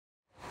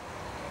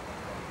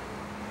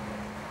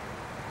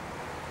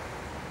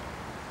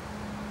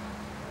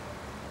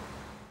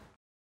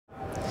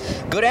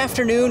Good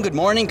afternoon, good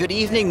morning, good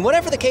evening,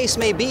 whatever the case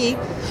may be.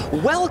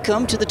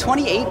 Welcome to the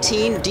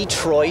 2018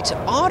 Detroit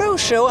Auto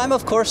Show. I'm,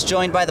 of course,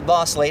 joined by the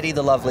boss lady,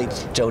 the lovely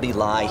Jodi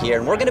here,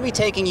 and we're going to be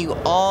taking you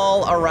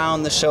all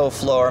around the show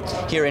floor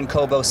here in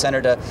Cobo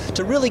Center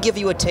to really give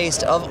you a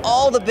taste of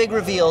all the big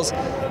reveals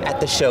at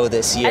the show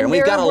this year. And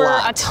we've got a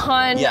lot. A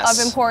ton of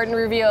important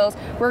reveals.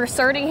 We're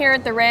starting here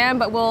at the Ram,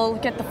 but we'll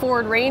get the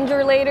Ford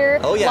Ranger later.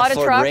 Oh yeah, a lot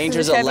Ford of trucks,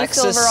 Rangers, the Chevy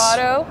Lexus.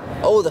 Silverado.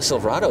 Oh, the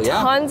Silverado,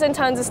 yeah. Tons and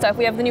tons of stuff.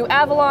 We have the new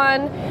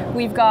Avalon.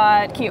 We've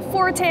got Kia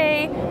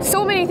Forte.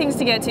 So many things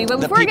to get to.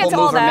 But before we get to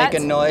all that,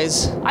 making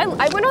noise. I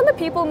went on the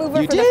People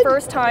Mover for the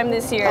first time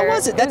this year. How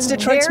was it? That's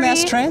Detroit's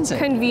mass transit.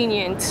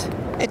 Convenient.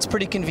 It's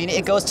pretty convenient.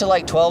 It goes to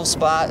like 12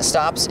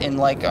 stops in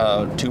like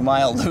a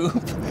 2-mile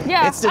loop.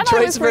 Yeah, it's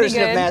Detroit's version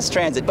good. of mass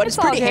transit, but it's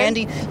pretty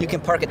handy. You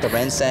can park at the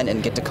Rensen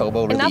and get to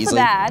Cobo really easily.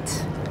 Enough of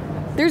that.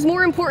 There's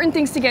more important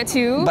things to get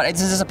to. But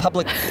is this a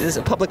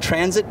public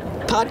transit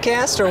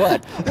podcast or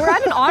what? We're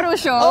at an auto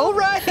show. Oh,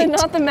 right.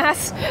 Not the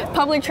mass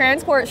public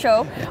transport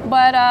show.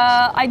 But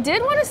I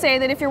did want to say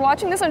that if you're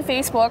watching this on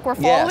Facebook, we're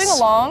following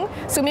along.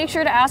 So make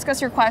sure to ask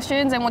us your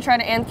questions and we'll try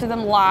to answer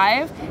them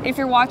live. If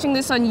you're watching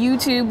this on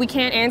YouTube, we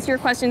can't answer your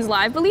questions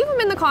live, but leave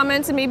them in the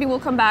comments and maybe we'll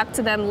come back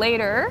to them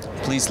later.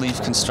 Please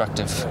leave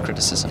constructive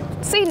criticism.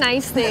 Say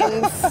nice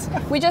things.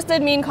 We just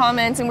did mean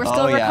comments and we're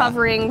still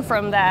recovering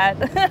from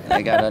that.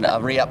 I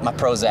got re-up my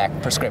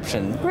Prozac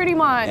prescription. Pretty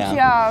much,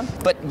 yeah.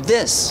 But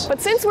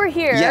since we're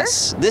here,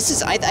 yes, this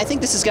is. I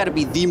think this has got to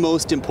be the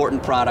most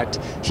important product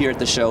here at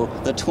the show.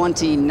 The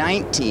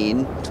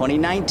 2019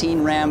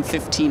 Ram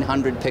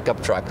 1500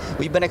 pickup truck.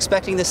 We've been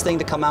expecting this thing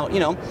to come out,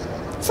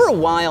 for a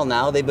while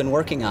now. They've been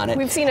working on it.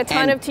 We've seen a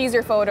ton of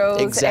teaser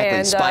photos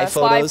and spy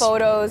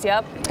photos.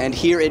 Yep. And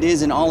here it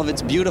is in all of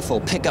its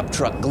beautiful pickup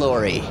truck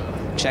glory.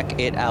 Check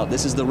it out.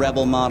 This is the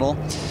Rebel model,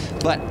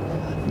 but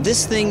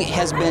this thing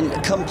has been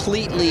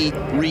completely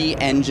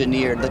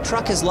re-engineered. The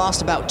truck has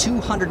lost about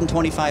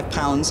 225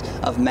 pounds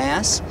of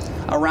mass.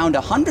 Around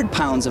 100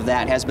 pounds of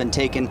that has been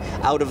taken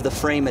out of the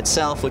frame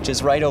itself, which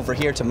is right over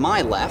here to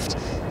my left.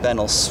 Ben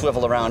will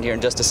swivel around here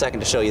in just a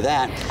second to show you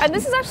that. And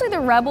this is actually the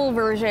Rebel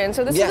version,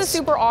 so this is the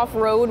super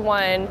off-road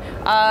one.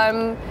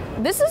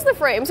 This is the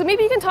frame, so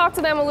maybe you can talk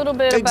to them a little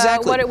bit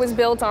about what it was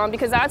built on,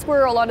 because that's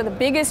where a lot of the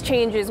biggest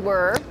changes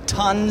were.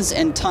 Tons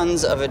and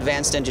tons of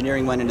advanced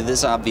engineering went into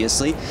this,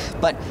 obviously,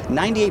 but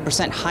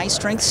 98%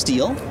 high-strength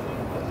steel,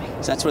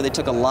 so that's where they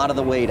took a lot of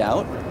the weight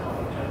out.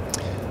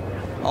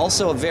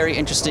 Also, a very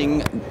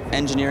interesting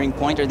engineering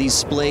point are these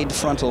splayed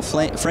frontal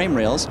frame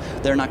rails.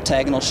 They're an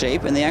octagonal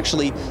shape, and they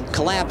actually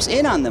collapse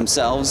in on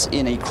themselves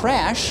in a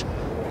crash,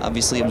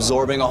 obviously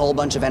absorbing a whole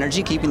bunch of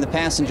energy, keeping the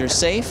passengers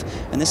safe.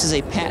 And this is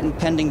a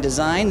patent-pending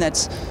design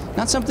that's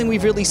not something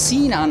we've really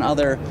seen on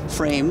other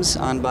frames,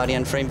 on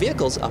body-on-frame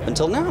vehicles up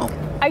until now.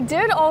 I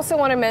did also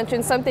want to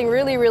mention something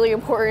really, really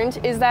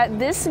important, is that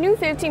this new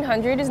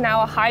 1500 is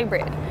now a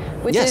hybrid,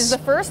 which is the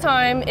first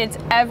time it's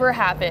ever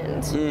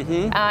happened.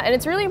 And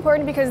it's really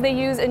important because they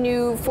use a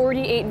new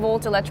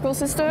 48-volt electrical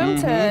system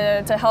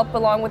to help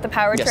along with the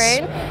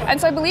powertrain. And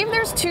so I believe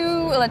there's 2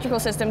 electrical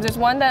systems. There's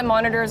one that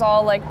monitors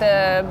all like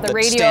the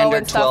radio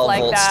and stuff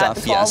like that,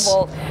 the 12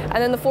 volt. And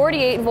then the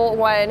 48-volt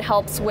one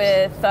helps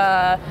with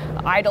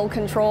idle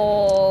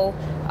control,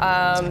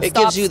 it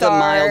gives you the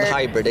mild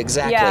hybrid,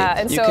 exactly. Yeah,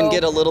 and you can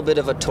get a little bit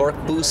of a torque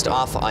boost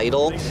off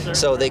idle,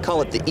 so they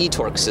call it the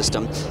e-torque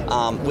system.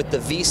 With the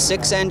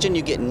V6 engine,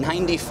 you get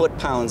 90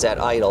 foot-pounds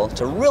at idle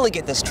to really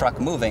get this truck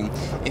moving.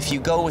 If you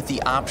go with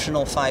the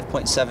optional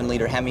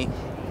 5.7-liter Hemi,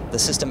 the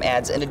system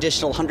adds an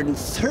additional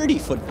 130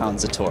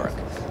 foot-pounds of torque.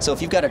 So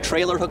if you've got a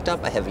trailer hooked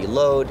up, a heavy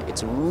load,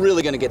 it's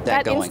really going to get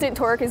that going. That instant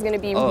torque is going to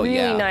be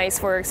really nice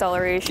for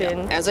acceleration.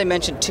 Yeah. As I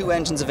mentioned, 2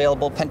 engines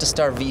available,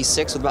 Pentastar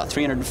V6 with about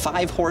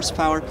 305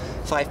 horsepower,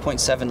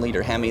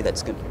 5.7-liter Hemi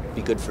that's going to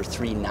be good for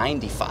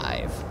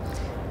 395.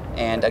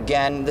 And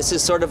again, this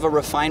is sort of a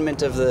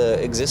refinement of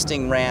the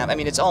existing Ram. I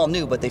mean, it's all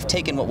new, but they've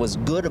taken what was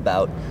good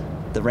about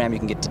the Ram you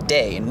can get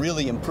today and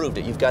really improved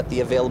it. You've got the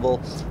available,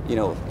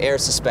 air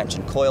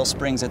suspension, coil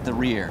springs at the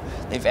rear.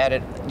 They've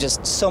added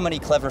just so many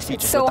clever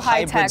features with the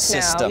hybrid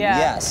system.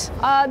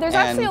 Now, there's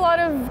actually a lot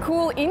of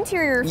cool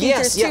interior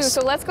features too.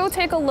 So let's go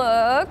take a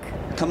look.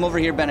 Come over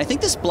here, Ben. I think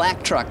this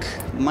black truck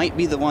might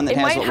be the one that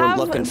has what we're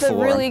looking for. It might have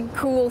the really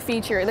cool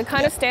feature, the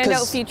kind of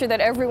standout feature that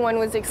everyone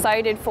was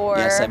excited for.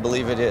 Yes, I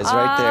believe it is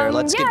right there.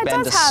 Let's get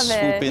Ben to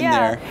swoop in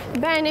there.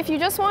 Ben, if you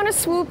just want to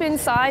swoop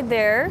inside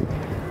there,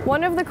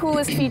 one of the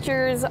coolest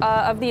features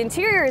of the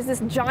interior is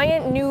this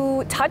giant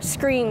new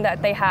touchscreen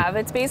that they have.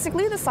 It's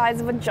basically the size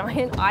of a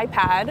giant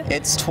iPad.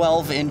 It's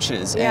 12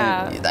 inches.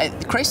 Yeah. And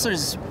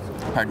Chrysler's,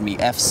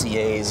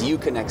 FCA's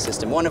Uconnect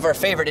system, one of our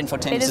favorite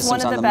infotainment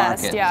systems on the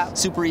market.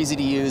 Super easy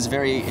to use,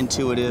 very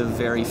intuitive,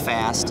 very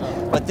fast.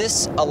 But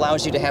this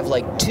allows you to have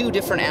like 2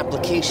 different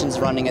applications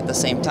running at the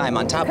same time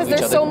on top of each other. Because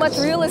there's so much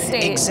real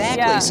estate.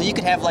 Exactly. So you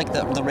could have like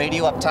the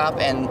radio up top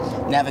and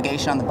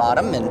navigation on the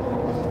bottom,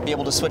 and be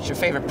able to switch your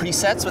favorite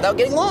presets without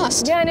getting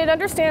lost. Yeah, and it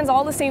understands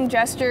all the same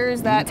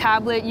gestures that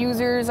tablet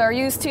users are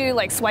used to,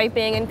 like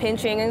swiping and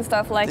pinching and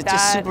stuff like that. It's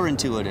just super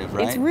intuitive,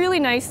 right? It's really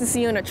nice to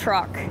see on a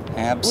truck.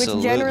 Absolutely.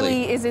 Which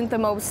generally isn't the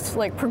most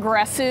like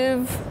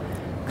progressive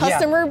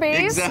customer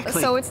base.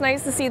 Exactly. So it's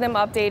nice to see them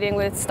updating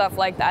with stuff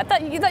like that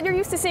that you're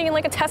used to seeing in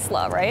like a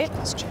Tesla, right?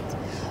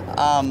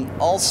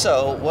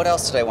 Also, what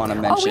else did I want to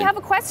mention? Oh, we have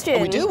a question.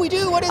 Oh, we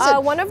do? What is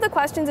it? One of the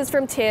questions is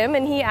from Tim,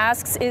 and he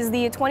asks, is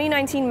the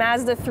 2019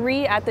 Mazda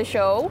 3 at the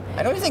show?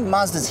 I don't even think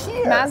Mazda's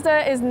here.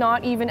 Mazda is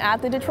not even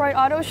at the Detroit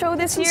Auto Show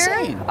this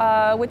year,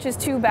 which is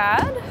too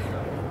bad.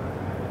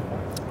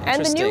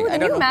 And the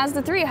new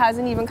Mazda 3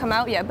 hasn't even come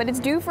out yet, but it's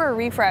due for a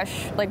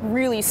refresh like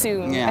really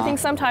soon. Yeah. I think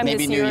sometime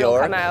Maybe this year New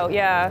York. it'll come out.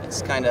 Yeah.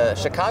 It's kind of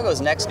Chicago's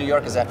next, New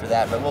York is after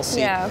that, but we'll see.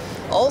 Yeah.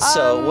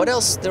 Also, what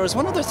else? There was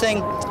one other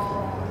thing.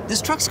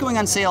 This truck's going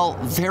on sale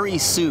very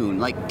soon,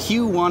 like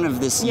Q1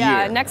 of this year.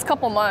 Yeah, next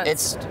couple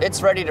months.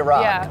 It's ready to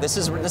rock. Yeah. This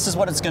is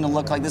what it's going to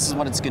look like. This is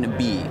what it's going to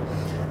be.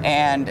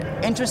 And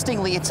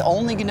interestingly, it's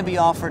only going to be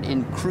offered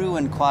in crew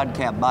and quad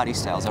cab body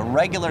styles. A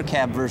regular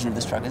cab version of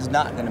this truck is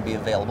not going to be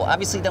available.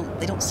 Obviously,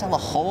 they don't sell a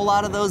whole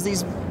lot of those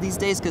these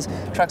days because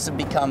trucks have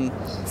become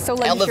so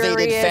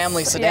elevated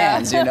family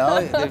sedans. You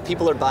know,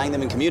 people are buying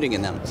them and commuting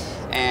in them.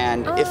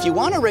 And if you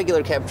want a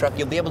regular cab truck,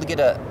 you'll be able to get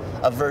a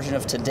version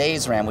of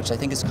today's Ram, which I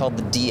think is called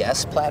the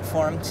DS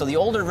platform. So the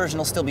older version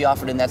will still be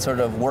offered in that sort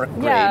of work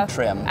grade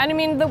trim. And I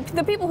mean,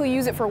 the people who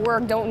use it for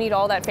work don't need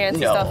all that fancy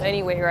stuff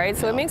anyway, right?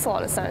 So it makes a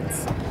lot of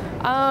sense.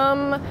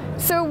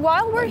 So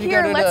while we're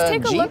here, let's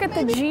take a look at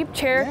the Jeep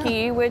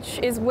Cherokee, which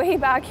is way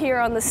back here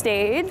on the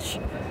stage.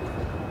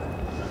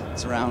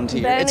 It's around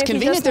here. Then it's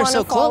convenient they're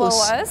so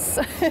close. Us,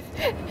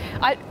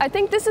 I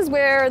think this is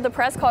where the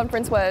press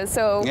conference was.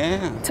 So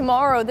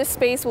tomorrow, this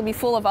space will be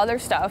full of other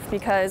stuff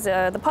because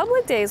the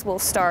public days will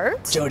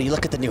start. Jodi,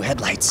 look at the new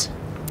headlights.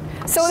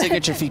 So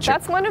signature feature.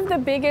 That's one of the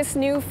biggest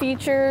new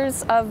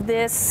features of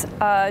this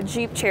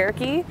Jeep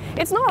Cherokee.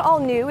 It's not all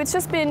new, it's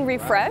just been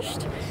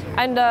refreshed.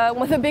 And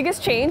one of the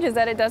biggest change is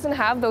that it doesn't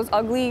have those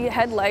ugly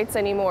headlights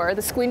anymore,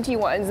 the squinty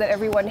ones that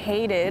everyone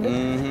hated.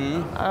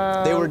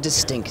 They were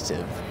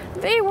distinctive.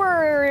 They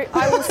were,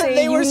 I would say,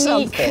 they were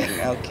unique. something.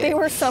 Okay. They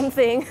were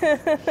something.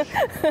 The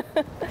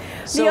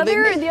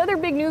other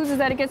big news is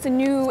that it gets a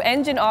new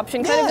engine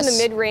option, kind of in the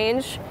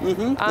mid-range.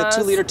 The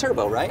 2-liter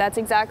turbo, right? That's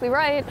exactly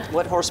right.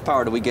 What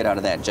horsepower do we get out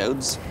of that,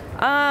 Jodes?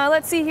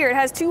 Let's see here. It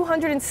has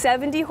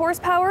 270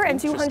 horsepower and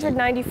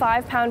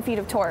 295 pound-feet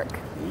of torque.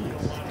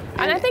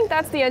 And I think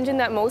that's the engine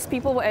that most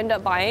people will end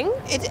up buying.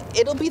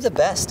 It'll be the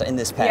best in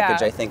this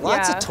package, I think.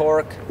 Lots of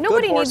torque,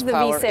 Nobody good needs the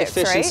horsepower, V6,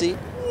 efficiency. right?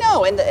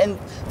 No, and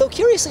though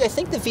curiously, I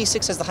think the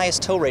V6 has the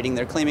highest tow rating.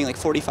 They're claiming like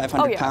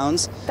 4,500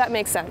 pounds. That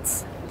makes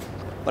sense.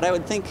 But I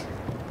would think,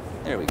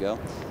 there we go.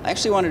 I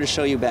actually wanted to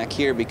show you back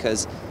here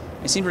because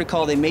I seem to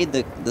recall they made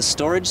the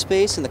storage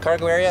space in the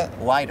cargo area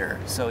wider,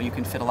 so you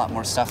can fit a lot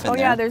more stuff in there. Oh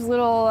yeah, there's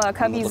little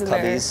cubbies in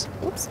there.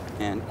 Oops.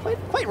 And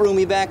quite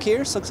roomy back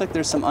here. So looks like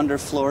there's some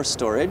underfloor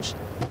storage.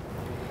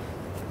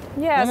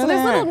 Yeah, so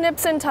there's little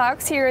nips and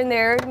tucks here and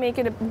there to make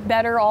it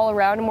better all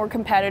around and more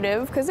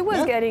competitive because it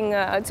was getting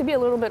to be a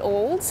little bit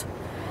old.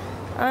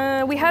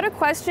 We had a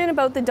question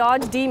about the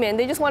Dodge Demon.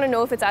 They just want to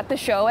know if it's at the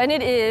show, and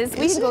it is.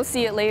 We can go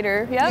see it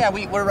later. Yeah,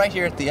 we're right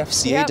here at the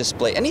FCA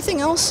display.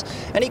 Anything else?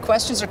 Any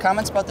questions or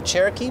comments about the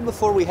Cherokee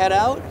before we head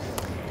out?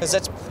 Because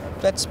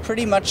that's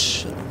pretty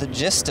much the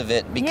gist of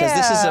it, because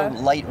this is a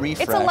light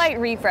refresh. It's a light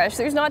refresh.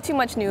 There's not too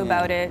much new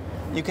about it.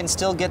 You can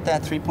still get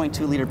that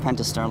 3.2-liter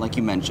Pentastar like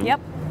you mentioned.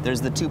 Yep. There's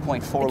the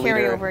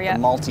 2.4-liter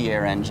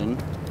multi-air engine,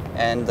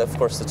 and of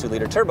course the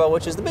 2-liter turbo,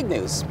 which is the big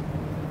news.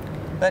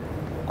 But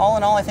all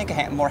in all, I think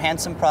a more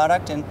handsome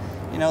product, and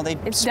you know they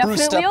spruced up the interior.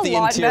 It's definitely a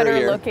lot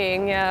better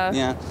looking. Yeah.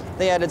 Yeah.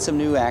 They added some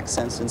new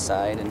accents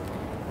inside, and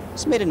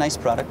just made a nice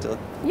product a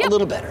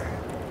little better.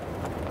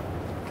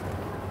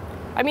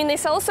 I mean, they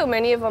sell so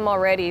many of them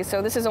already,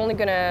 so this is only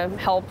going to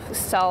help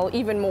sell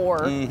even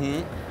more.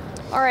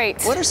 All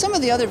right. What are some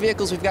of the other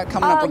vehicles we've got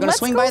coming up? We're going to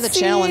swing by the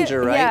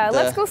Challenger, right? Yeah,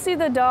 let's go see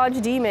the Dodge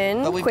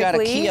Demon But we've got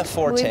a Kia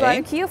Forte. We've got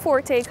a Kia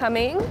Forte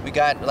coming. We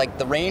got like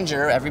the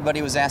Ranger.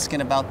 Everybody was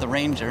asking about the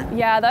Ranger.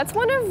 Yeah, that's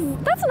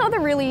another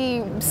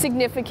really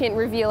significant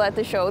reveal at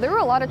the show. There were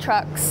a lot of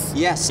trucks.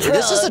 Yes,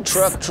 this is a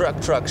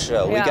truck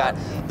show. We got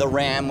the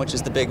Ram, which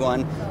is the big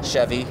one,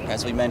 Chevy,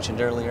 as we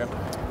mentioned earlier.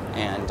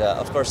 And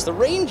of course the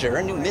Ranger,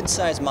 a new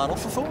mid-size model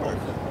for Ford.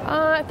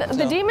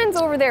 The Demon's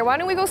over there. Why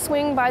don't we go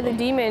swing by the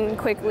Demon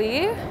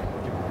quickly?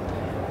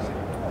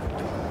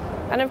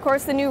 And of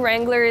course the new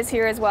Wrangler is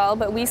here as well,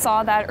 but we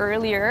saw that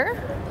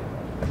earlier.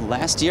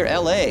 Last year,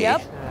 LA.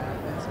 Yep.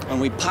 When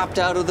we popped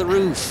out of the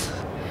roof.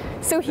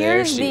 So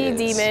here's the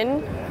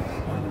Demon.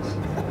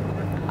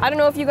 I don't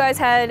know if you guys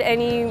had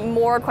any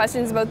more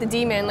questions about the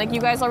Demon. Like,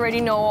 you guys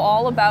already know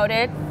all about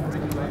it.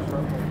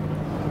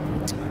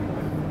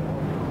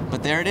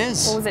 But there it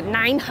is. What was it,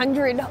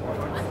 900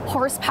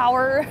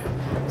 horsepower,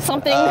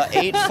 something?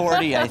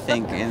 840, I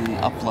think, in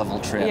up-level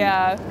trim.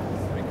 Yeah.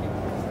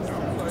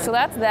 So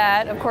that's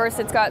that. Of course,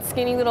 it's got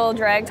skinny little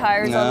drag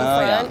tires on the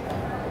front.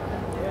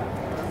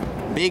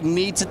 Big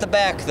meats at the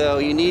back, though.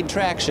 You need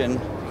traction.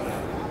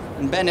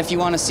 And Ben, if you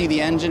want to see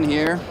the engine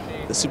here,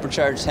 the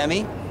supercharged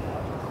Hemi,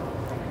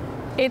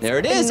 there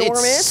it is.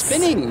 Enormous. It's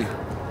spinning. You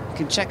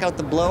can check out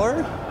the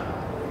blower.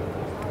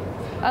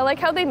 I like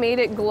how they made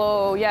it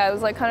glow. Yeah, it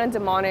was like kind of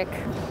demonic.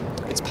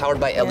 It's powered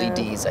by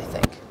LEDs, I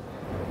think.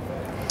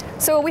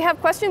 So we have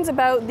questions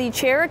about the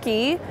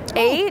Cherokee.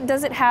 A,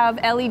 does it have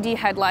LED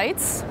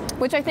headlights?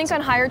 Which I think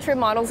on higher trim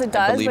models it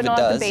does, but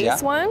not the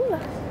base one.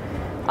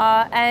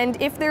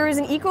 And if there is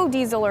an eco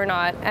diesel or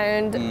not.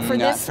 And for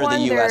this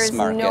one, there's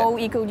no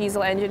eco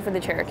diesel engine for the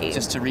Cherokee.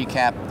 Just to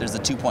recap, there's a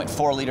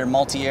 2.4 liter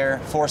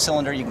multi-air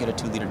 4-cylinder. You can get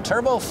a 2-liter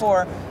turbo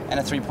 4 and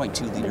a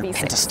 3.2 liter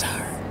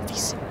Pentastar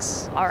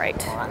V6. All right.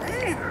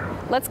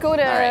 Let's go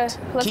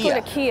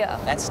to Kia.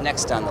 That's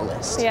next on the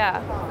list.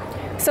 Yeah.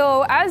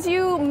 So as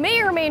you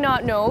may or may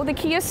not know, the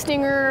Kia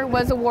Stinger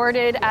was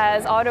awarded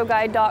as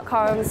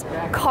AutoGuide.com's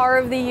Car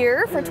of the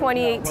Year for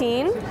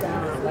 2018.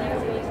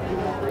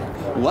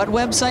 What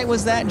website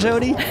was that,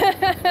 Jodi?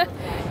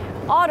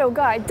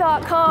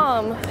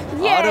 AutoGuide.com.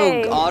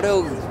 Yay!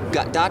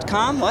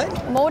 Auto.com, what?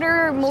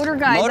 Motorguide.com.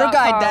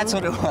 Motorguide, that's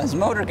what it was,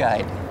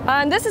 Motorguide.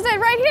 And this is it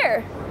right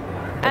here.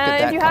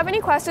 And if you have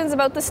any questions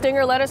about the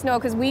Stinger, let us know,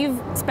 because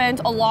I've spent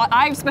a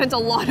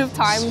lot of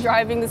time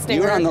driving the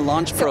Stinger. You were on the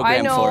launch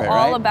program for it, right? I know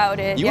all about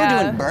it. You were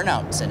doing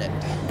burnouts in it.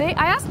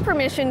 I asked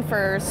permission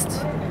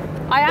first.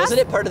 Wasn't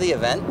it part of the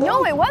event, though?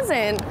 No, it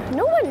wasn't.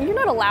 No one, you're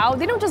not allowed.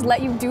 They don't just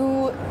let you do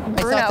burnouts at press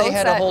events. I thought they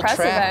had a whole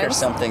track or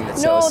something that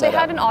No, they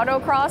had an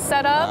autocross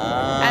set up,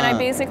 and I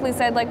basically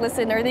said, like,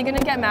 listen, are they gonna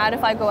get mad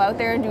if I go out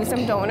there and do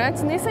some donuts?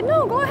 And they said,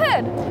 no, go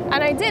ahead.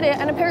 And I did it,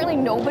 and apparently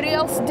nobody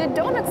else did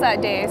donuts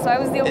that day, so I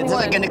was the only one. It's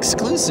like an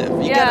exclusive.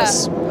 You got a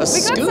scoop,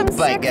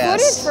 I guess. We got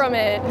some sick footage from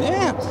it.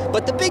 Yeah,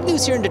 but the big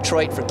news here in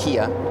Detroit for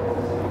Kia,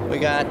 we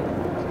got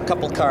a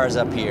couple cars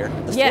up here.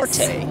 The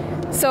Forte.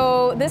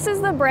 So this is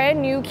the brand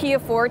new Kia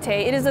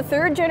Forte. It is a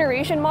 3rd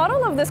generation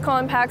model of this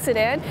compact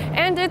sedan,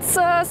 and it's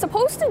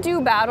supposed to do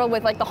battle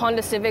with like the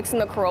Honda Civics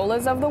and the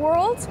Corollas of the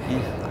world.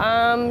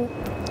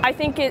 I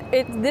think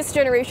this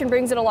generation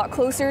brings it a lot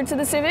closer to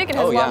the Civic. It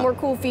has a lot more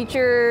cool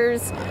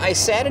features. I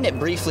sat in it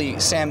briefly, when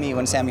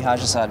Sami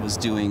Hajjasad was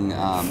doing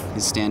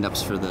his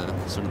stand-ups for the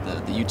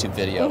YouTube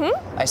video.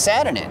 I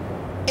sat in it.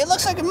 It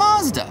looks like a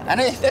Mazda, and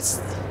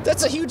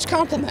that's a huge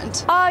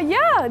compliment.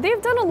 Yeah,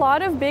 they've done a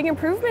lot of big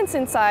improvements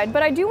inside,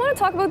 but I do want to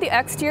talk about the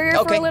exterior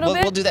for a little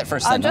bit. We'll do that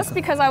first then. Just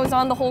because I was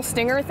on the whole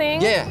Stinger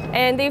thing. Yeah.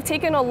 And they've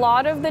taken a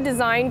lot of the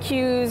design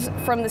cues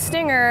from the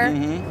Stinger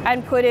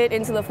and put it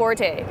into the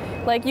Forte.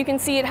 Like you can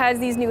see it has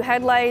these new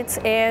headlights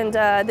and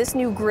this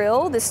new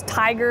grille, this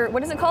tiger,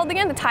 what is it called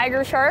again? The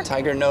tiger shark?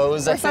 Tiger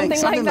nose, I think.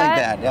 Something like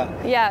that,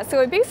 yeah. Yeah, so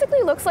it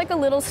basically looks like a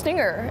little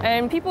Stinger,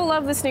 and people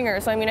love the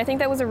Stinger. So I mean, I think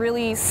that was a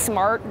really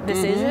smart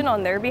decision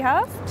on their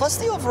behalf. Plus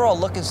the overall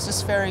look is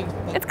just very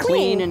it's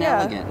clean and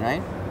elegant,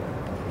 right?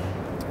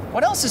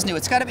 What else is new?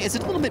 It's got to be, is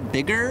it a little bit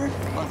bigger?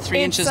 About 3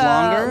 inches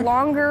longer?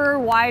 Longer,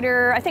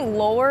 wider, I think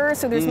lower,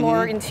 so there's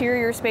more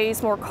interior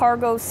space, more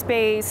cargo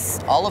space.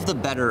 All of the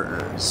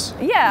betterers.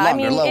 Yeah,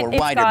 longer, lower,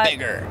 wider,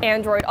 bigger.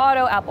 Android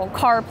Auto, Apple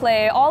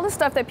CarPlay, all the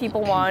stuff that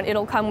people want.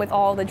 It'll come with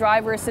all the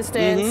driver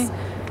assistance.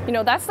 You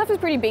know, that stuff is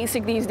pretty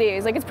basic these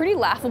days. Like, it's pretty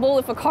laughable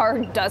if a car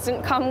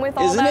doesn't come with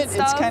all that stuff. Isn't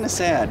it? It's kind of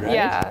sad, right?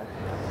 Yeah.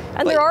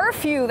 And there are a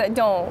few that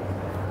don't.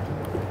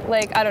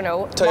 Like, I don't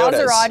know,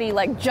 Toyotas. Maserati,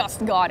 like,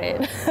 just got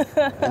it.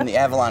 And the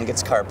Avalon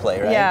gets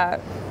CarPlay, right?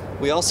 Yeah.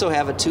 We also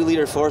have a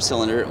 2-liter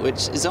 4-cylinder,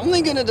 which is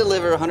only going to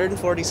deliver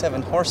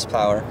 147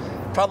 horsepower,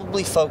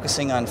 probably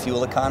focusing on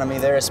fuel economy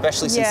there,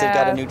 especially since they've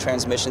got a new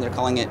transmission. They're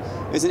calling it,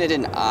 isn't it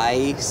an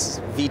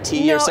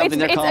IVT or something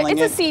they're calling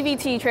it? It's a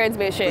CVT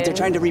transmission. But they're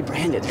trying to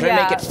rebrand it. They're trying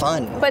to make it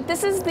fun. But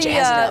this is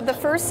the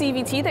first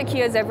CVT that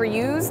Kia has ever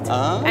used,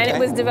 and it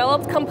was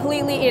developed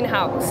completely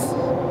in-house.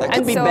 That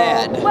could be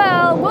bad.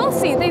 Well, we'll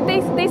see.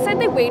 They said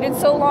they waited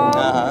so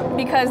long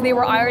because they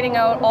were ironing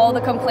out all the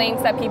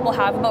complaints that people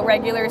have about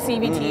regular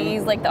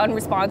CVTs, like the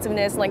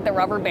unresponsiveness, like the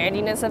rubber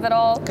bandiness of it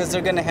all. Because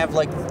they're going to have,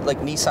 like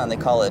Nissan, they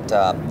call it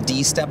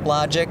D-step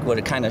logic, where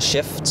it kind of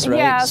shifts, right?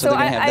 Yeah, so they're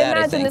going to have that, I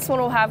imagine this one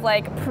will have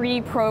like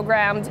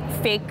pre-programmed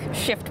fake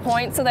shift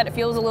points so that it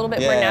feels a little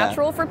bit more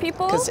natural for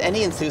people. Because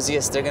any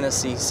enthusiast, they're going to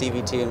see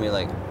CVT and be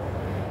like,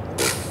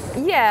 I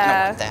don't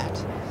want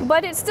that.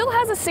 But it still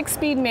has a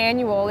 6-speed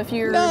manual if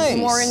you're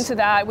more into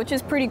that, which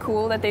is pretty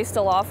cool that they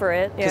still offer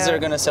it. Because they're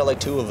going to sell like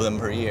 2 of them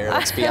per year,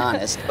 let's be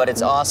honest. But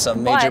it's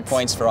awesome. Major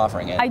points for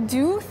offering it. I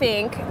do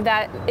think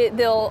that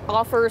they'll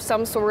offer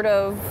some sort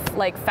of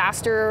like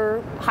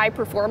faster,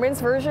 high-performance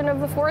version of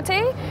the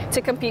Forte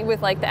to compete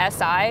with like the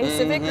SI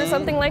Civic or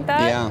something like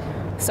that.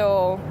 Yeah.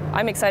 So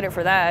I'm excited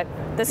for that.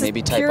 This is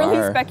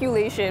purely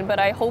speculation, but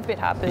I hope it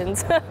happens.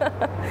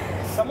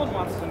 Someone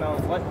wants to know,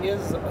 what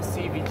is a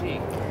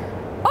CVT?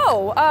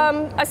 Oh,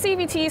 a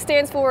CVT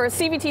stands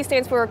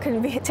for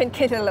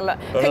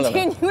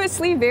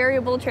continuously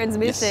variable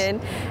transmission,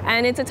 yes.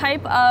 and it's a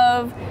type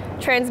of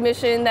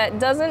transmission that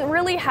doesn't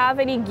really have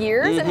any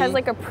gears. It has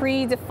like a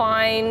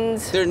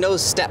predefined. There are no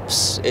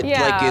steps. It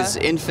like is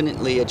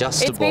infinitely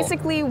adjustable. It's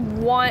basically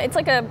one. It's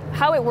like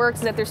how it works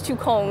is that there's two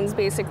cones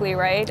basically,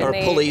 right? Or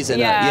pulleys in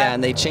it,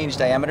 and they change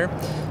diameter,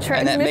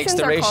 and that makes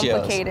the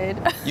ratios.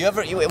 Complicated.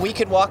 We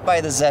could walk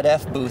by the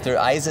ZF booth or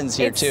Eisen's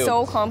here too. It's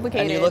so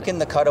complicated. And you look in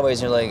the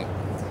cutaways, and you're like,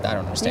 I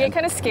don't understand. You get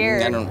kind of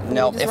scared. I don't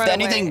know. If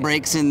anything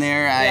breaks in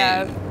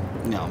there,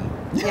 no.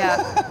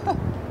 Yeah.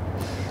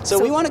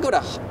 So we want to go to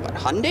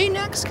Hyundai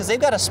next because they've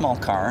got a small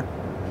car.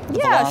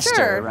 Yeah, Veloster,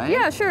 sure. Right?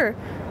 Yeah, sure.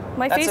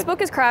 My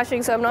Facebook is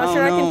crashing, so I'm not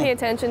sure I can pay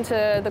attention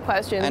to the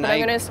questions, but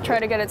I'm going to try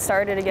to get it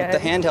started again.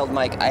 With the handheld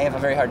mic, I have a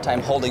very hard time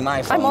holding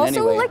my phone. I'm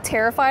also anyway. like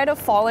terrified of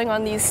falling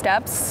on these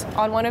steps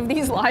on one of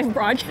these live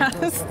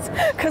broadcasts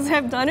because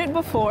I've done it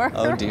before.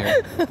 Oh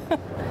dear.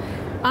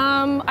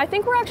 I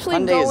think we're actually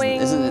Hyundai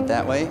going. Isn't it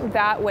that way?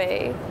 That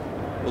way.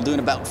 We'll do an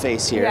about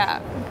face here.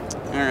 Yeah.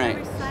 All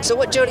right.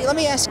 So Jodi, let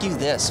me ask you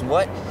this.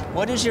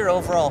 What is your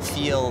overall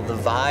feel, the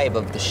vibe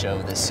of the show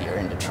this year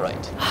in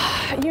Detroit?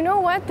 You know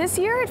what? This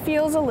year it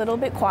feels a little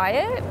bit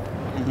quiet.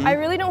 I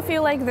really don't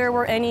feel like there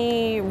were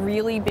any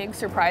really big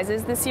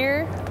surprises this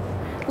year.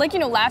 Like,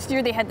 last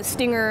year they had the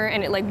Stinger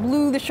and it like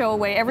blew the show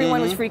away.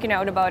 Everyone was freaking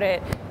out about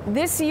it.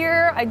 This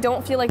year, I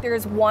don't feel like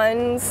there's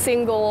one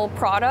single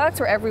product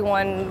where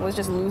everyone was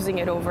just losing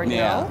it over, you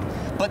know?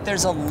 But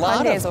there's a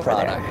lot Hyundai's of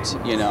product,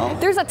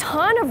 There's a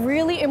ton of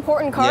really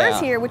important cars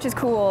here, which is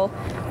cool.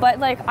 But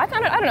like, I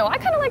don't know, I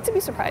kind of like to be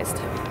surprised.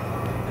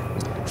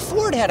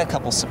 Ford had a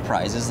couple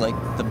surprises, like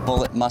the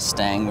Bullet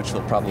Mustang, which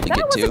we'll probably get to.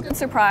 That was a good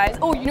surprise.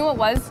 Oh, you know what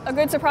was a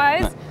good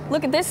surprise? What?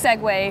 Look at this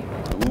segue.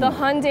 Ooh. The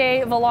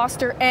Hyundai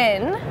Veloster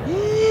N.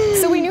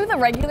 So we knew the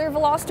regular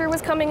Veloster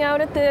was coming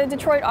out at the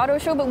Detroit Auto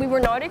Show, but we were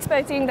not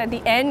expecting that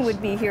the N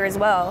would be here as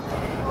well.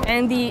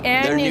 And the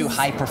N their new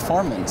high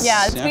performance.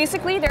 Yeah, it's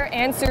basically their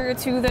answer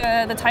to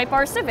the Type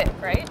R Civic,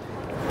 right?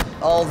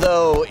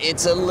 Although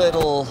it's a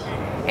little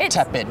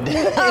tepid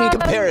in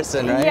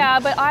comparison, right? Yeah,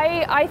 but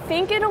I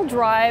think it'll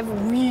drive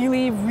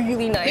really,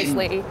 really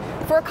nicely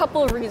for a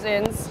couple of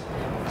reasons.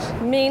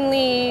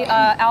 Mainly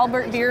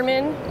Albert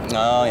Bierman.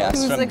 Oh,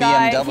 yes, who's from the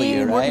guy,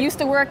 BMW, he used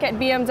to work at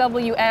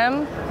BMW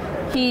M.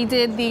 He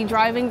did the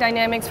driving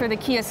dynamics for the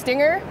Kia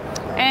Stinger,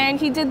 and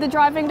he did the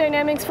driving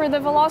dynamics for the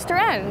Veloster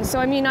N. So,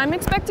 I mean, I'm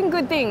expecting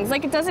good things.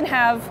 Like, it doesn't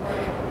have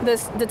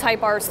the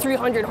Type R's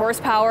 300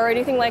 horsepower or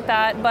anything like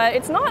that, but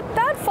it's not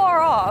that far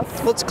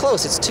off. Well, it's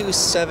close. It's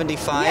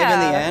 275 in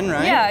the N,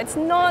 right? Yeah, it's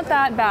not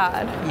that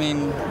bad. I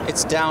mean,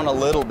 it's down a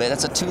little bit.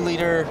 That's a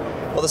 2-liter,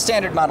 well, the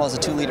standard model is a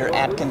 2-liter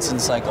Atkinson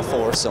cycle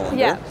 4-cylinder.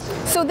 Yeah.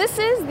 So this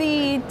is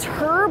the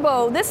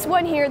turbo. This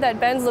one here that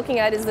Ben's looking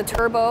at is the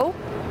turbo,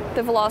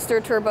 the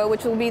Veloster Turbo,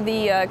 which will be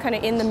the kind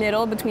of in the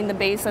middle between the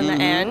base and the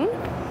N.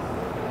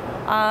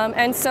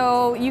 And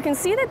so you can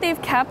see that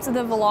they've kept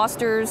the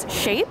Veloster's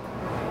shape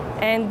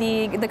and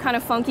the kind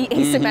of funky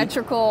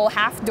asymmetrical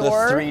half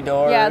door. The 3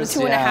 doors. Yeah, the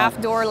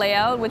 2.5 door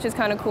layout, which is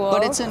kind of cool.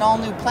 But it's an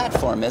all-new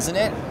platform, isn't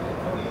it?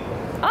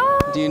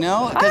 Do you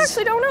know? I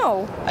actually don't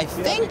know. I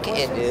think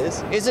it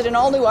is. Is it an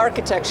all-new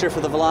architecture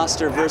for the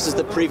Veloster versus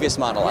the previous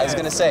model? I was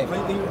going to say.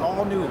 Completely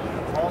all new.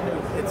 All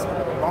new. It's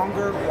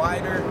longer,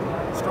 wider,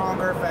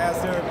 stronger,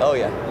 faster. Oh,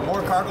 yeah.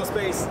 More cargo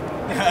space.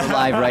 We're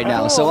live right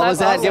now. So what was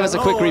that? Awesome. Give us a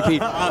quick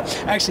repeat.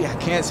 Actually, I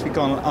can't speak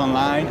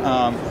online.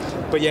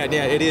 But yeah,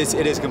 it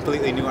is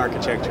completely new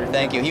architecture.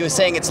 Thank you. He was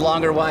saying it's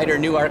longer, wider,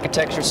 new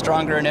architecture,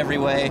 stronger in every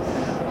way.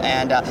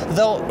 And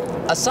though,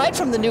 aside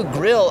from the new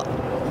grille,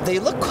 they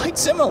look quite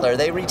similar.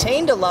 They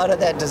retained a lot of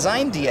that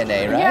design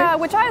DNA, right? Yeah,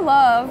 which I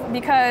love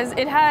because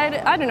it had,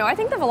 I don't know, I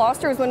think the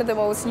Veloster is one of the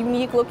most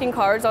unique looking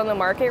cars on the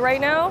market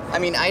right now. I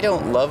mean, I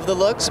don't love the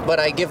looks, but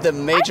I give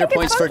them major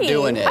points for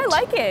doing it. I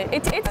like it.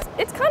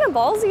 It's kind of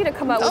ballsy to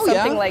come out with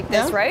something like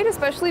this, right?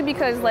 Especially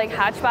because like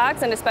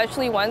hatchbacks and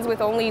especially ones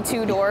with only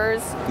 2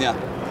 doors. Yeah.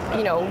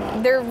 You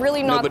know, they're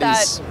really not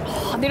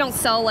they don't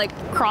sell like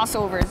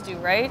crossovers do,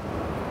 right?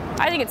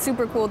 I think it's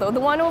super cool though. The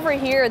one over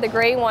here, the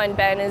gray one,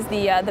 Ben, is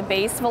the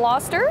base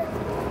Veloster.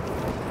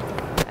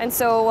 And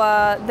so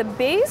the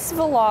base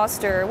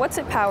Veloster, what's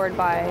it powered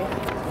by?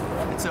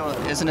 So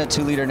isn't it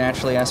 2-liter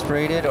naturally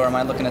aspirated, or am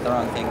I looking at the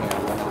wrong thing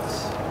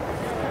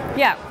here?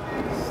 Yeah.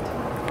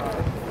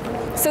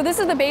 So this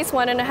is the base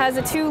one, and it has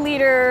a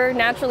 2-liter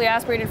naturally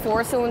aspirated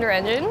 4-cylinder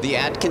engine. The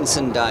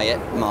Atkinson Diet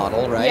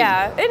model, right?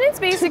 Yeah, and it's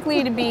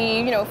basically to be,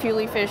 you know, fuel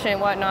efficient,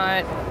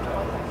 whatnot.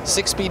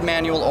 6-speed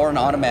manual or an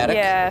automatic.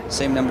 Yeah.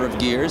 Same number of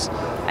gears.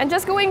 And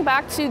just going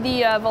back to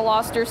the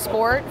Veloster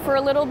Sport for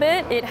a little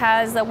bit, it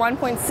has a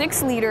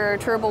 1.6-liter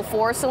turbo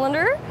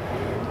 4-cylinder,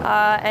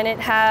 and it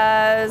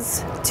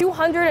has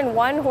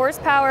 201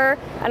 horsepower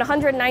and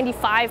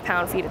 195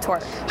 pound-feet of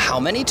torque. How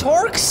many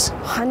torques?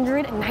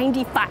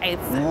 195.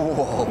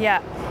 Whoa.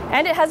 Yeah,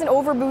 and it has an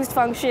overboost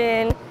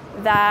function.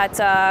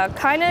 that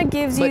kind of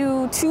gives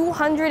you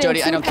 202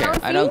 Jodi, I don't care.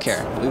 pound-feet. I don't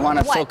care. We want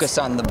to What? focus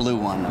on the blue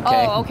one,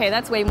 okay? Oh, okay.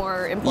 That's way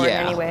more important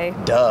anyway.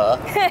 Duh.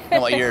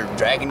 Know what you're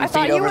dragging your I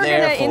thought feet you over were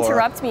there going to for?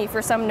 interrupt me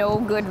for some no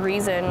good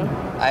reason.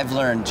 I've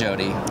learned,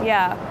 Jodi.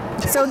 Yeah.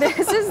 So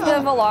this is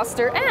the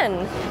Veloster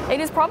N. It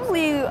is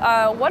probably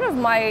one of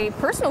my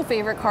personal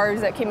favorite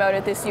cars that came out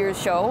at this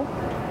year's show.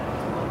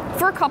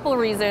 For a couple of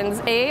reasons.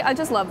 A, I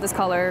just love this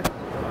color.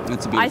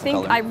 It's a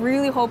beautiful color. I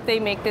really hope they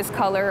make this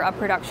color a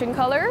production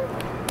color.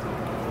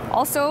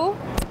 Also,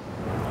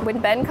 when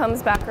Ben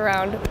comes back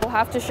around, we'll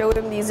have to show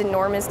him these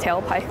enormous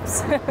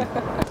tailpipes.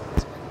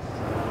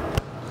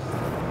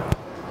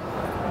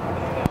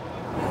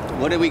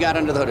 What do we got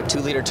under the hood? A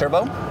 2-liter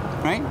turbo,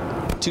 right?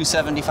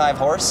 275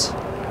 horse.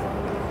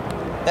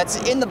 That's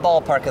in the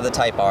ballpark of the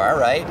Type R,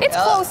 right? It's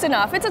close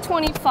enough. It's a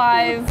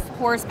 25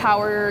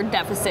 horsepower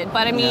deficit,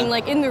 but I mean,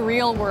 like in the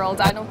real world,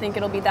 I don't think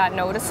it'll be that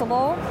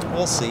noticeable.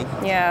 We'll see.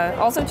 Yeah.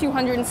 Also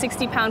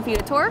 260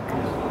 pound-feet of torque.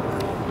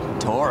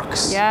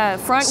 Torques. Yeah,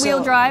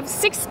 front-wheel drive,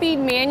 6-speed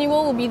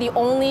manual will be the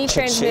only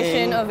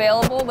transmission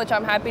available, which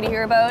I'm happy to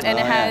hear about. And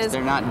it has.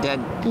 They're not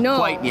dead No,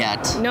 quite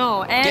yet.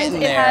 No, and Getting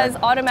it there. has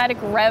automatic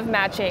rev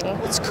matching,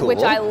 It's cool. which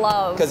I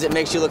love. Because it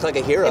makes you look like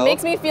a hero. It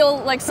makes me feel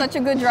like such a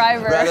good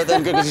driver. Rather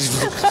than good.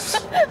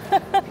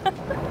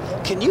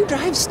 Can you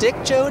drive stick,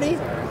 Jodi?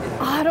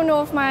 I don't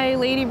know if my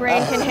lady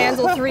brain can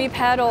handle 3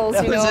 pedals.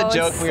 That was a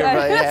joke we were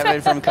probably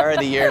having from Car of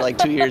the Year like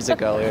 2 years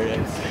ago.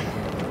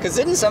 Because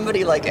didn't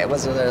somebody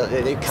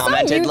they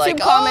commented like,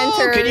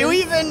 commenter, oh, can you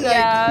even?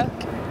 Yeah.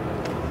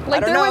 I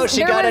don't know,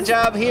 she got a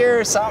job here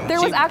or something. There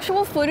was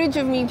actual footage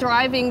of me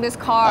driving this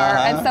car,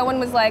 and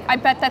someone was like, I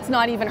bet that's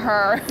not even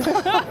her.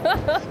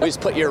 We just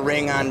put your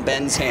ring on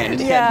Ben's hand.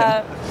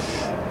 Yeah.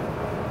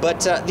 But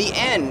the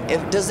N,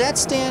 does that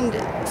stand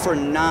for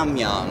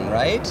Namyang,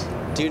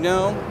 right? Do you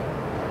know?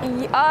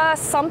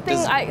 Something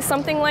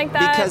like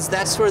that. Because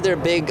that's where their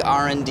big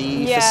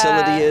R&D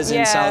facility is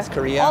in South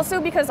Korea. Also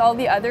because all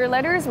the other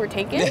letters were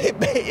taken.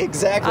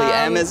 Exactly,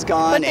 M is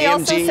gone, but they AMG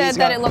also said is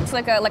that gone. it looks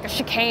like a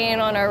chicane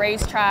on a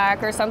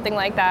racetrack or something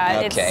like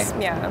that. Okay.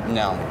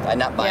 No, I'm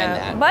not buying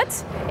that.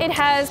 But it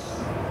has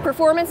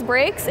performance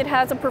brakes. It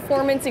has a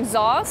performance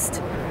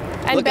exhaust.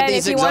 And Look at Ben,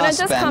 these if you want to exhausts,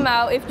 just Ben. come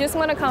out, if you just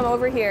want to come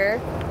over here.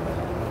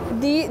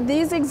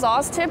 These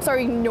exhaust tips are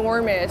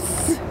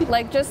enormous.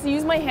 Like, just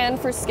use my hand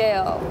for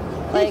scale.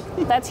 Like,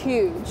 that's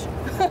huge.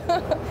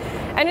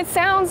 And it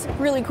sounds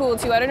really cool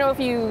too. I don't know if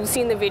you've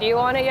seen the video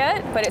on it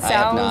yet, but it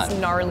sounds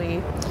gnarly.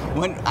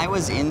 When I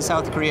was in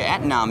South Korea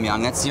at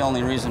Namyang, that's the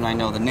only reason I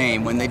know the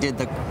name. When they did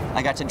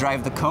I got to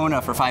drive the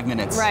Kona for 5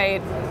 minutes.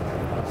 Right.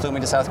 Flew me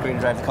to South Korea to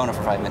drive the Kona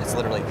for 5 minutes,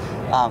 literally.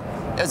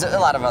 There's a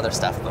lot of other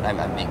stuff, but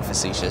I'm being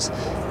facetious.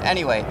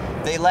 Anyway,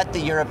 they let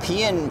the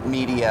European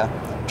media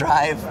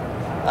drive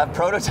a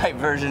prototype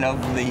version of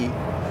the.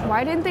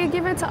 Why didn't they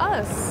give it to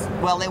us?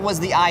 Well, it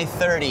was the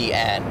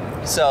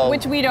i30N, so.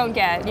 Which we don't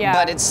get, yeah.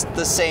 But it's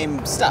the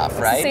same stuff,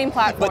 right? It's the same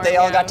platform. But they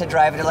all got to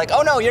drive it. They're like,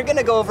 oh no, you're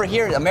gonna go over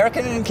here,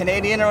 American and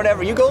Canadian or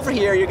whatever. You go over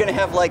here, you're gonna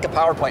have like a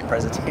PowerPoint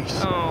presentation.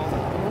 Oh,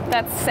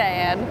 that's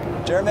sad.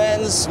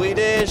 Germans,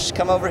 Swedish,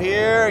 come over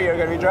here. You're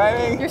gonna be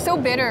driving. You're so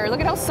bitter. Look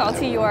at how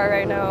salty you are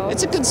right now.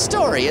 It's a good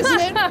story, isn't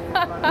it?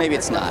 Maybe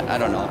it's not. I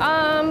don't know.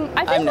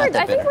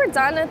 I think we're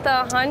done at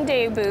the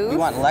Hyundai booth. You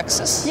want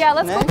Lexus? Yeah,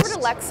 let's next? go over to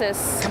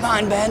Lexus. Come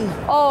on, Ben.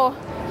 Oh,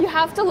 you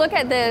have to look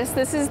at this.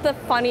 This is the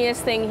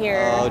funniest thing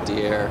here. Oh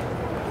dear.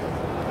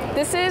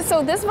 This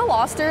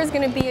Veloster is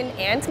gonna be an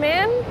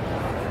Ant-Man,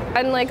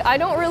 and like I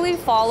don't really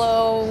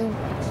follow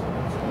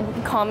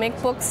comic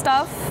book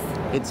stuff.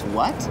 It's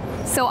what?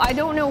 So I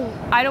don't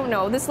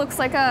know. This looks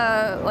like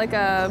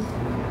a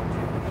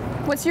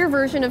what's your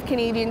version of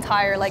Canadian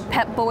Tire? Like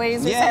Pep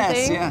Boys or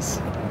something? Yes.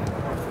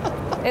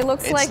 It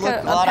looks like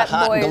a lot Pep of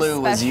hot Boys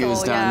glue was special.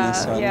 used on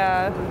this one.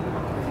 Yeah.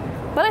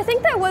 But I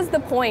think that was the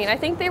point. I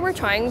think they were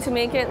trying to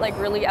make it like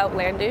really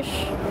outlandish.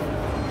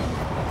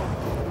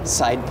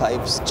 Side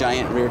pipes,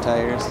 giant rear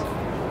tires.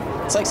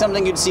 It's like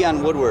something you'd see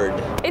on Woodward.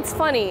 It's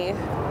funny.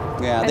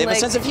 Yeah, they have a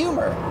sense of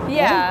humor.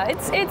 Yeah,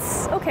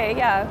 it's okay,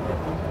 yeah.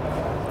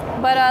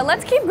 But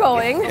let's keep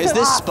going. Is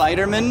this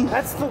Spider-Man?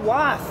 That's the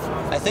Wasp.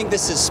 I think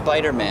this is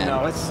Spider-Man.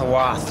 No, it's the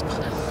Wasp.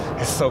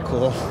 It's so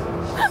cool.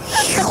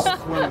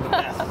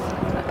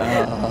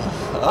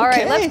 All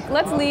right,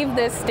 let's leave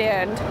this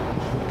stand.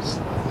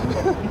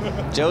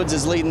 Jodes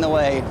is leading the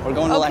way. We're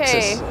going to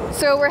Okay, Lexus.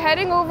 so we're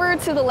heading over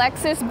to the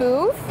Lexus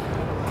booth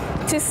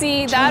to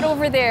see that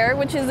over there,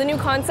 which is the new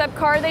concept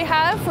car they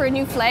have for a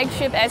new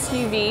flagship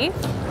SUV.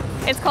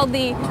 It's called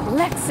the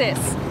Lexus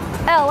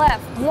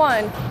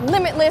LF1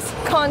 Limitless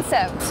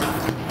Concept.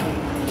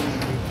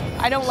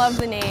 I don't love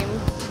the name,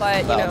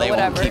 but Well, you know, they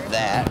whatever. won't keep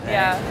that. Right?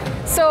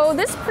 Yeah. So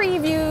this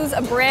previews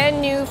a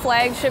brand new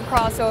flagship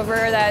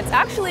crossover that's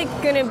actually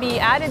going to be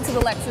added to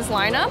the Lexus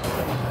lineup.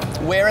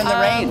 Where in the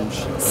range?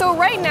 So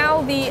right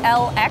now the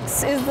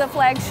LX is the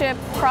flagship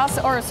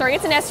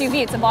it's an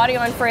SUV. It's a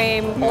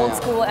body-on-frame, old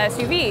school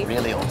SUV.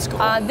 Really old school.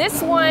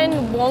 This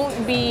one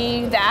won't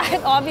be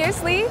that,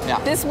 obviously. Yeah.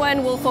 This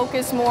one will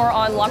focus more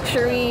on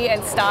luxury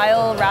and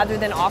style rather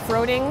than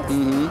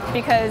off-roading,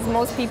 because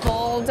most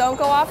people don't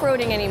go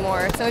off-roading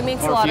anymore. So it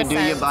makes a lot of sense. Or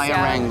if you do, you buy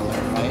a Wrangler,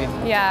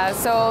 right? Yeah.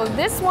 So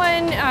this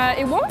one,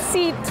 it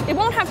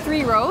won't have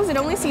 3 rows. It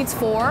only seats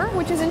 4,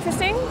 which is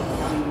interesting.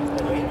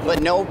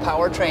 But no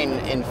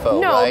powertrain info,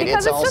 no, right?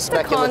 because it's all just a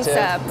speculative.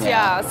 concept.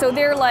 Yeah. So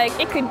they're like,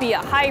 it could be a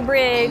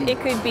hybrid, it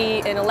could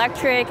be an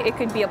electric, it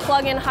could be a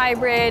plug-in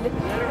hybrid,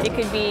 it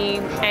could be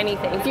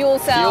anything. Fuel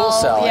cell. Fuel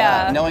cell,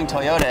 yeah. Knowing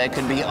Toyota, it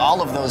could be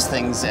all of those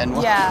things and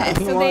yeah. in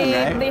So one,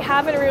 right? they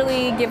haven't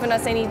really given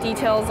us any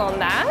details on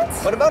that.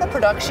 What about a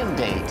production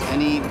date?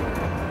 Any?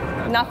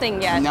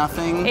 Nothing yet.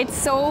 Nothing? It's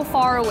so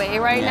far away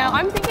right now.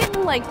 I'm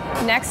thinking like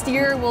next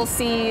year we'll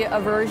see a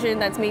version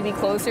that's maybe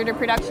closer to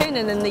production,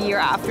 and then the year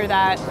after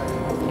that,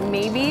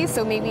 maybe.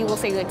 So maybe we'll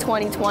say like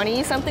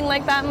 2020, something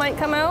like that might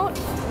come out.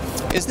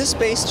 Is this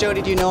based,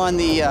 Jodi, do you know, on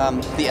the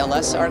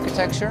LS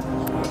architecture?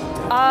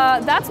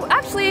 That's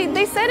actually,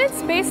 they said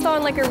it's based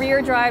on like a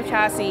rear drive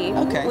chassis,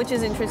 which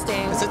is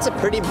interesting. Because it's a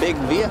pretty big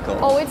vehicle.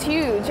 Oh, it's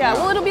huge, yeah.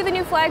 Well, it'll be the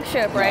new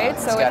flagship, right?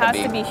 So it has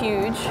to be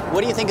huge.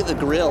 What do you think of the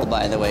grille,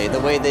 by the way?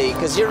 The way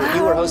because you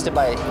were hosted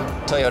by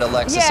Toyota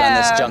Lexus on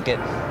this junket.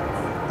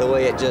 The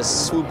way it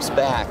just swoops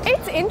back.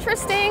 It's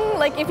interesting.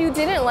 Like if you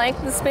didn't like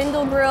the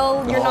spindle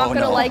grille, you're not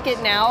going to like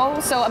it now.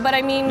 So, but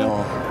I mean,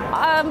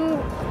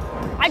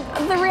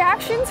 the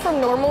reactions from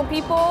normal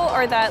people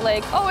are that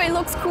like, oh, it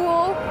looks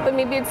cool, but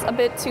maybe it's a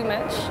bit too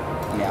much.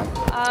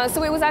 Yeah.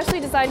 So it was actually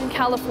designed in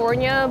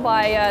California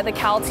by the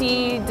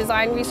Calty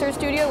Design Research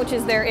Studio, which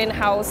is their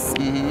in-house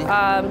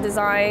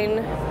design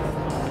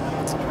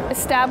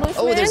establishment.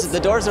 Oh, the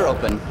doors are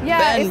open.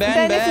 Yeah.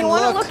 Ben, if you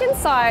want to look look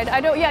inside,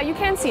 yeah, you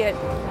can see it.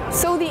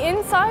 So the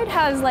inside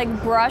has like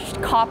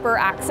brushed copper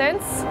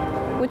accents,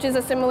 which is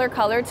a similar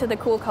color to the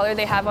cool color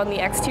they have on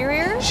the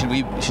exterior. Should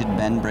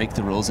Ben break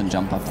the rules and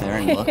jump up there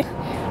and look?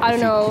 I don't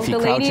know. If he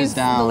crouches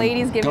down, the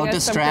ladies giving go us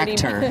distract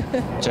some pretty...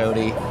 her,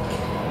 Jodi.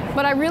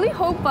 But I really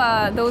hope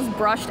those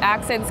brushed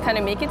accents kind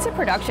of make it to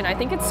production. I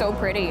think it's so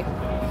pretty.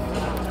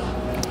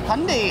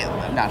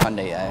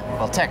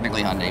 Well,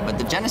 technically Hyundai, but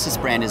the Genesis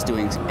brand is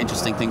doing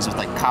interesting things with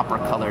like copper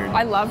colored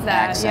I love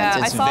that. accents.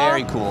 Yeah, It's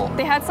very cool.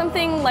 They had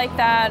something like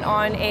that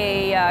on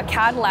a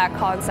Cadillac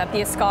concept,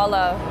 the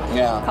Escala,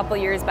 a couple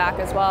years back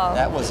as well.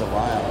 That was a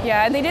while.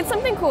 Yeah, and they did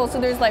something cool. So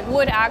there's like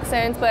wood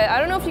accents, but I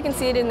don't know if you can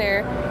see it in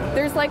there.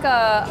 There's like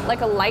a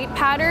light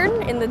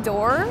pattern in the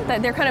door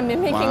that they're kind of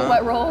mimicking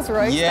what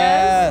Rolls-Royce does.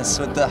 Yes,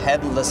 with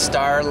the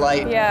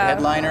starlight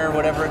headliner, or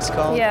whatever it's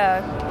called.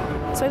 Yeah.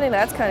 So I think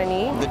that's kind of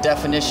neat. The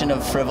definition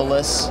of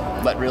frivolous,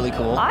 but really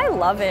cool. I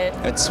love it.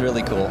 It's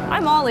really cool.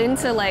 I'm all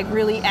into like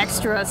really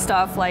extra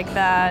stuff like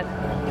that.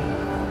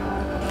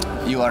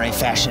 You are a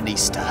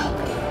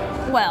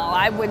fashionista. Well,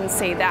 I wouldn't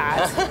say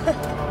that.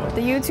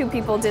 The YouTube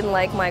people didn't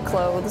like my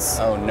clothes.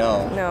 Oh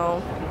no.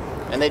 No.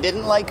 And they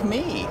didn't like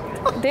me.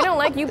 They don't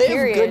like you, they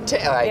period.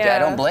 Have good I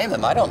don't blame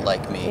them. I don't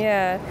like me.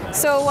 Yeah.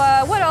 So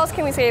what else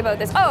can we say about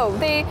this? Oh,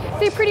 they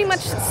pretty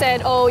much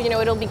said, oh, you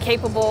know, it'll be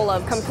capable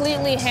of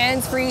completely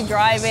hands-free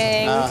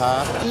driving.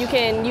 You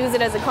can use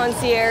it as a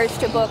concierge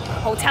to book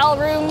hotel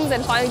rooms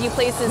and find you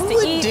places to eat. Who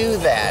would do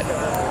that?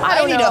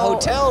 I need a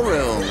hotel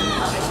room.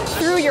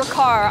 Through your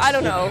car. I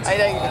don't know.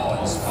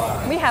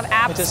 We have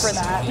apps for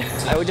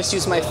that. I would just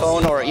use my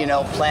phone or,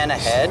 plan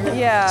ahead.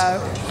 Yeah.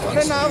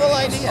 What a novel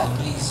idea.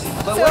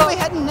 But where are we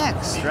heading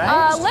next,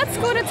 right? Let's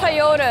go to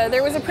Toyota.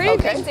 There was a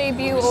pretty big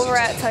debut over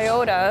at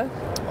Toyota.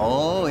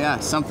 Oh, yeah,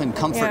 something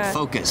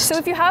comfort-focused. So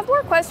if you have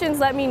more questions,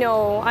 let me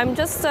know. I'm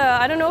just,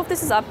 I don't know if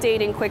this is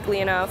updating quickly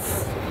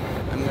enough.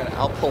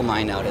 I'll pull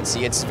mine out and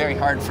see. It's very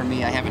hard for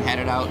me. I haven't had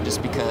it out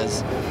just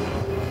because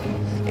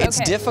it's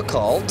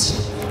difficult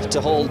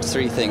to hold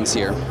 3 things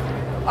here.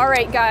 All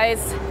right,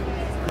 guys.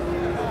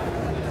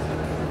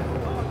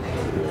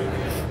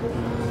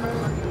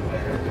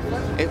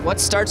 What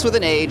starts with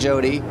an A,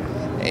 Jodi,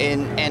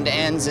 and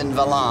ends in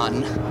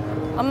Valon?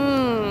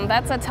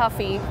 That's a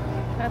toughie.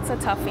 That's a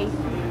toughie.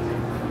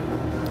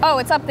 Oh,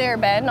 it's up there,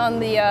 Ben, on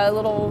the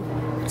little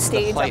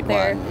stage up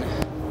there.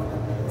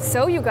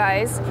 So you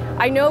guys,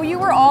 I know you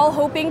were all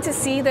hoping to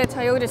see the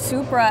Toyota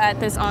Supra at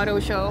this auto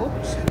show,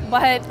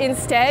 but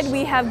instead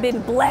we have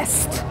been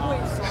blessed.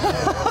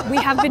 We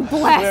have been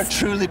blessed.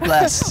 We're truly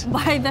blessed.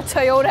 By the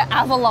Toyota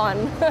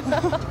Avalon.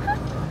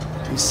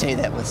 You say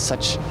that with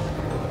such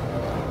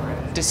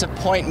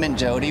disappointment,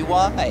 Jodi.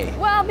 Why?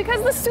 Well,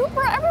 because the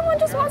Supra, everyone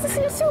just wants to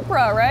see a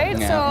Supra, right?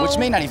 Yeah, so, which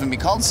may not even be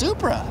called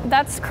Supra.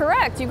 That's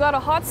correct. You got a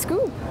hot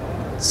scoop.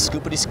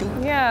 Scoopity scoop.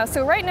 Yeah,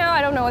 so right now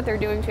I don't know what they're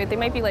doing to it. They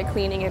might be like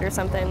cleaning it or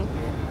something.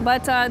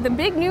 But the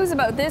big news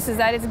about this is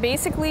that it's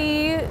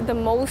basically the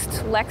most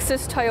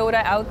Lexus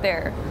Toyota out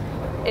there.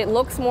 It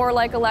looks more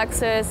like a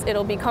Lexus.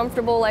 It'll be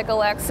comfortable like a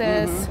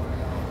Lexus.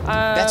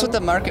 That's what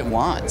the market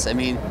wants. I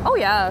mean. Oh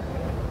yeah.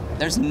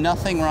 There's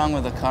nothing wrong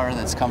with a car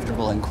that's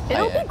comfortable and quiet.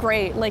 It'll be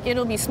great. Like,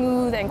 it'll be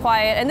smooth and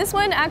quiet. And this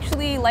one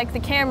actually, like the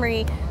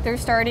Camry, they're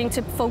starting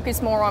to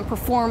focus more on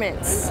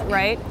performance,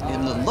 right?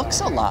 It looks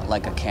a lot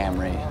like a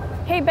Camry.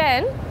 Hey,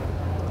 Ben.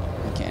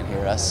 You can't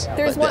hear us,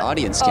 There's but the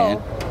audience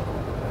can.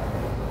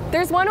 Oh.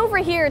 There's one over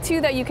here,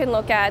 too, that you can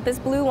look at, this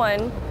blue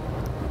one.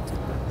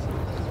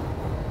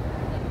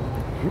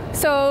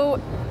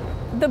 So,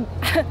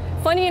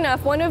 funny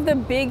enough, one of the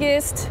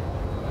biggest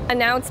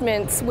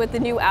announcements with the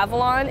new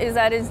Avalon is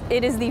that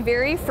it is the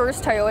very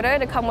first Toyota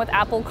to come with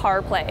Apple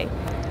CarPlay,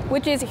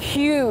 which is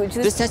huge.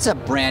 That's a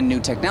brand new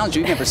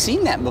technology. We've never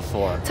seen that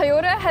before.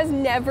 Toyota has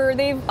never,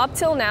 they've up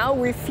till now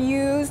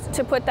refused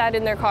to put that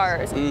in their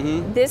cars.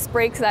 This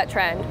breaks that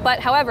trend. But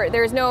however,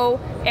 there's no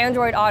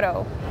Android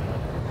Auto,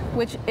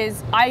 which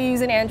is, I use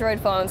an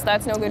Android phone, so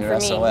that's no good for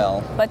me.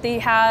 SOL. But they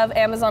have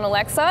Amazon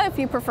Alexa if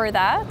you prefer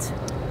that.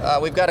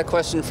 We've got a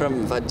question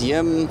from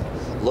Vadim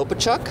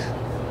Lopachuk.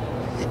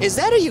 Is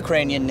that a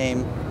Ukrainian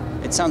name?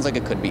 It sounds like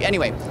it could be.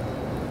 Anyway,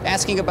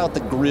 asking about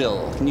the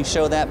grille. Can you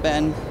show that,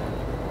 Ben?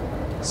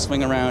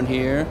 Swing around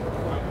here.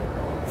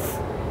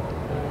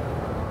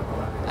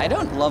 I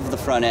don't love the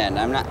front end,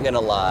 I'm not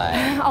gonna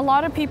lie. A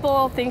lot of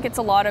people think it's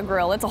a lot of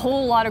grille. It's a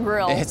whole lot of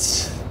grille.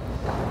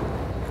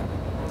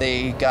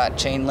 They got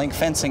chain link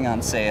fencing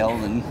on sale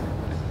and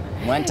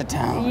went to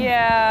town.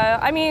 Yeah,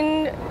 I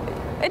mean,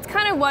 it's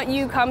kind of what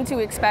you come to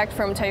expect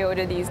from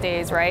Toyota these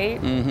days, right?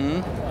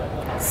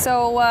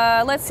 So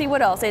let's see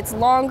what else. It's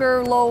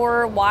longer,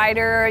 lower,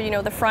 wider. You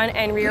know, the front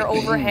and rear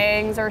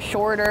overhangs are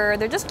shorter.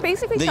 They're just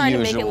basically trying to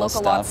make it look a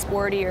lot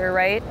sportier,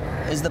 right?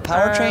 Is the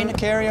powertrain a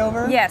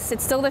carryover? Yes,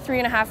 it's still the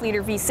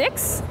 3.5-liter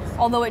V6,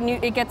 although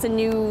it gets a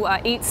new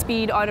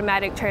 8-speed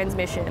automatic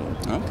transmission.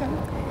 Okay.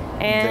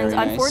 And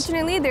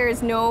unfortunately,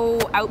 there's no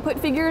output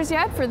figures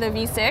yet for the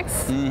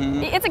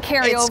V6. It's a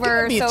carryover. It's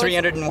going to be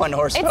 301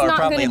 horsepower, it's not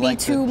probably going to be like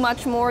too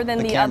much more than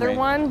the other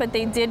one, but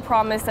they did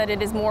promise that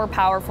it is more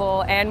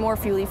powerful and more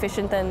fuel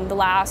efficient than the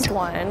last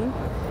one.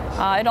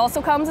 It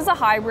also comes as a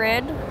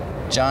hybrid.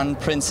 John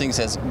Prinsing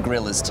says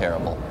grill is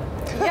terrible.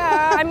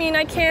 Yeah, I mean,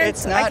 I can't.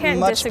 It's not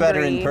much disagree.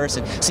 better in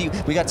person. See,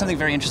 we got something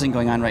very interesting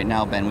going on right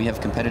now, Ben. We have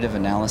competitive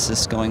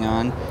analysis going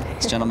on.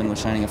 This gentleman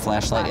was shining a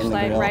flashlight in the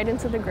grill. Right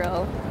into the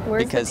grill.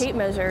 Where's the tape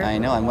measure? I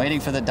know. I'm waiting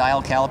for the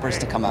dial calipers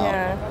to come out.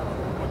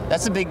 Yeah.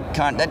 That's a big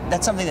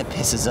that's something that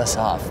pisses us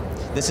off.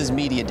 This is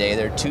media day.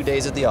 There are 2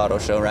 days at the auto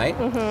show, right?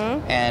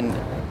 And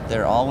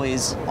there are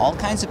always all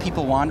kinds of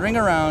people wandering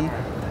around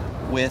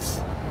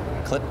with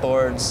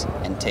clipboards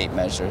and tape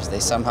measures. They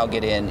somehow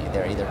get in.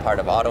 They're either part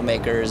of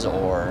automakers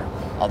or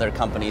other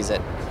companies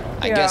that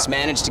I guess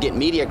manage to get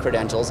media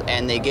credentials,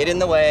 and they get in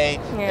the way.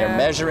 They're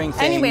measuring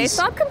things. Anyway,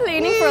 stop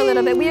complaining for a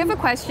little bit. We have a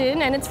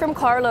question, and it's from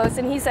Carlos,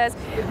 and he says,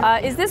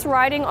 is this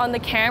riding on the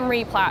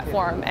Camry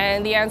platform?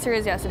 And the answer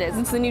is yes, it is.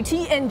 It's the new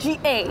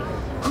TNGA.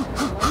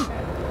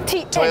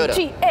 TNGA.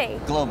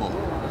 Toyota. Global.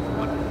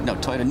 No,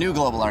 Toyota new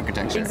global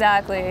architecture.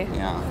 Exactly.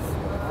 Yeah.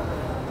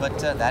 But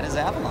that is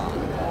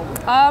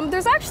Avalon.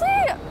 There's actually,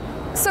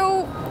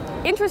 so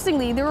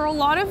interestingly, there are a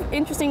lot of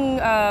interesting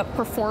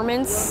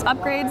performance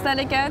upgrades that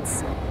it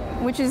gets,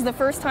 which is the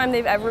first time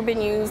they've ever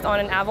been used on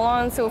an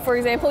Avalon. So for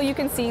example, you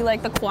can see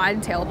like the quad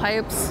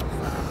tailpipes.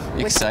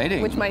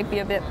 Exciting. Which might be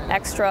a bit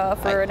extra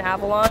for an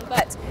Avalon,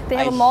 but they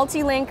have a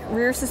multi-link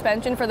rear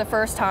suspension for the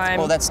first time.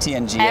 Oh, that's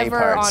TNGA ever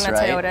parts, on a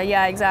Toyota. right?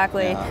 Yeah,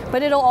 exactly. Yeah.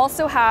 But it'll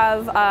also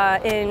have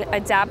an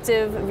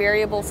adaptive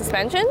variable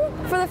suspension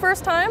for the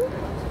first time.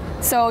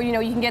 So, you know,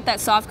 you can get that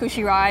soft,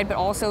 cushy ride, but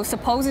also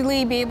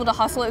supposedly be able to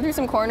hustle it through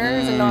some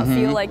corners and not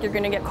feel like you're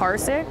going to get car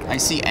sick. I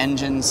see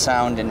engine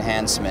sound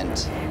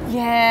enhancement.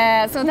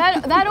 Yeah, so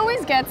that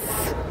always gets,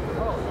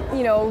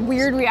 you know,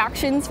 weird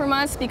reactions from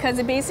us because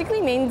it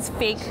basically means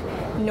fake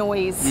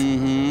noise.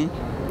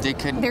 They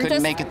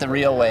couldn't make it the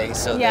real way,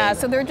 so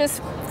so they're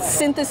just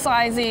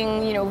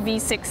synthesizing, you know,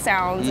 V6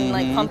 sounds and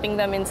like pumping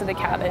them into the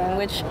cabin,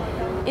 which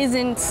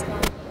isn't,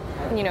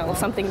 you know,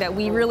 something that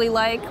we really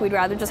like. We'd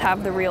rather just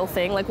have the real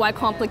thing. Like, why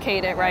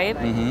complicate it, right?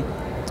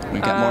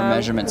 We've got more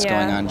measurements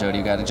going on, Jodi.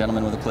 You got a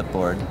gentleman with a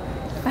clipboard.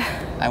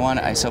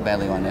 I so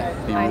badly want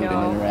to be rude and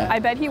interact. I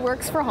bet he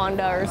works for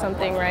Honda or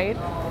something, right?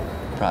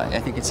 Probably. I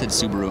think it said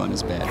Subaru on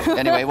his badge.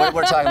 Anyway,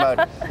 we're talking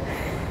about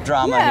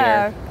drama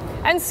here.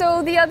 And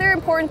so the other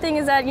important thing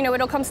is that, you know,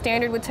 it'll come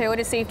standard with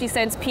Toyota Safety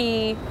Sense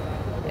P,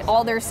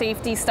 all their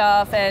safety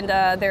stuff, and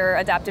their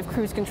adaptive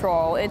cruise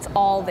control. It's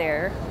all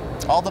there.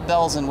 All the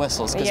bells and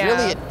whistles, because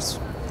really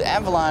the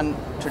Avalon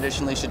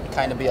traditionally should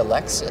kind of be a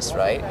Lexus,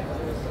 right?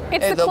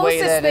 It's the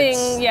closest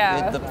thing,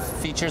 the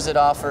features it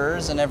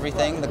offers and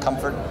everything, the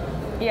comfort.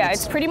 Yeah,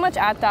 it's pretty much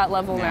at that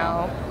level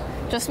now,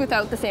 just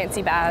without the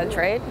fancy badge,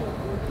 right?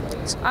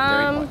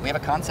 We have a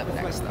concept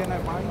next.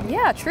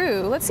 Yeah,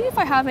 true. Let's see if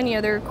I have any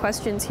other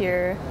questions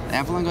here.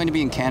 Avalon going to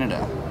be in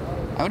Canada?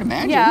 I would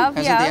imagine. Yeah,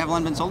 Hasn't the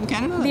Avalon been sold in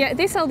Canada? Yeah,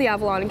 they sell the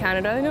Avalon in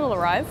Canada, and it'll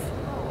arrive.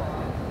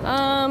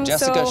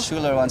 Jessica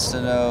Schuler wants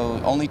to know,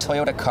 only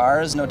Toyota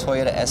cars, no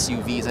Toyota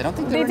SUVs. I don't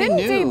think they didn't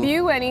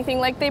debut anything.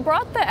 Like, they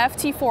brought the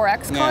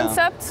FT4X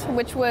concept,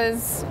 which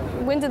was,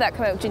 when did that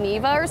come out?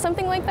 Geneva or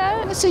something like that? I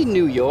want to say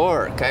New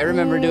York. I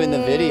remember doing the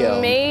video.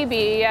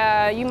 Maybe,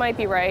 yeah, you might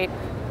be right.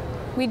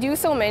 We do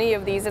so many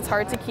of these, it's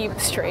hard to keep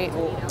straight.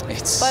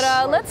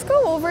 But let's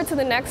go over to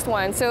the next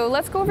one. So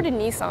let's go over to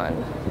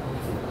Nissan.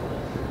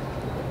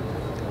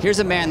 Here's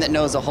a man that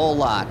knows a whole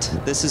lot.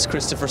 This is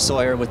Christopher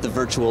Sawyer with the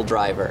virtual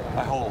driver.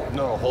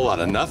 No, a whole lot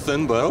of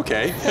nothing, but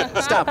okay.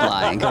 Stop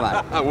lying, come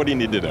on. What do you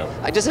need to know?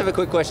 I just have a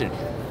quick question.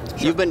 Sure.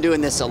 You've been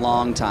doing this a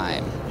long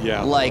time.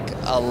 Yeah. Like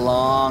a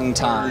long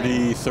time.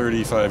 30,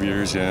 35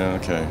 years, yeah,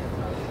 okay.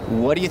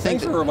 What do you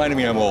think? Thanks for reminding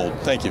me I'm old.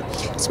 Thank you.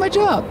 It's my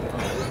job.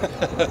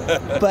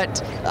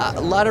 But a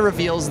lot of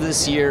reveals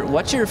this year.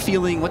 What's your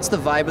feeling? What's the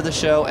vibe of the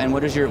show? And what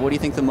do you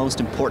think the most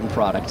important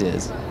product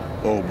is?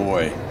 Oh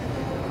boy.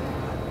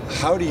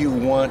 How do you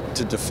want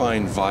to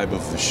define vibe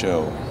of the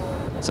show?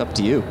 It's up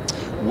to you.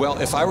 Well,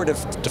 if I were to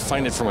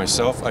define it for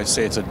myself, I'd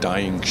say it's a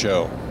dying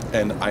show.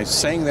 And I'm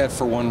saying that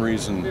for one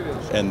reason,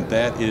 and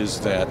that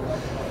is that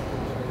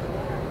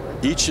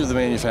each of the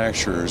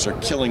manufacturers are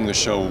killing the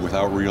show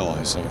without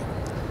realizing it.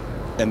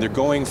 And they're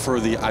going for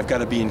the I've got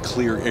to be in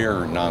clear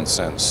air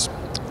nonsense.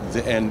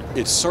 And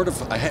it's sort of,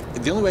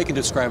 the only way I can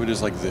describe it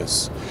is like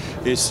this.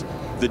 It's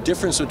the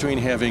difference between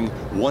having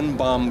one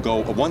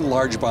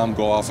large bomb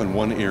go off in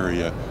one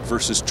area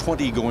versus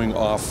 20 going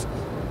off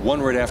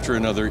one right after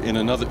another in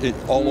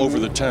all over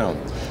the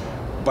town.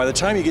 By the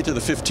time you get to the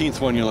 15th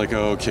one, you're like,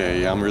 oh,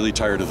 okay, I'm really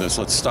tired of this.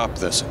 Let's stop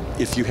this.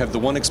 If you have the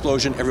one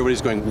explosion,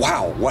 everybody's going,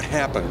 wow, what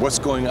happened? What's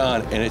going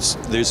on? And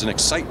there's an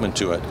excitement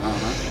to it.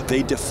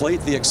 They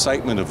deflate the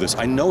excitement of this.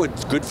 I know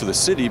it's good for the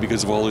city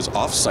because of all this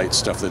off-site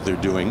stuff that they're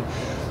doing,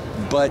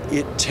 but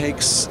it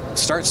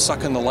starts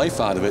sucking the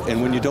life out of it.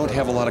 And when you don't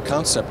have a lot of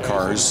concept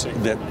cars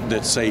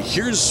that say,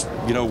 here's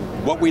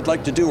what we'd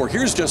like to do, or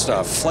here's just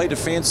a flight of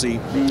fancy.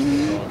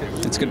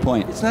 That's a good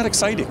point. It's not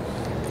exciting.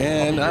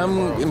 And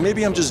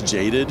maybe I'm just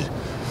jaded.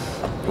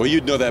 Well,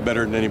 you'd know that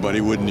better than anybody,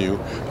 wouldn't you?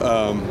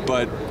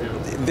 But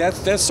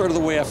that's sort of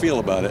the way I feel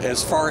about it.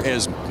 As far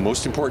as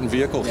most important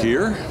vehicle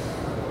here,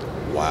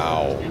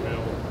 wow.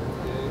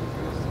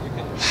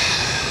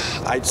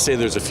 I'd say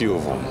there's a few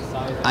of them.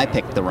 I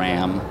picked the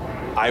Ram.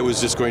 I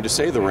was just going to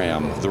say the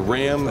Ram. The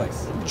Ram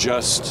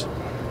just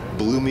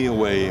blew me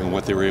away in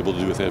what they were able to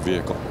do with that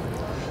vehicle.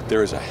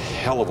 There is a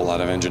hell of a lot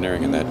of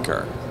engineering in that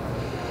car.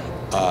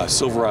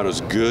 Silverado's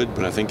good,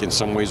 but I think in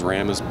some ways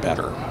Ram is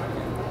better.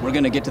 We're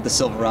going to get to the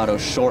Silverado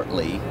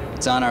shortly.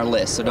 It's on our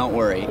list, so don't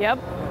worry. Yep.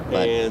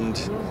 And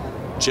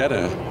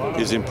Jetta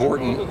is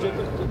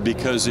important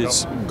because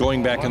it's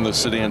going back in the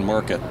sedan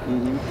market.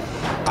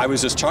 I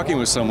was just talking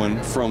with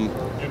someone from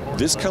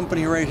this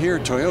company right here,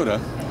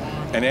 Toyota,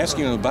 and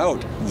asking them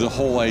about the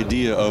whole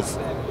idea of,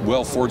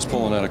 well, Ford's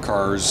pulling out of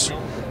cars,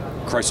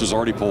 Chrysler's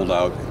already pulled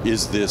out.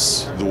 Is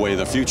this the way of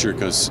the future?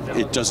 Because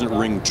it doesn't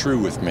ring true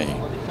with me.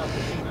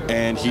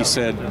 And he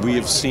said, we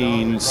have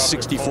seen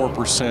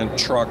 64%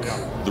 truck,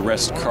 the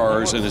rest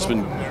cars, and it's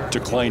been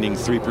declining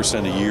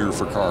 3% a year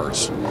for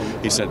cars.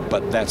 He said,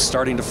 but that's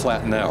starting to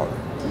flatten out.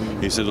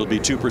 He said it'll be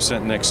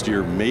 2% next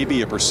year, maybe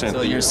 1%.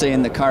 So you're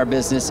saying the car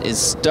business is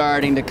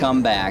starting to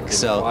come back.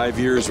 So in 5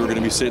 years, we're going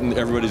to be sitting,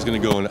 everybody's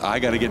going to go, and I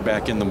got to get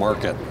back in the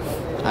market.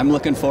 I'm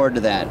looking forward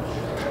to that.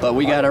 But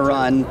we got to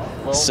run.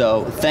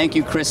 So thank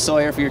you, Chris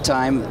Sawyer, for your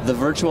time.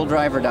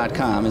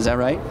 TheVirtualDriver.com, is that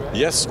right?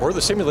 Yes, or the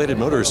Simulated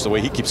Motorist, the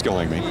way he keeps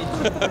calling me.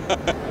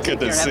 Good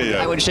to see you.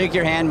 I would shake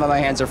your hand, but my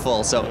hands are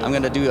full. So I'm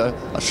going to do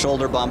a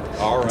shoulder bump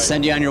and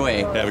send you on your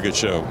way. Have a good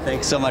show.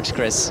 Thanks so much,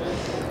 Chris.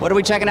 What are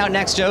we checking out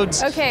next,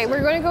 Jodes? Okay,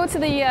 we're going to go to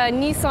the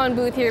Nissan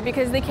booth here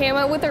because they came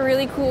out with a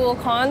really cool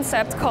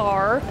concept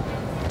car.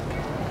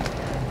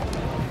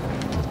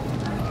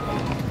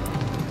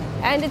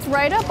 And it's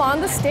right up on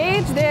the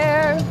stage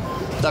there.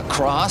 The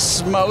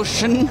Cross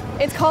Motion?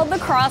 It's called the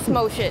Cross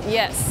Motion,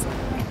 yes.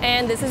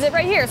 And this is it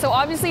right here. So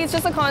obviously it's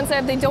just a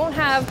concept. They don't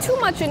have too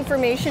much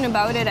information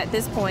about it at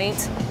this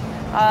point.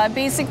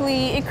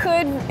 Basically, it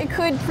could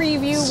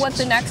preview what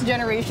the next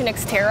generation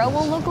Xterra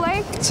will look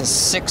like. It's a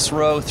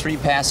 6-row,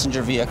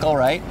 3-passenger vehicle,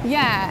 right?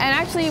 Yeah, and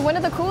actually one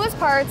of the coolest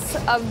parts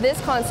of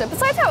this concept,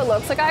 besides how it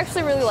looks, like I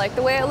actually really like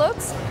the way it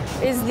looks,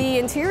 is the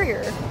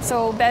interior.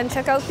 So Ben,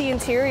 check out the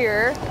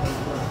interior.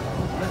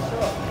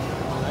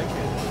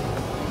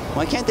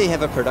 Why can't they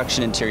have a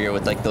production interior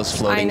with like those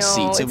floating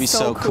seats? It'd be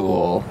so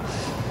cool.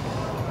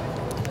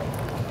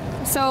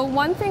 So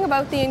one thing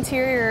about the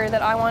interior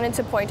that I wanted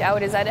to point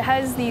out is that it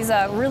has these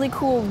really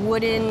cool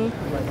wooden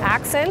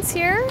accents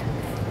here.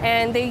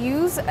 And they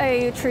use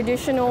a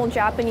traditional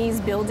Japanese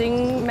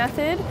building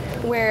method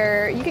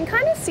where you can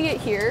kind of see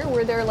it here,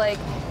 where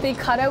they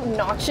cut out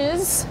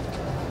notches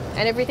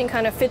and everything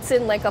kind of fits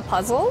in like a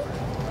puzzle.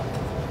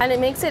 And it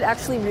makes it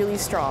actually really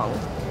strong.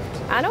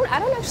 I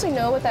don't actually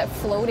know what that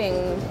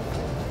floating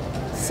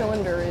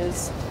cylinder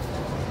is,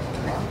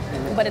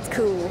 but it's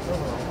cool.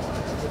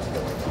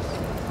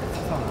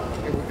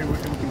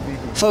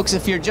 Folks,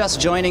 if you're just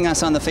joining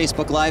us on the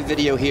Facebook Live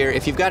video here,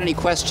 if you've got any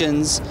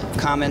questions,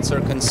 comments,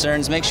 or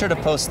concerns, make sure to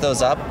post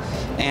those up.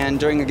 And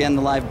during, again,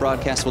 the live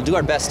broadcast, we'll do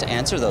our best to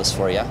answer those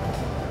for you.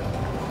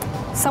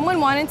 Someone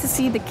wanted to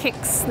see the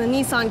Kicks, the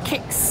Nissan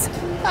Kicks.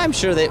 I'm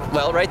sure they,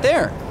 well, right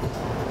there.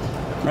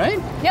 Right?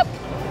 Yep.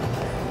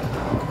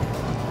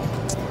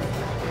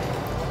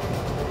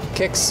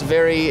 Kicks,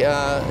 very,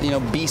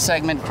 B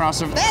segment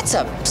crossover. That's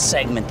a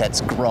segment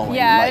that's growing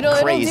like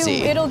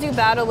crazy. It'll do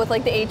battle with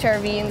like the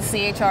HRV and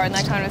CHR and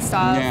that kind of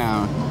stuff.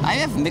 Yeah, I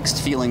have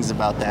mixed feelings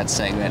about that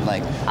segment.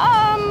 Like,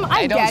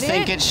 I don't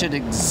think it should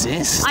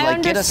exist.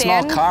 Like, get a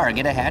small car,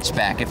 get a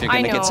hatchback if you're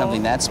going to get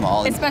something that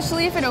small.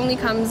 Especially if it only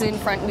comes in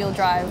front-wheel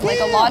drive. Like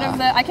a lot of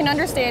I can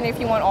understand if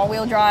you want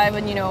all-wheel drive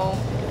and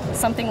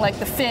something like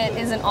the Fit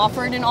isn't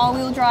offered in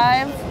all-wheel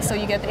drive, so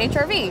you get the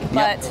HRV.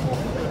 But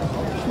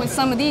with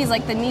some of these,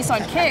 like the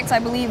Nissan Kicks, I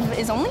believe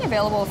is only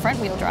available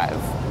front-wheel drive,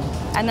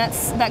 and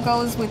that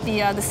goes with the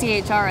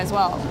CHR as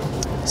well.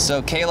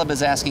 So Caleb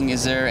is asking,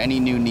 is there any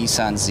new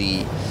Nissan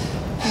Z?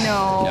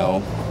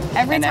 No.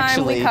 Every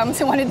time we come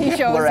to one of these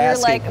shows, we're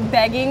like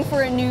begging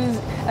for a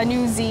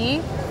new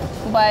Z,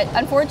 but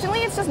unfortunately,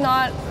 it's just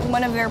not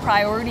one of their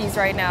priorities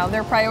right now.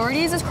 Their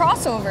priorities is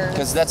crossovers.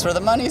 Because that's where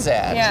the money's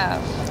at. Yeah.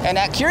 And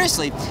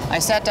curiously, I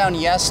sat down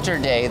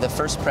yesterday, the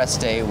first press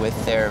day,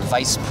 with their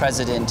vice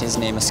president, his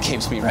name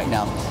escapes me right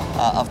now,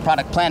 of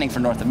product planning for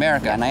North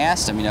America, and I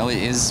asked him,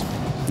 is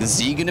the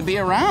Z going to be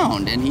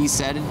around? And he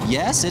said,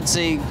 yes, it's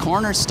a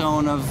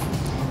cornerstone of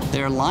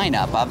their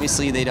lineup.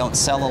 Obviously, they don't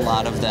sell a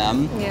lot of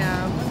them.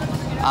 Yeah.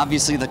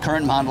 Obviously, the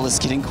current model is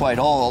getting quite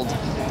old,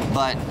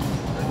 but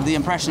the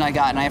impression I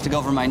got, and I have to go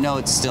over my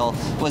notes still,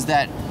 was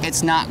that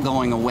it's not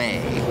going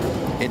away.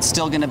 It's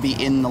still going to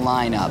be in the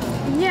lineup.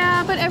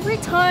 Yeah, but every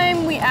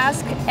time we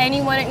ask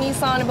anyone at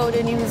Nissan about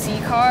a new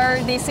Z car,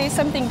 they say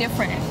something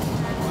different.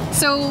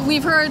 So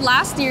we've heard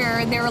last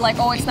year, they were like,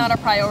 oh, it's not a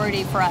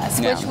priority for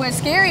us, which was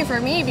scary for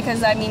me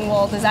because,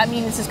 does that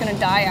mean it's just going to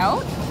die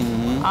out?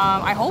 Mm-hmm.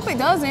 I hope it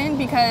doesn't,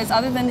 because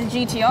other than the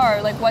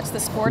GTR, like, what's the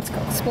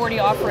sporty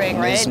offering,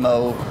 right?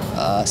 Nismo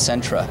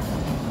Sentra.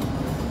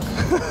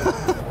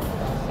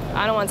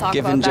 I don't want to talk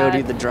about that. Giving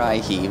Jodi the dry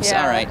heaves.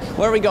 Yeah. All right,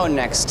 where are we going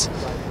next?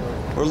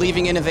 We're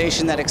leaving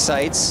innovation that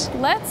excites.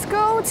 Let's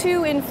go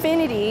to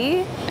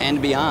Infinity.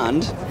 And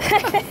beyond.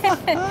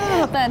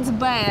 That's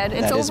bad.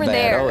 It's over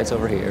there. Oh, it's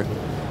over here.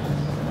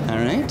 All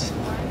right.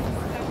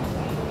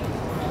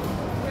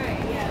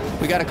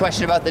 We got a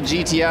question about the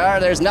GTR.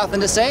 There's nothing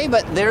to say,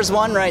 but there's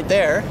one right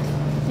there.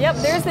 Yep,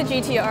 there's the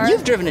GTR.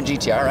 You've driven a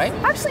GTR, right?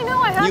 Actually,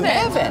 no, I haven't. You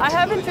haven't? I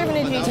haven't driven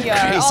a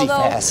GTR. Crazy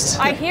although fast.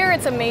 I hear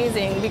it's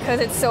amazing because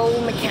it's so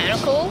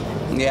mechanical.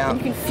 Yeah. You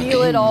can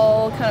feel it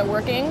all kind of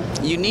working.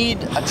 You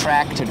need a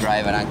track to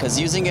drive it on, because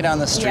using it on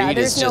the street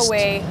is just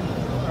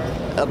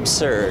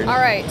absurd. All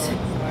right.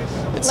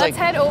 Let's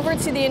head over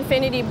to the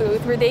Infinity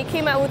booth, where they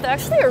came out with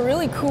actually a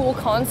really cool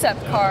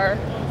concept car.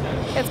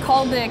 It's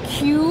called the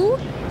Q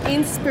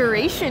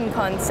Inspiration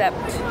Concept.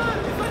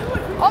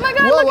 Oh my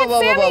God, look at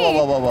Sammy!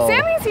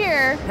 Sammy's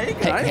here! Hey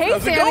guys, hey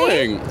how's Sammy! it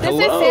going?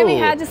 This is Sammy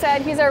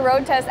Hadjisad. He's our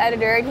road test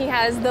editor, and he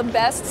has the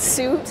best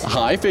suit.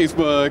 Hi,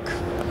 Facebook.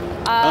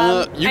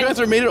 You guys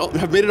have made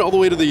it all the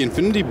way to the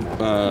Infinity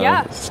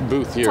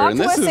booth here. Talk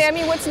to us,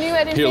 Sammy. What's new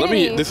at Infinity?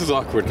 Here, this is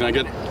awkward.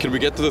 Can we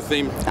get to the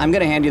theme? I'm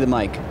gonna hand you the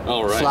mic.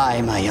 All right.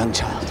 Fly, my young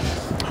child.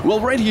 Well,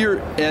 right here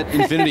at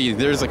Infinity,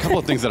 there's a couple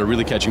of things that are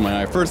really catching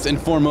my eye. First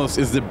and foremost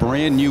is the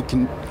brand new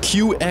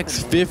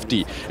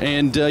QX50.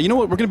 And you know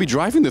what? We're going to be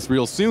driving this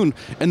real soon.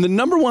 And the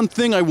number one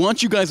thing I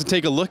want you guys to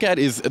take a look at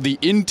is the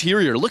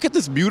interior. Look at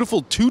this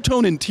beautiful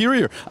two-tone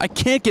interior. I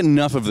can't get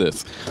enough of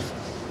this.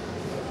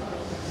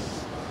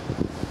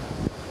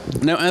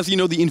 Now, as you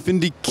know, the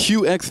Infiniti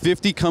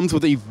QX50 comes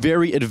with a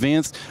very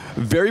advanced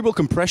variable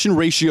compression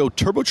ratio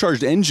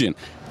turbocharged engine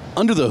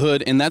under the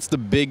hood, and that's the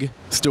big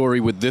story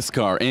with this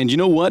car. And you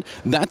know what?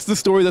 That's the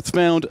story that's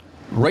found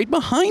right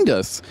behind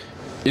us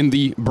in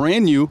the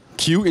brand new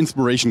Q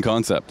Inspiration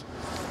concept.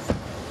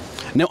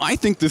 Now, I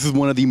think this is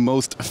one of the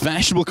most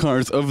fashionable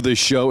cars of the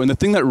show, and the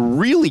thing that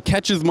really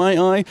catches my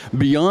eye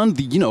beyond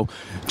the,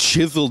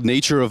 chiseled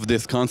nature of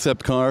this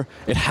concept car,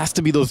 it has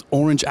to be those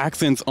orange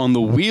accents on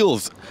the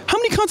wheels. How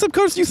many concept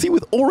cars do you see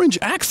with orange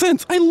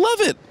accents? I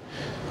love it.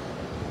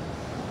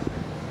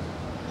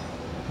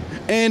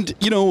 And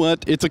you know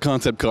what? It's a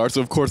concept car,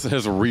 so of course it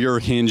has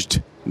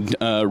rear-hinged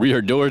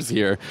rear doors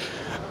here.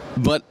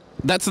 But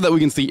that's so that we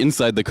can see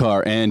inside the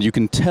car, and you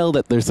can tell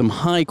that there's some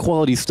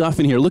high-quality stuff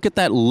in here. Look at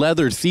that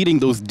leather seating,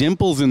 those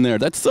dimples in there.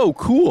 That's so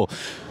cool.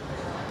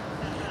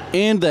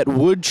 And that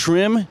wood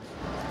trim,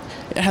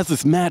 it has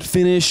this matte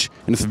finish,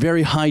 and it's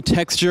very high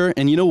texture.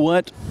 And you know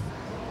what?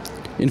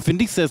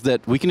 Infiniti says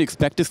that we can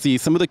expect to see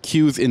some of the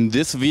Qs in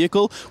this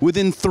vehicle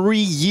within 3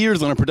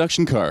 years on a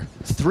production car.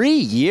 3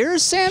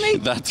 years, Sammy?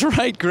 That's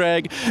right,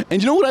 Greg.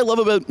 And you know what I love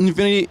about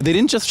Infiniti? They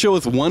didn't just show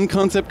us one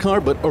concept car,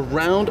 but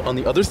around on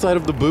the other side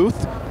of the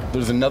booth,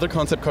 There's another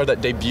concept car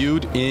that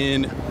debuted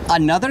in...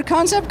 Another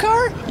concept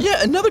car?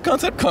 Yeah, another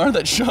concept car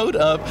that showed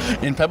up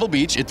in Pebble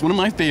Beach. It's one of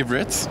my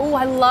favorites. Oh,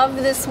 I love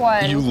this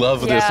one. You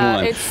love this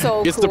one. It's so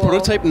cool. It's the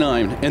Prototype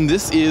 9, and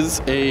this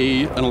is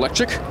an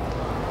electric,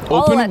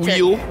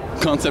 open-wheel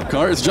concept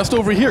car. It's just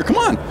over here. Come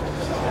on.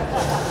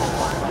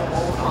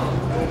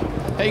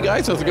 Hey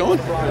guys, how's it going?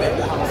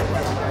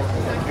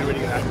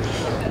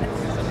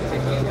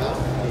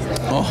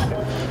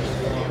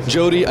 Oh,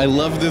 Jodi, I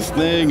love this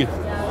thing.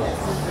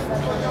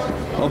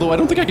 Although I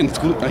don't think I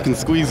can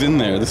squeeze in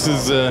there.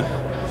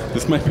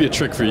 This might be a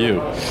trick for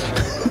you.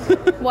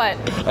 What?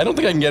 I don't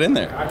think I can get in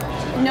there.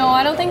 No,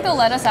 I don't think they'll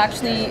let us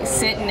actually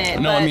sit in it.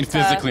 No, but, I mean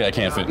physically I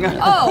can't fit in there.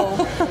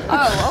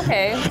 Oh,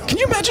 okay. Can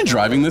you imagine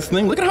driving this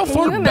thing? Look at how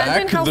far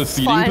back the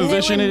seating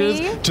position it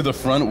is to the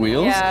front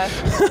wheels. Yeah.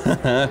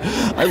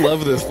 I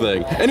love this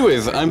thing.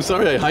 Anyways, I'm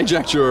sorry I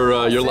hijacked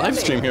your live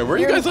stream here. Where are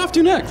you guys off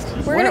to next?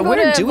 Where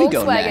do we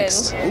go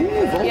next? Ooh,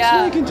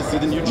 Volkswagen to see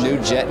the new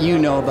Jet. You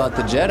know about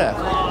the Jetta.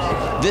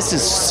 This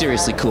is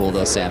seriously cool,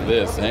 though, Sam.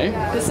 This, eh?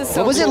 This is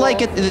so What was it like?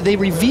 They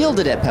revealed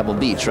it at Pebble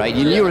Beach, right?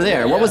 You were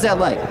there. What was that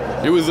like?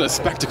 It was a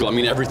spectacle. I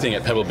mean, everything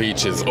at Pebble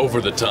Beach is over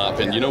the top,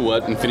 and you know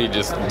what? Infiniti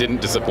just didn't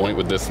disappoint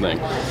with this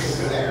thing.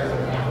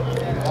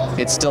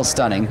 It's still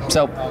stunning.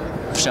 So,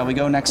 shall we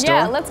go next door?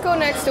 Yeah, let's go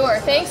next door.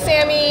 Thanks,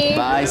 Sammy.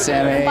 Bye,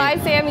 Sammy. Bye,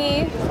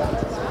 Sammy.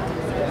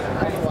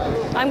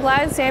 I'm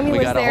glad Sammy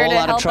was there to help us out. We got a whole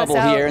lot of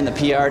trouble here in the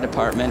PR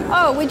department.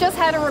 Oh, we just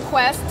had a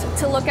request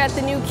to look at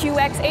the new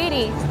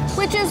QX80,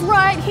 which is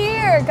right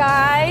here,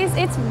 guys.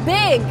 It's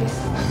big.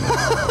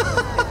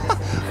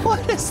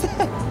 What is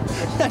that?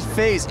 That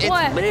face.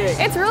 It's big.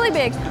 It's really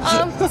big.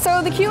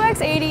 So the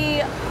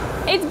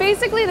QX80, it's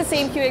basically the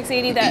same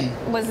QX80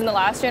 that was in the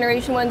last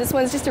generation one. This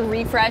one's just a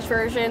refresh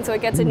version, so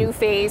it gets a new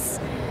face.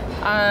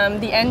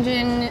 The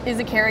engine is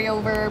a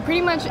carryover.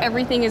 Pretty much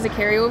everything is a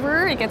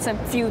carryover. It gets a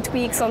few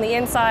tweaks on the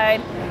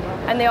inside.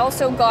 And they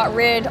also got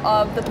rid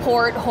of the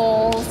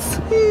portholes.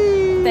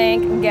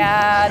 Thank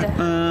God.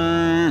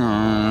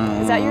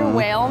 Is that your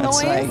whale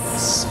noise?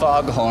 It's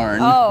like foghorn.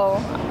 Oh,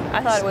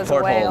 I thought it was a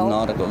Porthole whale.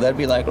 nautical. That'd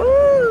be like...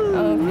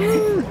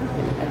 Okay.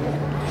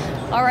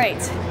 All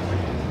right.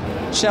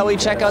 Shall we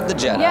check out the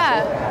Jetta?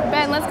 Yeah,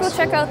 Ben, let's go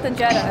check out the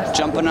Jetta.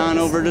 Jumping on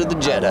over to the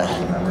Jetta.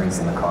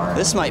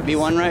 This might be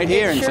one right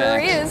here, in fact. Sure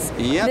is.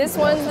 Yep. This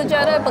one's the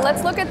Jetta, but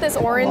let's look at this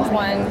orange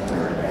one.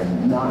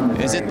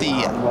 Is it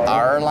the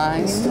R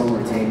line?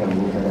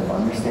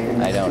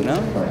 I don't know.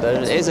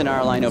 There is an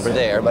R line over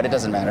there, but it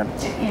doesn't matter.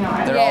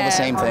 They're all the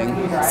same thing.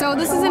 So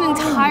this is an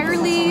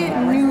entirely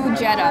new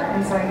Jetta.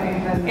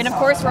 It of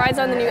course rides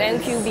on the new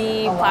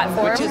NQB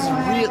platform.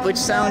 Which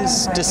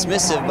sounds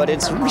dismissive, but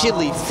it's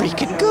really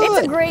freaking good.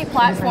 It's a great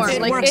platform.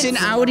 It works in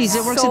Audis,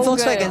 it works in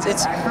Volkswagens.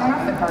 It's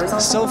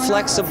so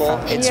flexible,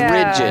 it's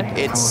rigid,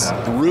 it's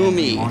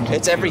roomy,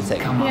 it's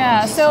everything.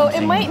 Yeah, so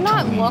it might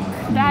not look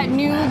that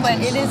new, but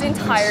it is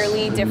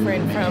entirely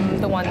different from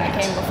the one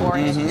that came before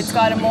it. It's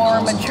got a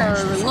more mature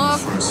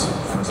look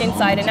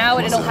inside and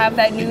out. It'll have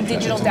that new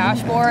digital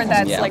dashboard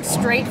that's like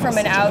straight from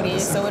an Audi,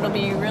 so it'll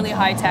be really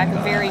high tech,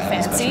 very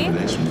fancy.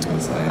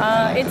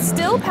 It's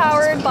still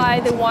powered by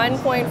the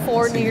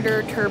 1.4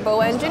 liter turbo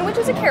engine, which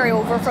is a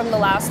carryover from the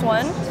last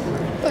one.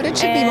 But it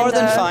should be more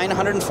than fine,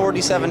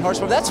 147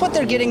 horsepower. That's what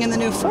they're getting in the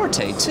new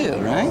Forte too,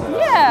 right?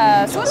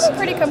 Yeah, so it'll be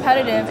pretty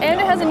competitive, and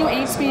it has a new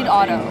 8-speed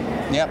auto.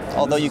 Yep,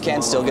 although you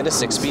can still get a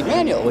 6-speed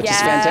manual, which is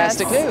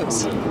fantastic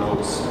news.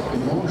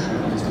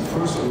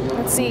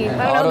 Let's see.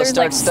 I don't know. There's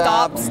like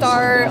stop,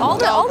 start, all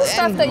the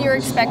stuff that you're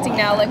expecting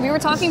now. Like we were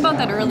talking about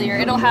that earlier.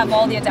 It'll have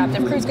all the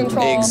adaptive cruise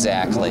control.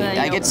 Exactly.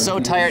 I get so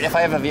tired. If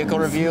I have a vehicle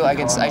review,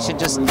 I should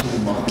just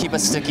keep a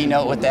sticky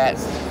note with that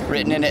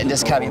written in it and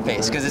just copy and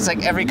paste, because it's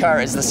like every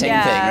car is the same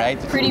thing, right?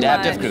 Pretty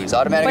adaptive much. cruise,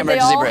 automatic but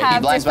emergency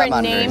braking, blind spot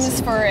different monitors.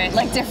 names for it,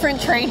 like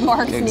different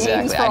trademark names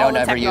for I all don't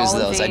the ever use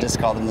those. technology. I just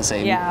call them the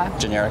same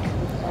generic.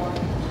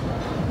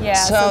 Yeah,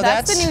 so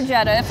that's the new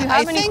Jetta. If you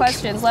have any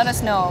questions, let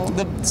us know.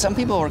 Some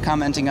people were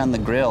commenting on the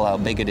grille, how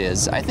big it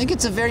is. I think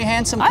it's a very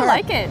handsome car. I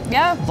like it,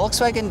 yeah.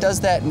 Volkswagen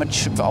does that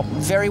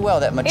very well,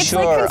 that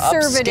mature,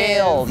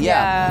 upscale.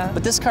 Yeah.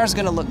 But this car's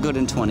going to look good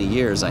in 20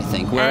 years, I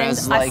think.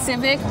 Whereas and a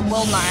Civic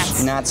will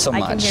not. Not so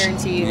much. I can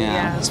guarantee you,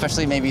 yeah.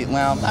 Especially maybe,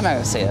 well, I'm not going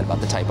to say that about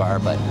the Type R,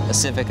 but a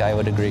Civic, I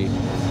would agree.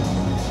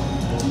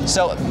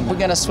 So we're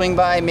gonna swing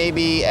by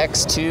maybe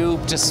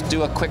X2, just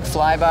do a quick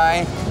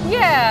flyby.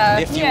 Yeah,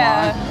 if you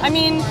want. I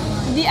mean,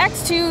 the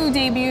X2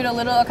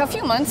 debuted a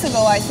few months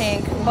ago, I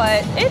think,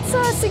 but it's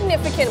a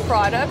significant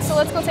product. So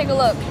let's go take a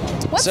look.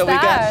 What's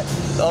that?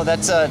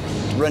 That's a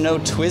Renault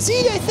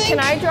Twizy, I think. Can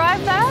I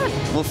drive that?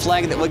 We'll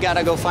flag that. We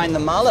gotta go find the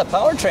Mala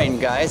powertrain,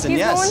 guys. And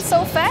He's going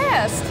so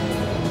fast.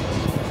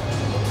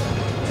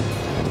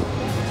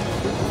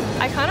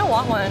 I kind of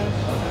want one.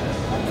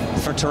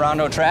 For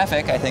Toronto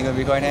traffic, I think it would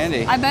be quite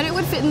handy. I bet it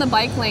would fit in the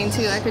bike lane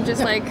too. I could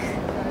just like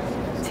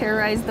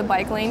terrorize the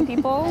bike lane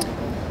people.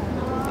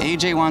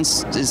 AJ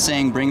is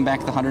saying bring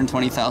back the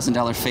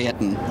 $120,000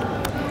 Phaeton.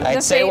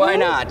 I'd say why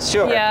not?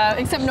 Sure. Yeah,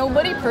 except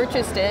nobody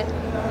purchased it.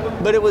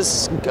 But it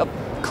was a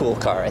cool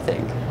car, I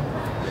think.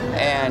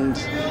 And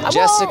Well,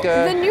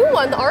 Jessica. the new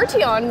one, the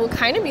Arteon, will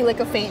kind of be like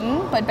a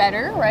Phaeton, but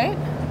better, right?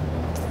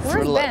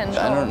 Where's Ben?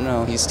 I don't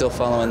know. He's still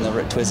following the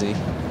Twizy.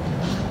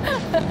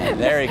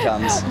 There he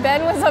comes.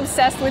 Ben was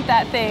obsessed with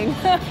that thing.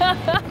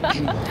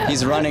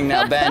 He's running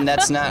now, Ben.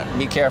 That's not.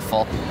 Be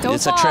careful.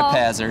 It's a trip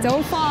hazard.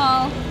 Don't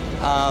fall.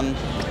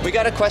 We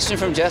got a question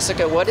from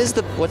Jessica. What's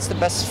the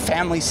best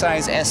family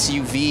size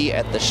SUV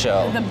at the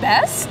show? The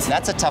best?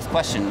 That's a tough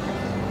question.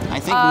 I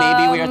think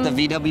maybe we're at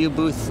the VW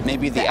booth.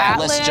 Maybe the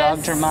Atlas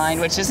jogged her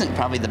mind, which isn't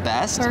probably the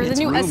best. Or it's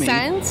the new roomy.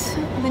 Ascent.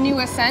 The new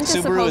Ascent is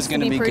Subaru is supposed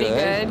gonna to be be pretty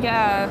good. good.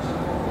 Yeah.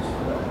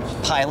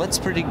 Pilot's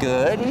pretty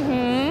good.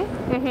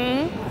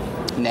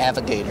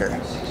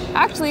 Navigator.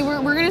 Actually,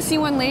 we're going to see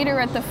one later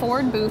at the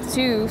Ford booth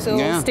too,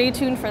 so stay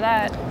tuned for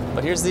that.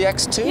 But here's the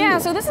X2. Yeah,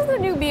 so this is the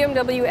new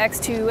BMW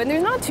X2, and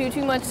there's not too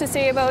much to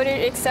say about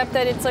it, except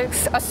that it's like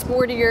a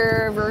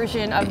sportier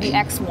version of the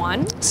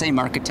X1. Same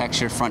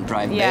architecture, front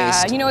drive based.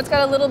 Yeah, you know, it's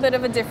got a little bit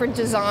of a different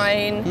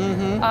design.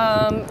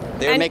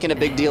 They were making a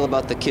big deal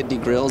about the kidney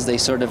grills. They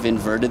sort of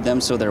inverted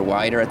them so they're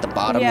wider at the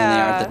bottom than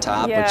they are at the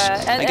top,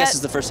 which I guess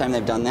is the first time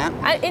they've done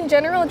that. In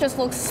general, it just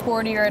looks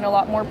sportier and a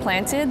lot more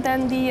planted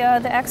than the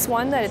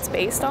X1 that it's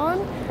based on.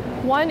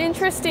 One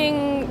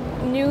interesting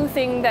new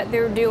thing that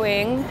they're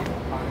doing,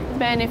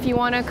 Ben, if you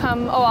want to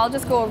come, I'll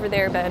just go over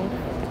there, Ben.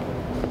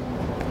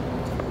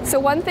 So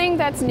one thing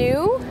that's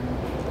new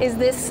is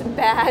this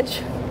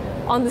badge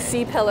on the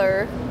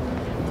C-pillar.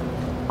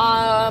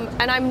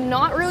 And I'm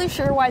not really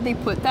sure why they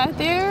put that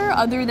there,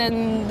 other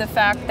than the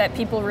fact that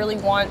people really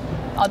want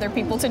other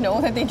people to know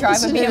that they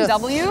drive a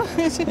BMW.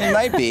 It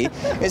might be.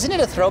 Isn't it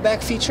a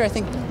throwback feature? I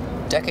think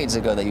decades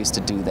ago they used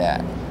to do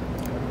that.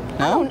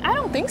 No? I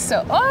don't think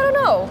so. Oh, I don't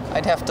know.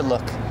 I'd have to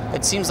look.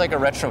 It seems like a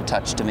retro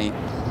touch to me.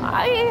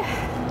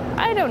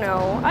 I don't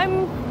know.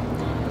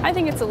 I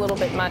think it's a little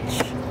bit much.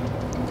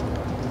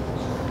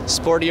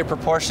 Sportier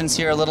proportions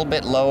here, a little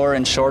bit lower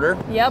and shorter.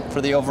 Yep.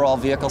 For the overall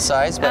vehicle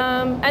size, but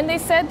and they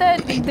said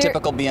that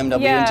typical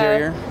BMW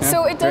interior. Yeah,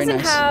 so it doesn't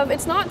nice. have.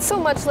 It's not so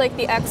much like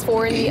the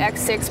X4 and the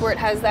X6 where it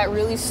has that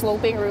really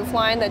sloping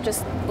roofline that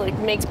just like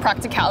makes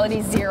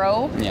practicality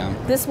zero. Yeah.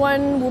 This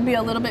one will be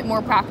a little bit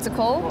more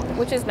practical,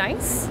 which is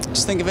nice.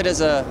 Just think of it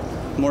as a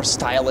more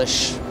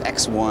stylish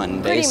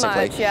X1, Pretty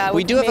basically. much, yeah.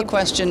 We do have a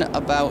question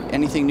about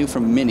anything new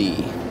from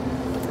Mini.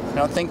 I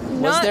don't think,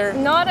 was there?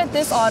 Not at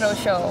this auto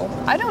show.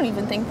 I don't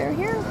even think they're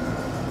here.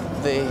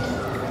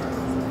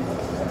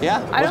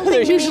 Yeah. I don't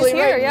think Mini's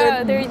here.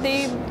 Yeah,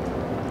 they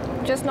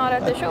just not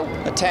at the show.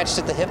 Attached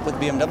at the hip with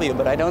BMW,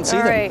 but I don't see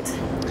them. All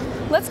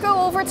right. Let's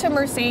go over to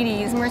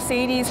Mercedes.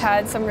 Mercedes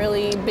had some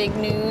really big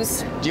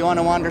news. Do you want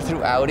to wander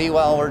through Audi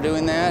while we're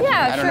doing that?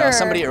 Yeah, I don't know.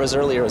 Somebody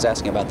was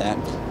asking about that.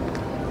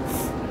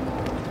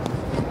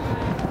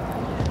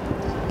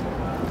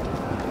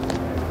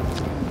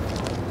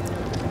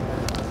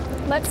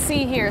 Let's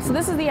see here. So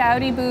this is the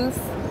Audi booth.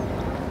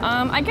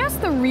 I guess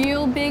the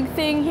real big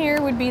thing here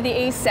would be the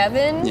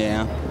A7.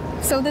 Yeah.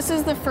 So this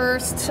is the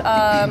first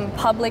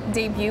public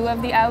debut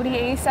of the Audi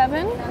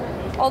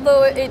A7,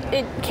 although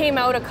it came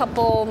out a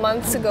couple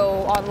months ago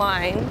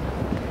online.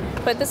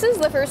 But this is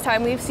the first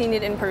time we've seen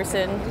it in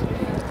person.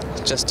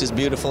 Just as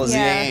beautiful as the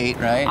A8,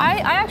 right? I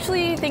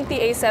actually think the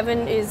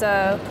A7 is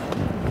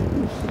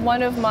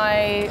one of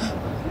my...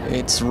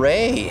 It's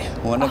Ray,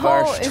 one of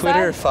our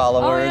Twitter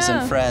followers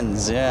and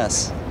friends,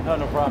 yes.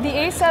 No problem. The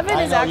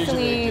A7 is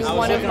actually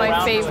one of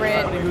my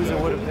favorite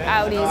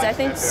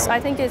Audis. I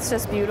think it's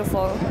just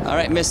beautiful. All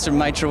right, Mr.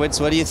 Mitrowitz,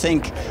 what do you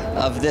think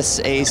of this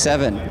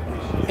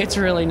A7? It's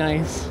really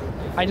nice.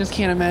 I just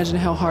can't imagine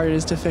how hard it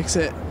is to fix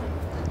it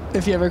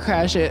if you ever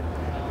crash it.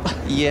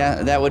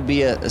 Yeah, that would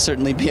be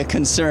certainly be a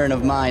concern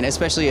of mine,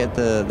 especially at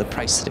the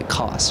price that it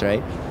costs,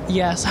 right?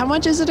 Yes. How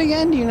much is it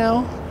again? Do you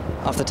know?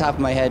 Off the top of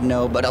my head,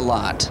 no, but a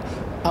lot.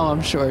 Oh,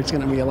 I'm sure it's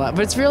going to be a lot,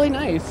 but it's really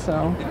nice.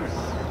 So,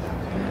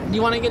 do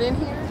you want to get in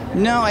here?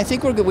 No, I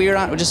think we're good.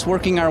 We're just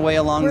working our way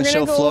along the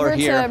show floor here. We're going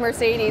to go over to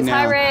Mercedes. No.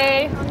 Hi,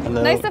 Ray.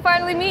 Hello. Nice to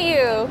finally meet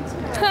you.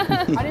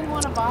 I didn't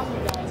want to bother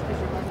you guys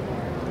because you're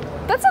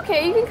running. That's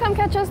okay. You can come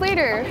catch us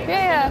later.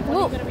 Yeah.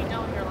 We're going to be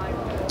down here like.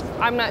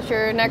 I'm not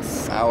sure.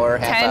 Next hour,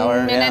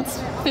 10 minutes,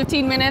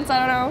 15 minutes. I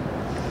don't know.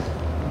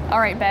 All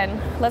right, Ben,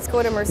 let's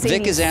go to Mercedes.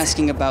 Vic is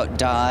asking about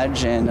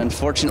Dodge, and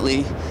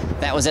unfortunately,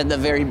 that was at the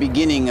very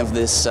beginning of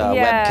this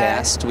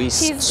webcast. We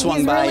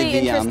swung by the... He's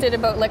really interested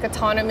about like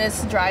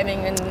autonomous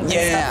driving and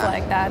stuff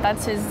like that.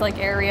 That's his like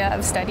area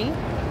of study.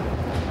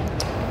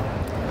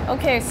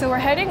 Okay, so we're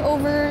heading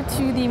over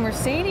to the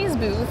Mercedes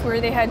booth where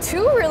they had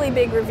two really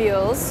big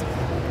reveals.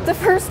 The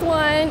first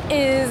one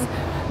is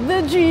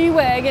the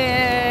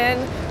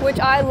G-Wagon,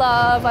 which I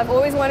love. I've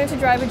always wanted to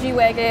drive a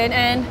G-Wagon,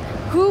 and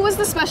who was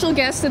the special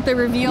guest at the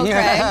reveal,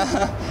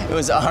 Craig? It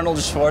was Arnold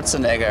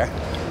Schwarzenegger,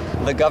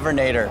 the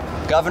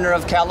governor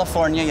of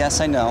California. Yes,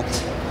 I know.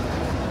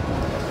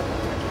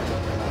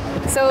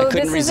 So I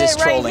couldn't resist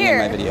trolling in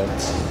my video.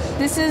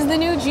 This is the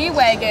new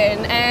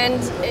G-Wagon,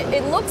 and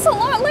it looks a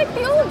lot like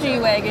the old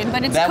G-Wagon,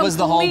 but it's that was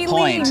the whole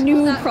point.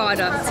 New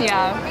product.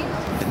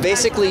 Yeah.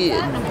 Basically,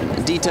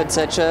 Dieter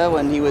Zetsche,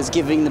 when he was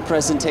giving the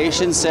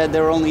presentation, said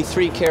there were only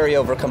 3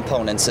 carryover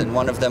components, and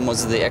one of them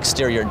was the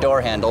exterior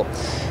door handle.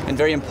 And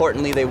very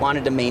importantly, they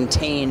wanted to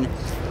maintain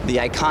the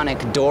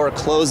iconic door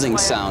closing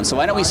sound. So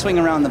why don't we swing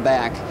around the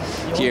back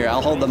here?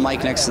 I'll hold the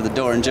mic next to the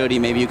door, and Jodi,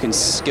 maybe you can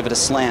give it a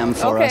slam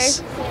for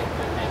us.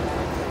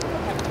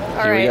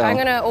 All right, I'm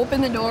gonna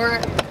open the door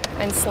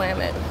and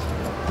slam it.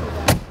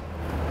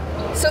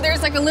 So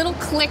there's like a little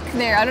click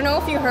there. I don't know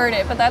if you heard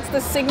it, but that's the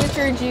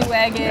signature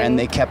G-Wagon. And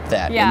they kept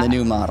that in the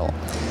new model.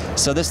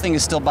 So this thing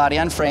is still body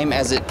on frame,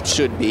 as it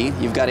should be.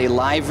 You've got a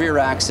live rear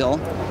axle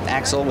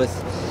with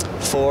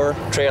 4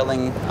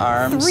 trailing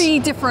arms. 3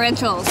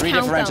 differentials. 3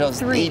 Count differentials,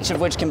 them, 3. each of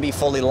which can be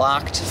fully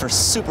locked for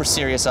super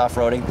serious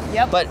off-roading.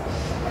 Yep. But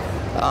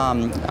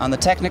on the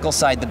technical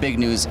side, the big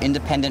news,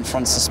 independent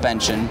front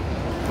suspension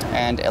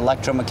and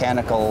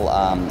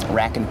electromechanical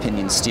rack and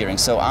pinion steering.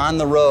 So on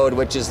the road,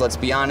 which is, let's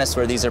be honest,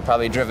 where these are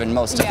probably driven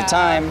most of the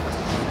time,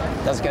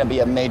 that's going to be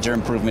a major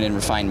improvement in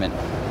refinement.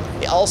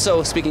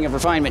 Also, speaking of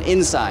refinement,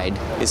 inside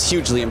is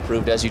hugely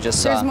improved, as you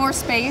just saw. There's more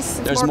space,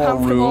 there's more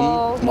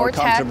room, more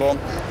comfortable.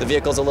 Tech. The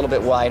vehicle's a little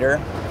bit wider.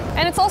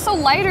 And it's also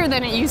lighter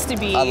than it used to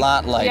be. A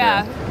lot lighter.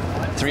 Yeah.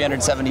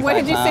 375 What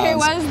did you say it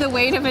pounds. was? The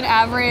weight of an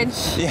average?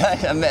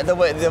 Yeah,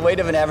 the weight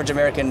of an average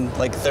American,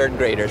 like 3rd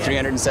grader,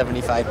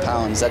 375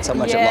 pounds. That's how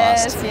much it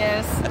lost.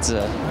 Yes. That's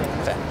a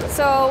fact.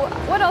 So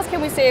what else can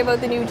we say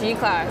about the new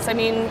G-Class? I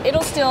mean,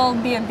 it'll still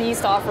be a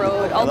beast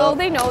off-road, although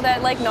they know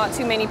that like not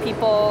too many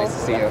people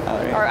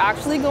are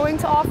actually going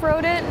to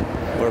off-road it.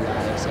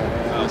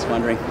 I was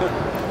wondering.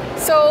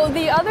 So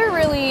the other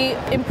really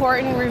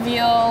important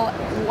reveal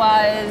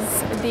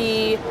was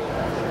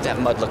that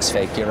mud looks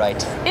fake, you're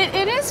right.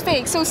 It is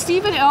fake. So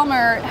Stephen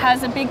Elmer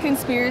has a big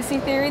conspiracy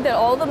theory that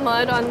all the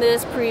mud on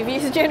this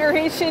previous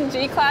generation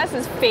G-Class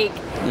is fake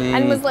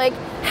and was like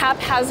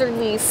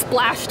haphazardly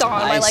splashed on by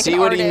like an artist. I see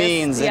what he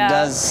means. Yeah. It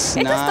does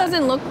It not. just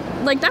doesn't look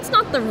like, that's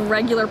not the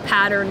regular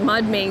pattern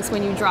mud makes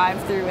when you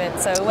drive through it.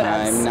 So what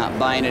else? I'm not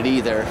buying it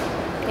either.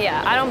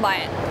 Yeah, I don't buy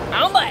it. I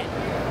don't buy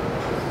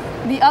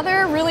it. The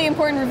other really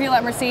important reveal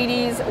at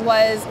Mercedes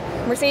was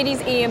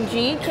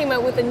Mercedes-AMG came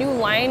out with a new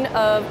line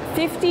of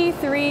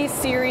 53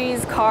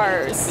 series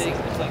cars.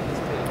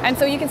 And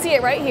so you can see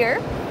it right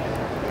here.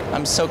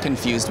 I'm so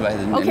confused by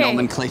the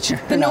nomenclature.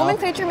 The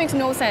nomenclature makes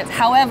no sense.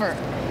 However,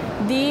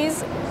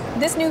 this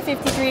new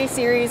 53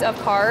 series of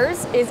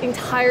cars is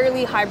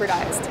entirely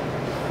hybridized.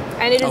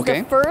 And it is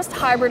the first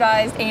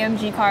hybridized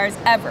AMG cars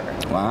ever.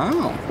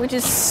 Wow. Which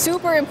is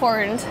super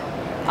important.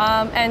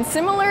 And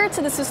similar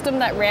to the system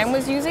that Ram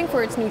was using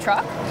for its new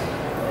truck,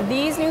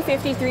 these new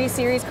 53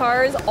 series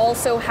cars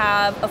also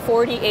have a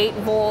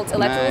 48-volt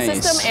electrical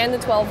system and the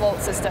 12-volt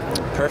system.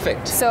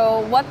 Perfect.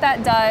 So what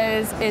that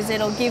does is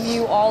it'll give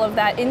you all of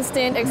that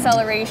instant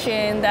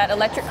acceleration that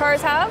electric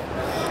cars have.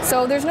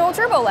 So there's no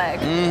turbo lag,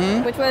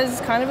 which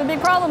was kind of a big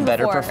problem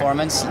better before.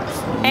 Performance,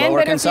 and lower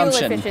better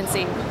consumption. fuel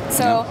efficiency.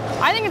 So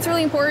I think it's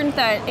really important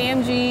that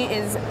AMG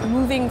is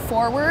moving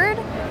forward,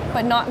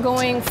 but not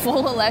going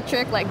full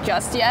electric like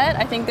just yet.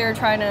 I think they're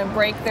trying to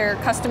break their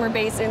customer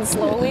base in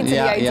slowly to the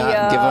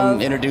idea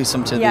of introduce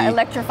them to the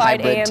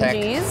electrified tech.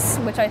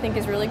 AMGs, which I think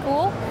is really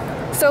cool.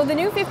 So the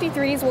new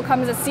 53s will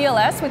come as a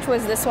CLS, which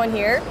was this one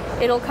here.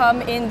 It'll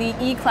come in the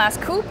E-Class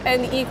Coupe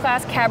and the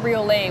E-Class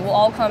Cabriolet will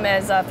all come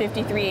as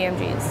 53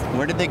 AMGs.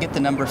 Where did they get the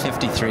number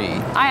 53?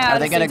 Are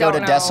they going to go to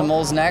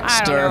decimals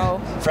next or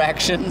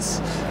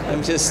fractions?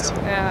 I'm just...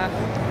 Yeah.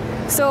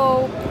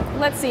 So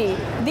let's see.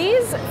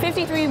 These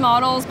 53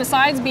 models,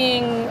 besides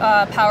being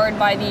powered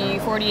by the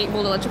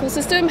 48-volt electrical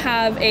system,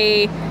 have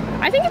a,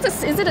 I think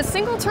it's is it a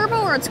single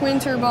turbo or a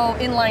twin turbo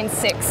inline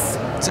 6?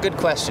 It's a good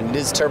question. It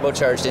is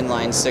turbocharged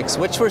inline 6,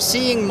 which we're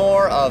seeing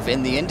more of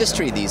in the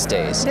industry these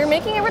days. They're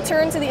making a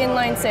return to the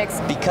inline 6.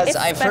 Because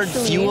I've heard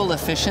fuel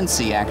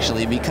efficiency,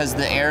 actually, because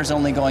the air's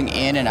only going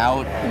in and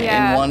out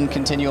in one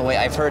continual way.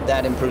 I've heard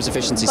that improves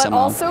efficiency somehow.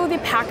 But also the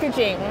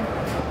packaging.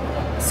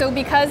 So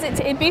because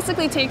it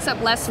basically takes up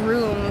less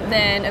room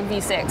than a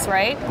V6,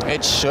 right?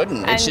 It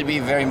shouldn't. It should be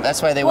very,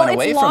 that's why they went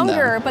away from them. It's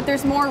longer, but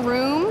there's more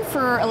room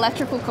for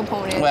electrical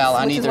components. Well,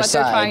 on which either is what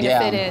side, they're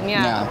trying to fit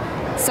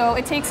in, So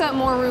it takes up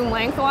more room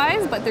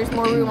lengthwise, but there's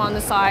more room on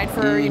the side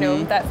for, you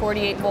know, that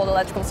 48-volt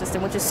electrical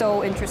system, which is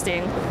so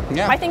interesting.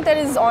 Yeah. I think that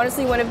is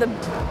honestly one of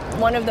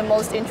the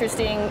most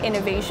interesting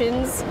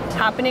innovations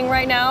happening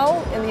right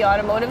now in the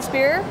automotive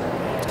sphere.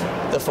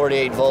 The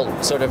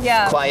 48-volt sort of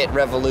quiet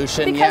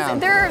revolution. Because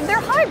they're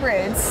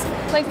hybrids.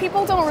 Like,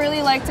 people don't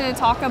really like to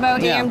talk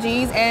about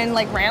AMGs and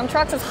like Ram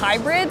trucks as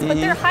hybrids, but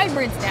they're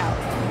hybrids now.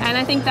 And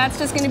I think that's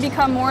just going to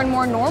become more and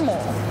more normal.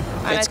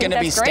 And it's going to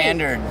be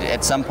standard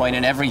at some point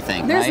in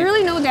everything. There's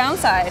really no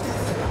downside.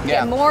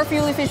 Yeah. Get more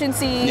fuel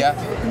efficiency,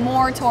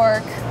 more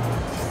torque.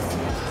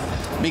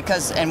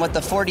 Because, and what the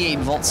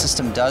 48-volt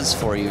system does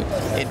for you,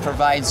 it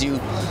provides you,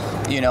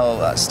 you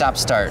know,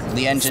 stop-start.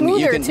 The engine,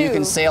 you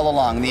can sail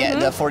along. The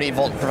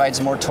 48-volt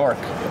provides more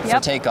torque for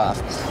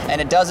takeoff.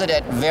 And it does it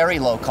at very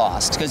low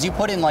cost, because you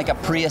put in like a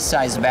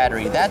Prius-sized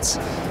battery. That's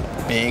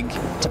big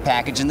to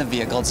package in the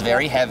vehicle. It's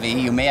very heavy.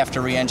 You may have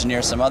to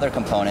re-engineer some other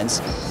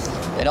components.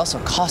 it also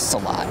costs a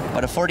lot.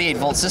 But a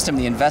 48-volt system,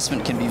 the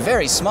investment can be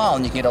very small,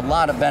 and you can get a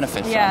lot of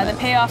benefit from it. Yeah, the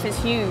payoff is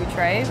huge,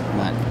 right?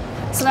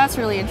 So that's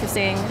really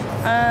interesting.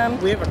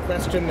 We have a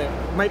question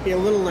that might be a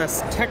little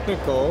less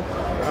technical,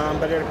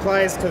 but it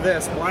applies to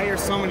this. Why are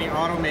so many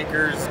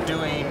automakers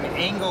doing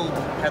angled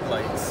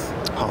headlights?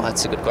 Oh,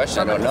 that's a good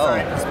question. From I a don't know.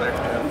 design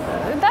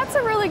perspective. That's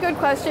a really good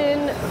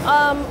question.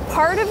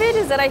 Part of it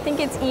is that I think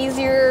it's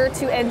easier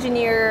to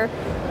engineer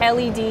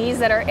LEDs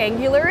that are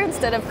angular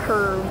instead of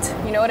curved.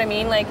 You know what I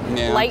mean? Like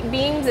light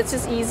beams, it's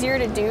just easier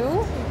to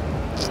do.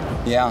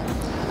 Yeah.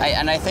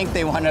 I think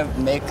they want to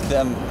make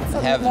them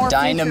have more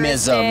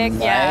dynamism, right?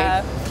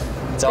 Yeah.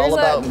 It's all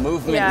about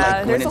movement. Yeah,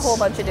 like there's a whole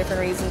bunch of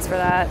different reasons for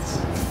that.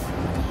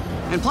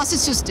 And plus,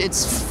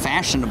 it's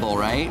fashionable,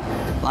 right?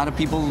 A lot of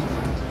people,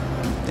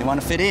 they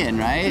want to fit in,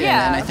 right?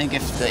 Yeah. And I think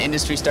if the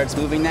industry starts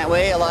moving that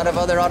way, a lot of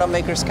other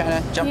automakers kind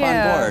of jump on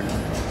board.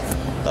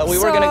 But we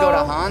were going to go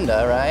to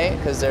Honda, right?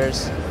 Because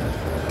there's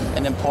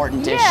an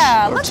important-ish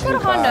let's go to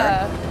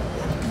Honda.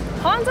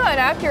 Honda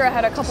and Acura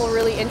had a couple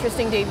really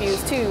interesting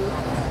debuts too.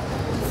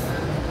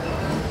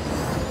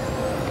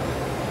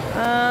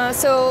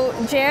 So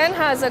Jan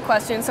has a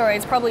question, sorry,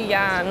 it's probably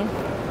Jan,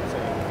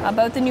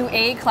 about the new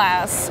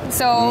A-Class.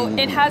 So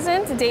it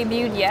hasn't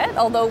debuted yet,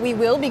 although we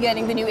will be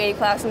getting the new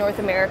A-Class in North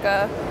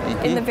America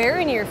in the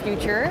very near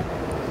future.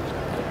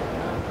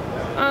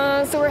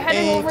 So we're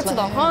heading over to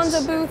the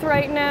Honda booth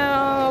right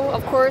now.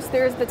 Of course,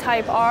 there's the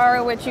Type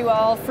R, which you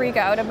all freak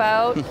out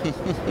about.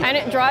 And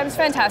it drives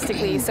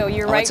fantastically, so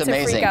you're right to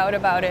freak out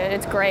about it.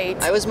 It's great.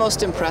 I was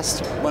most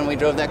impressed when we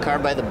drove that car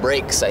by the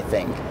brakes, I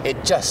think.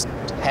 It just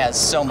has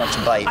so much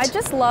bite. I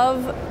just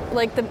love,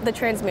 like, the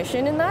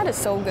transmission in that is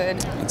so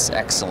good. It's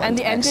excellent. And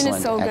the engine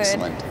is so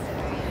good.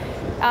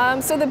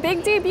 So the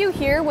big debut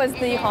here was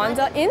the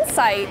Honda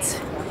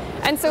Insight.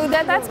 And so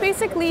that's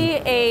basically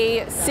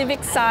a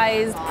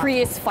Civic-sized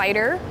Prius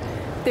fighter.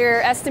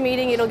 They're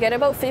estimating it'll get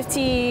about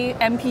 50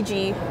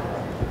 mpg.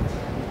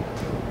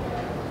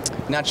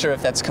 Not sure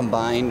if that's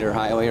combined or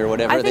highway or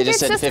whatever. They just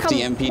said 50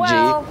 mpg.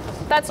 Well,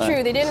 that's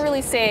true. They didn't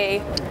really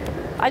say.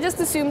 I just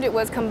assumed it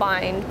was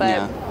combined, but.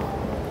 Yeah.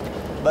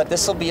 But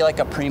this will be like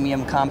a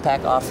premium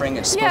compact offering.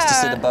 It's supposed to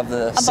sit above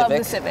the Civic. Above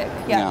the Civic,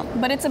 yeah.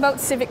 But it's about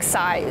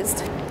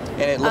Civic-sized.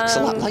 And it looks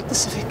a lot like the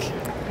Civic.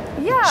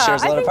 Yeah,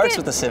 shares a lot of parts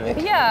with the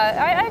Civic. Yeah,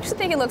 I actually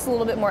think it looks a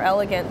little bit more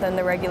elegant than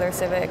the regular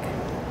Civic.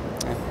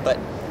 But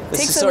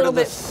this is sort of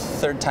the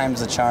third time's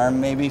the charm,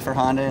 maybe, for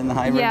Honda in the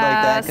hybrid like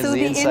that. So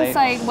the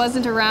Insight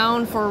wasn't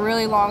around for a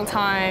really long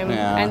time,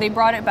 and they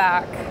brought it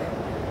back.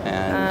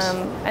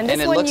 And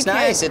it looks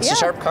nice. It's a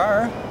sharp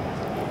car.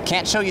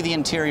 Can't show you the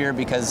interior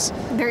because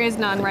there is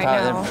none right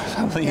now. There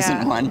probably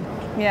isn't one.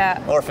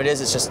 Yeah. Or if it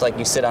is, it's just like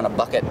you sit on a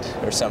bucket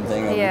or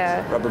something,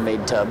 a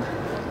Rubbermaid tub.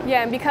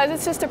 Yeah, and because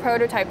it's just a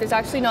prototype, there's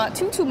actually not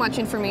too much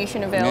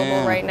information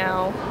available right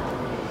now.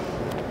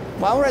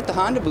 While we're at the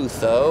Honda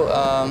booth, though,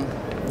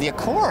 the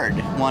Accord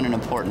won an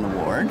important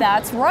award.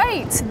 That's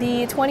right.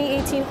 The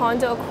 2018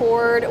 Honda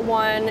Accord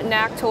won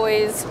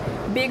NACTOY's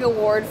big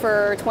award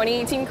for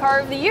 2018 Car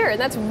of the Year, and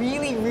that's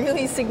really,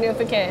 really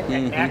significant.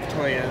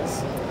 NACTOY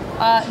is?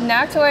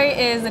 NACTOY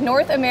is the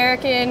North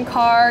American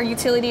Car,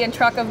 Utility, and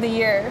Truck of the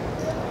Year.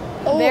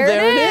 Oh, there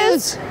it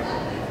is.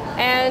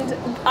 And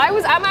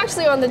I'm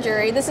actually on the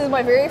jury. This is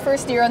my very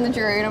first year on the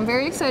jury, and I'm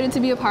very excited to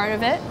be a part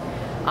of it.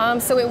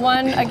 So it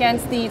won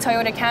against the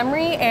Toyota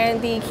Camry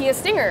and the Kia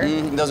Stinger.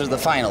 Those are the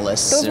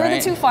finalists, Those were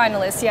the two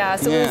finalists, yeah.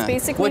 So it was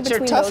basically between those three.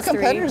 Which are tough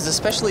competitors,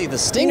 especially the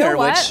Stinger, you know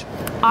what?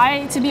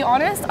 To be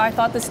honest, I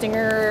thought the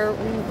Stinger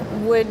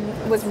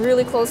was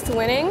really close to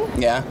winning.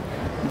 Yeah.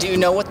 Do you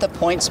know what the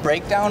points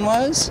breakdown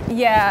was?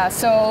 Yeah,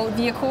 so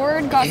the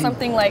Accord got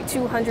something like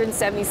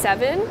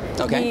 277.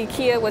 Okay. The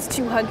Kia was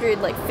 200,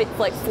 like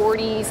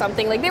 40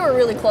 something. Like they were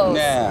really close.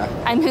 Yeah.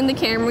 And then the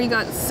Camry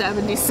got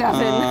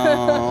 77.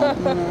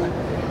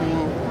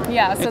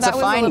 Yeah, so it's that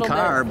was a fine a little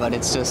car, bit. but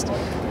it's just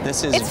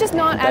it's just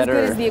not as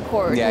good as the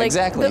Accord. Yeah,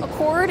 exactly. The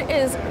Accord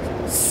is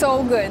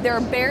so good.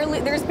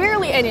 There's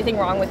barely anything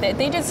wrong with it.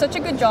 They did such a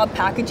good job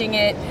packaging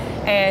it,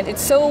 and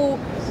it's so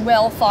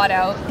well thought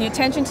out. The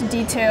attention to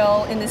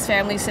detail in this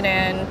family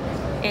sedan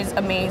is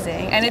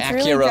amazing, and it's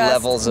really just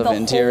levels of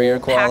interior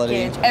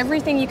quality. Package.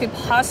 Everything you could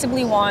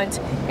possibly want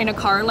in a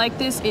car like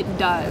this, it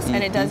does,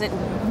 and it does it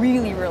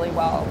really, really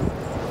well.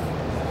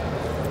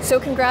 So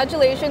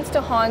congratulations to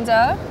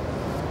Honda.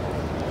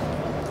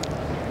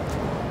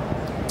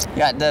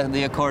 Yeah,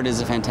 the Accord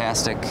is a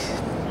fantastic.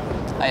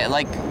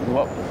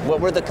 What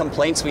were the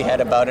complaints we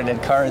had about it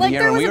at Car of the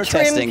Year when we were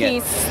testing it? There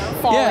was a trim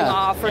piece falling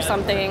off or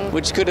something.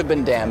 Which could have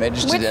been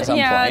damaged at some point.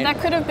 Yeah,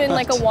 that could have been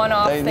like a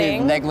one-off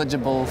thing.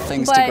 Negligible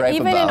things to gripe about. But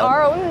even in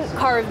our own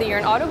Car of the Year,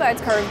 in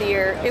AutoGuide's Car of the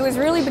Year, it was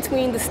really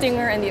between the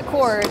Stinger and the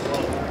Accord.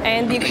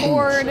 And the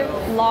Accord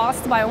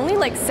lost by only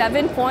like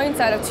 7 points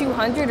out of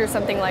 200 or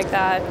something like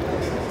that.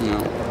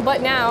 Yeah.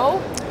 But now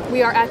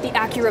we are at the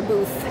Acura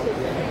booth,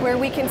 where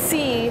we can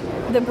see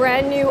the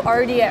brand new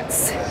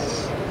RDX.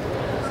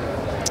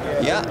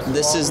 Yeah,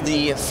 this is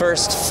the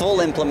first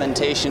full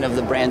implementation of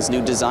the brand's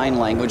new design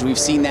language. We've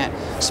seen that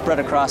spread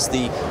across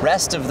the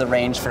rest of the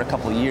range for a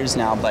couple of years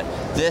now, but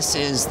this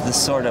is the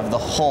sort of the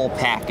whole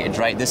package,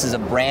 right? This is a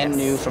brand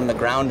new from the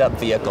ground up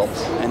vehicle,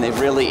 and they've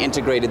really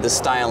integrated the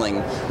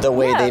styling the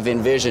way they've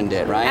envisioned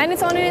it, right? And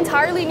it's on an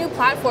entirely new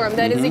platform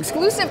that is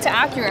exclusive to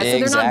Acura, so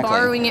they're not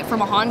borrowing it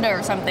from a Honda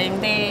or something.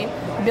 They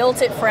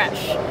built it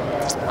fresh.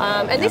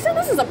 And they said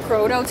this is a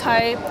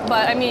prototype,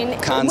 but I mean, when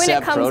it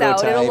comes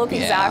out, it'll look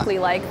exactly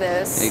like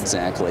this.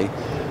 Exactly.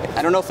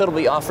 I don't know if it'll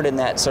be offered in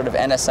that sort of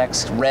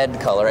NSX red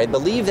color. I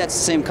believe that's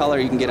the same color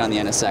you can get on the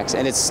NSX,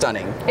 and it's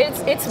stunning.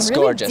 It's really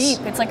gorgeous. deep.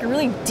 It's like a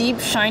really deep,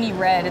 shiny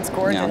red. It's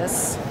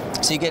gorgeous.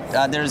 Yeah. So you get,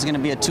 there's going to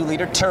be a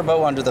 2-liter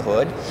turbo under the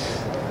hood.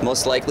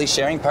 Most likely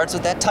sharing parts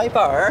with that Type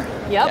R.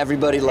 Yep.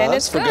 Everybody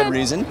loves for good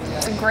reason.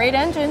 It's a great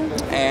engine.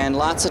 And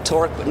lots of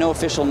torque, but no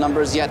official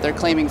numbers yet. They're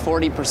claiming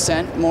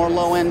 40% more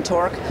low-end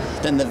torque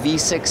than the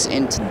V6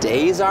 in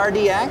today's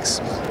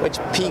RDX, which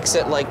peaks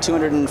at like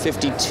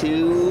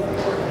 252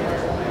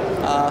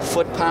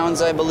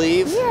 foot-pounds, I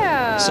believe.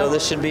 Yeah. So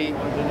this should be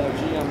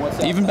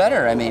even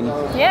better, I mean.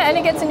 Yeah, and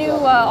it gets a new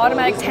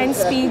automatic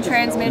 10-speed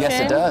transmission. Yes,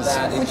 it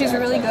does. Which is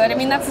really good. I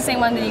mean, that's the same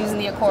one they use in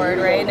the Accord,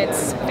 right? And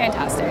it's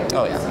fantastic.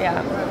 Oh, yeah.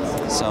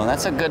 Yeah. So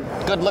that's a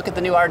good look at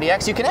the new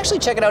RDX. You can actually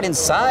check it out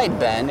inside,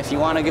 Ben, if you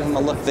want to give him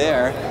a look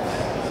there.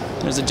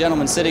 There's a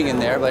gentleman sitting in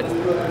there, but...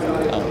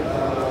 Oh.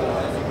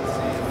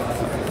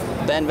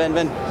 Ben.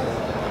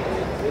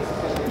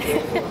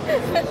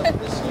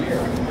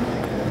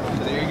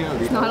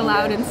 It's not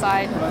allowed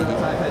inside.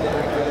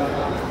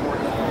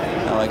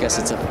 Oh, I guess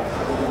it's a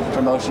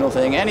promotional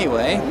thing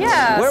anyway.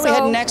 Yeah. Where are we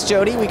heading next,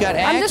 Jody? We got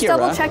Acura. I'm just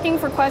double checking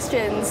for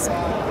questions.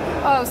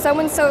 Oh,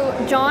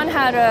 John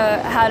had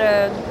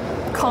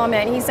a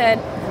comment. He said,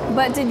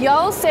 but did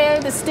y'all say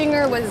the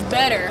Stinger was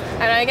better?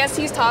 And I guess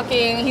he's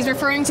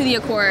referring to the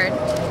Accord.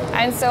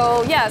 And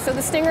so, yeah, so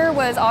the Stinger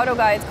was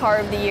AutoGuide's Car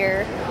of the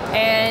Year.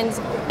 And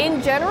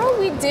in general,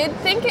 we did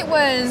think it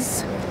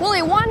was, well,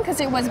 it won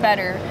because it was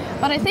better.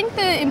 But I think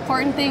the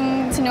important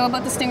thing to know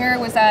about the Stinger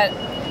was that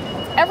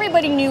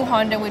everybody knew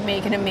Honda would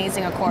make an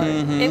amazing Accord.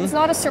 It was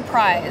not a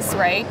surprise,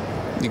 right?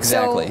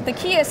 Exactly. So the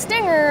Kia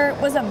Stinger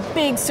was a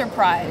big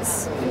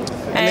surprise.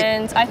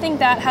 And I think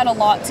that had a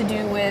lot to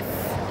do with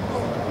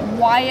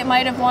why it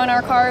might have won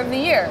our Car of the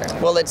Year.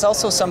 Well, it's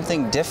also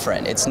something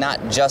different. It's not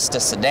just a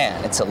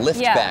sedan. It's a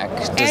liftback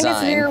design. And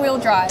it's rear-wheel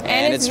drive.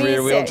 And it's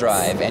rear-wheel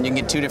drive. And you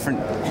can get 2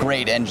 different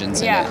great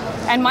engines in it.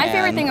 And my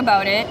favorite thing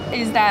about it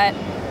is that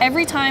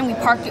every time we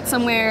parked it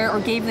somewhere or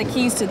gave the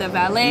keys to the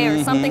valet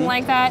or something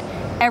like that,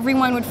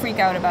 everyone would freak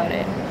out about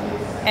it.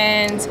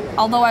 And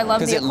although I love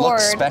the Accord, it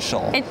looks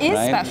special. It is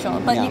special,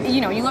 but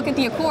you look at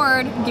the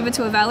Accord, give it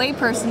to a valet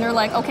person, they're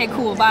like, okay,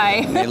 cool,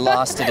 bye. They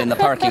lost it in the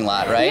parking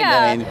lot, right?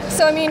 Yeah.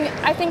 So I mean,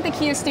 I think the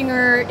Kia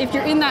Stinger, if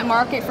you're in that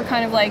market for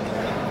kind of like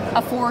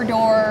a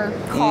 4-door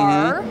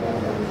car,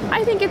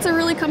 I think it's a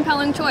really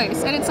compelling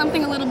choice, and it's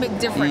something a little bit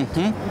different.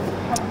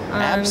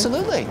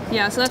 Absolutely.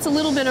 Yeah, so that's a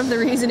little bit of the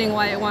reasoning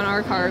why it won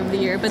our Car of the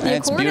Year. But the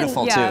it's Accord,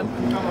 beautiful too.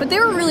 But they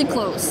were really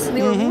close.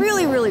 They were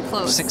really, really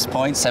close. 6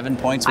 points, 7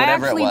 points,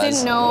 whatever it was. I actually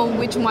didn't know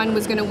which one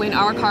was going to win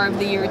our Car of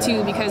the Year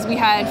too, because we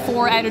had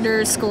 4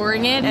 editors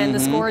scoring it, and the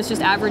scores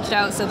just averaged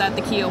out so that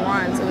the Kia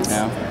won. So it was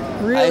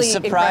really I was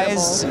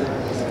surprised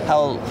incredible.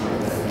 how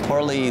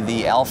poorly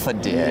the Alpha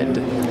did,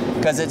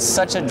 because it's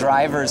such a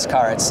driver's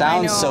car. It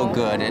sounds so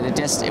good, and it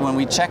just, when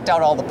we checked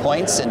out all the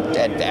points and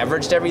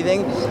averaged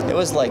everything, it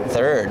was like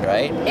 3rd,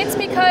 right? It's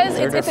because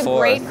it's a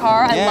great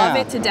car. I love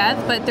it to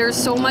death, but there's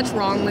so much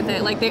wrong with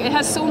it. Like, it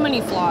has so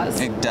many flaws.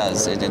 It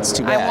does. It's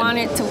too bad. I want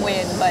it to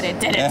win, but it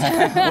didn't.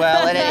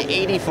 Well, at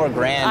 84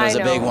 grand was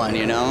a big one,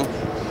 you know?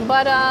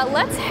 But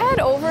let's head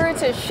over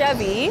to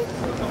Chevy.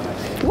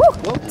 Woo!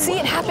 See,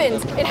 it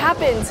happened. It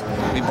happened.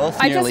 We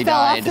both nearly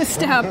died. I just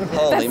fell off the step.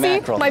 Holy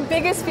mackerel. My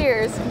biggest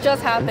fears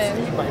just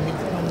happened.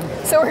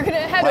 So we're going to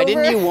head over. Why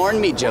didn't you warn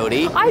me,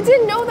 Jody? I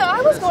didn't know that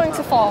I was going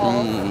to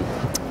fall.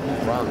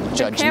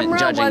 The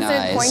camera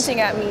wasn't pointing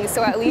at me,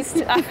 so at least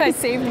I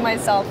saved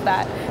myself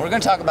that. We're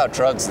going to talk about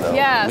trucks, though.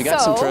 Yeah, we got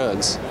some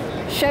trucks.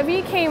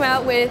 Chevy came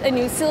out with a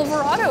new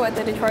Silverado at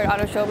the Detroit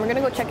Auto Show. We're going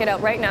to go check it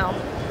out right now.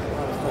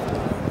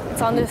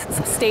 It's on this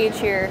stage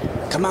here.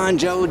 Come on,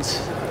 Jodes.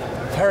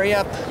 Hurry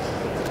up.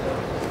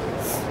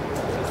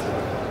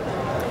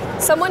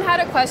 Someone had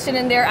a question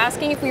in there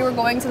asking if we were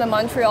going to the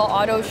Montreal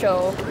Auto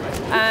Show.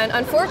 And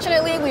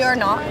unfortunately, we are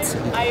not.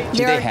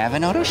 Do they have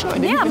an auto show? I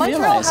didn't even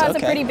Montreal realize. has a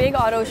pretty big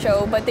auto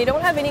show, but they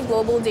don't have any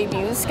global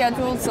debuts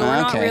scheduled, so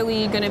we're not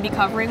really going to be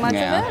covering much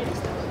of it.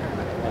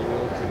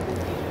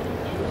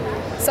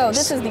 So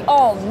this is the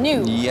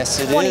all-new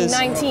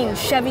 2019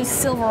 Chevy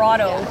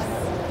Silverado.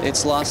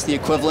 It's lost the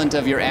equivalent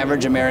of your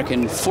average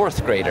American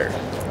 4th grader.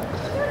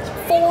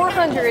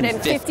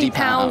 450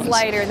 pounds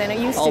lighter than it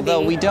used to be.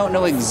 Although we don't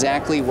know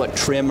exactly what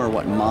trim or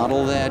what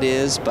model that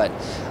is, but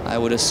I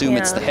would assume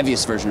it's the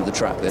heaviest version of the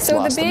truck that's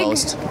lost the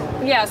most.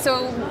 Yeah,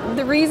 so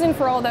the reason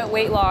for all that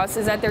weight loss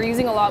is that they're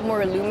using a lot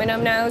more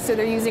aluminum now, so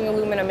they're using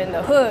aluminum in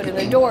the hood, and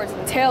the doors,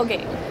 and the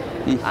tailgate.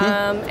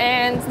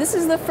 And this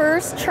is the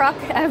first truck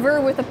ever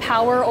with a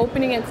power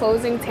opening and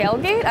closing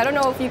tailgate. I don't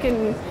know if you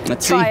can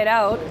try it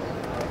out.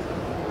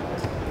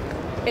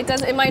 It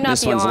does. It might not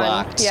this be on. This one's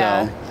locked,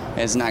 so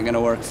it's not going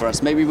to work for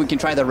us. Maybe we can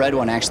try the red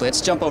one, actually.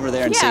 Let's jump over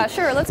there and see. Yeah,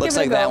 sure. Let's give it a go. Looks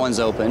like that one's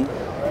open.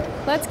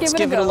 Let's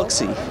give it a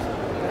look-see.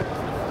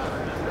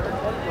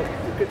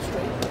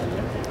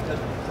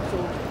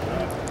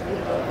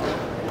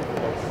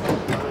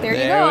 There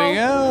you go. There we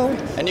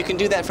go. And you can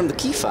do that from the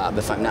key fob,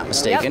 if I'm not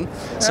mistaken.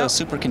 Yep. So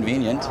super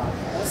convenient.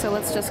 So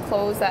let's just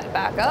close that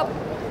back up.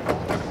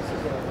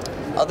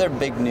 Other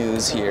big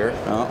news here.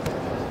 Oh.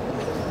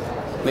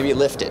 Maybe you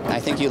lift it. I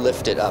think you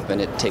lift it up and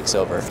it takes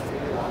over.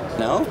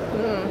 No?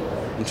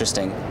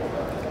 Interesting.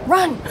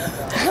 Run!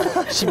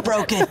 She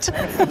broke it.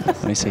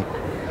 Let me see.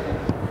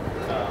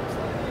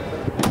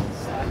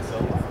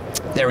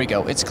 There we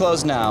go. It's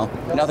closed now.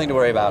 Nothing to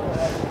worry about.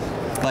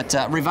 But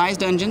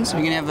revised engines,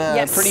 we can have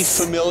a pretty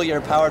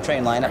familiar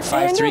powertrain lineup.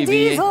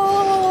 5.3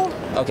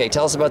 V8. Okay,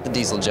 tell us about the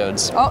diesel,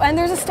 Jodes. Oh, and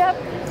there's a step.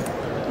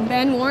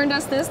 Ben warned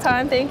us this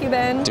time. Thank you,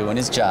 Ben. Doing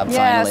his job, finally.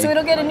 Yeah, so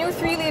it'll get a new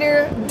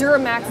 3-liter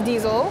Duramax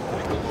diesel.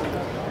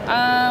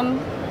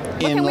 What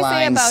can we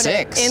say about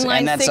it? Inline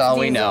and that's 6 all diesel.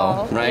 we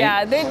know, right?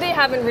 Yeah, they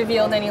haven't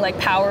revealed any like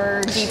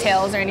power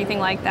details or anything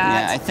like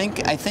that. Yeah,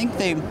 I think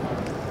they.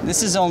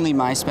 This is only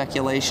my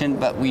speculation,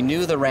 but we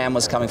knew the Ram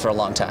was coming for a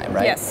long time,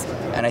 right? Yes.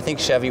 And I think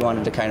Chevy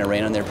wanted to kind of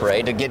rain on their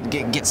parade to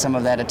get some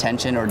of that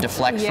attention or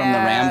deflect from the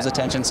Ram's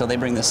attention, so they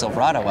bring the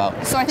Silverado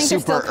out. So I think they're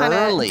still kind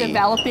of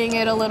developing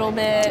it a little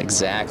bit.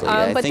 Exactly.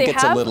 I think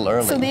it's a little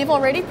early. So they've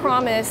already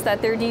promised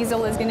that their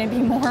diesel is going to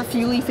be more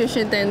fuel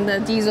efficient than the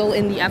diesel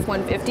in the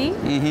F-150.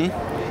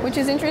 Mm-hmm. Which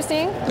is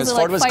interesting. Because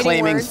Ford was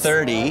claiming words.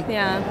 30.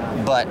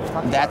 Yeah. But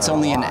that's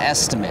only an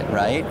estimate,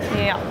 right?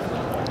 Yeah.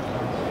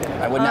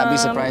 I would not be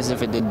surprised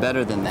if it did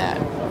better than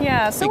that.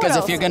 Yeah. So because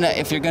what else?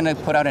 if you're gonna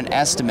put out an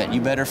estimate, you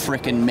better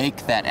frickin'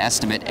 make that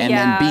estimate and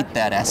then beat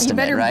that estimate,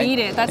 right? You better beat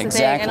it. That's the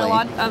thing. And a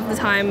lot of the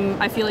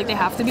time, I feel like they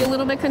have to be a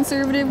little bit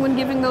conservative when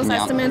giving those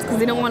estimates because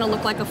they don't want to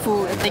look like a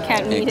fool if they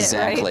can't meet it,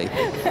 right?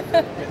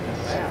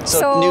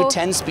 So new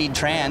 10-speed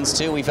trans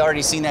too. We've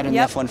already seen that in the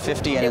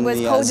F-150 and in the Z01.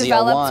 It was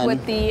co-developed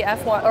with the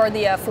F1 or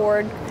the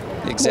Ford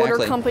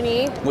Motor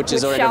Company, which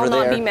is shall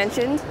not be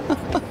mentioned.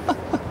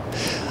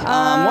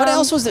 What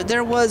else was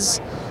there?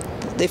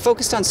 They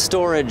focused on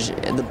storage.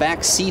 The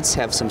back seats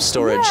have some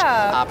storage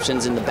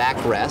options in the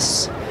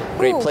backrests.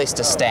 Great place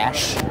to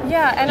stash.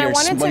 Yeah, and I wanted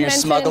to mention... When you're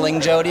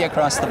smuggling, Jodi,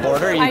 across the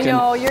border, you I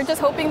know, you're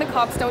just hoping the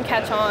cops don't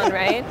catch on,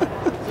 right?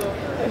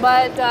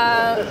 But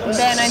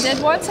Ben, I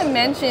did want to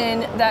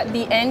mention that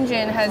the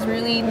engine has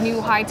really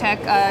new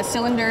high-tech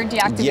cylinder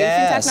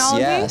deactivation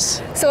technology.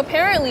 Yes. So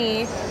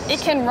apparently, it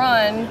can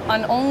run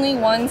on only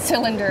one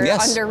cylinder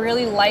under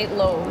really light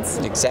loads.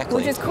 Exactly.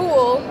 Which is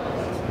cool,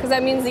 because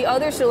that means the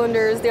other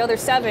cylinders, the other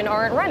 7,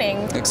 aren't running.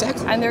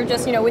 Exactly. And they're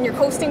just, when you're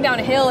coasting down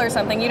a hill or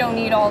something, you don't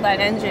need all that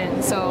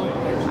engine. So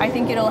I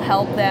think it'll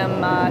help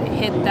them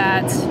hit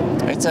that.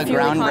 It's a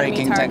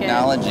groundbreaking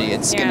technology.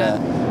 It's gonna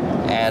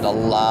add a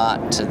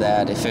lot to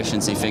that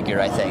efficiency figure,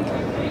 I think.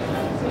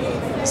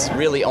 It's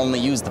really only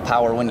use the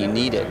power when you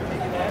need it.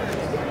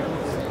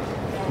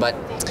 But,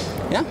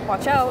 yeah.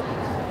 Watch out.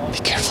 Be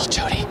careful,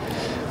 Jodi.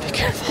 Be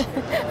careful.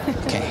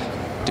 Okay.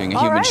 Doing a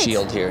human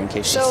shield here in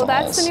case she falls. So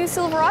that's the new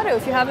Silverado.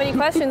 If you have any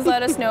questions,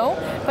 let us know.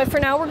 But for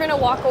now, we're going to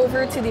walk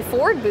over to the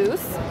Ford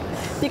booth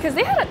because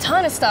they had a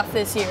ton of stuff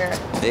this year.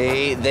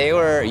 They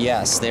were,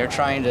 they're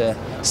trying to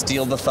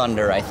steal the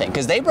thunder, I think,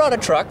 because they brought a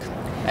truck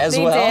as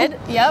well. They did,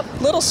 yep.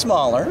 A little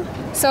smaller.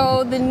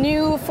 So the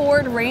new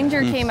Ford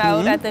Ranger came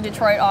out at the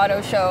Detroit Auto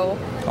Show.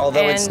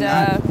 Although it's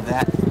not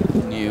that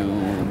new,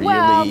 really.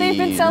 Well, they've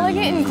been selling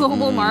it in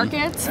global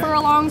markets for a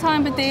long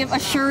time, but they've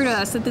assured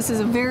us that this is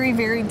a very,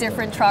 very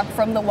different truck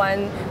from the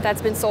one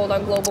that's been sold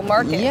on global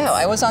markets. Yeah,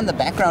 I was on the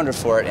backgrounder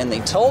for it, and they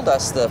told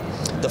us the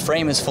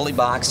frame is fully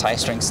boxed,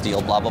 high-strength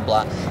steel, blah, blah,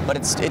 blah. But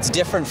it's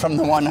different from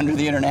the one under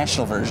the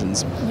international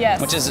versions.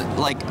 Yes. Which is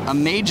like a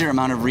major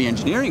amount of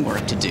re-engineering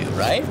work to do,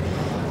 right?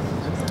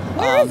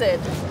 Where is it?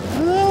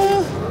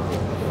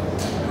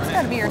 It's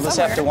got to be here we'll somewhere. just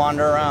have to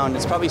wander around.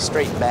 It's probably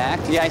straight back.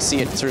 Yeah, I see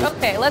it through.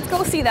 Okay, let's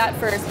go see that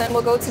first. Then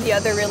we'll go to the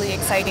other really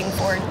exciting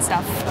Ford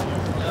stuff.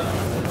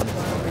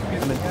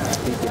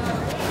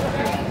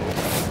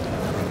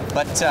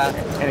 But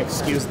and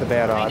excuse the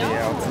bad audio.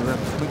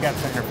 We got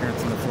some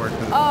interference in the Ford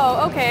booth.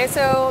 Oh, okay.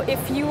 So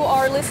if you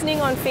are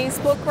listening on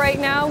Facebook right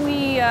now,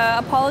 we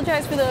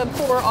apologize for the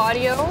poor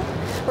audio.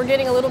 We're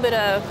getting a little bit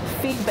of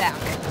feedback.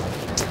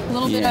 A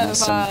little bit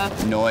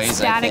of noise,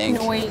 static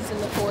noise in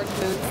the Ford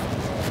booth,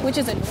 which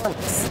is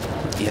enormous.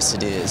 Yes,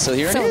 it is. So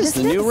here it is,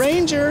 the new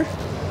Ranger.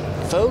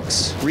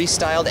 folks.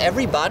 Restyled.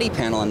 Every body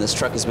panel on this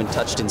truck has been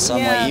touched in some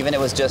way, even it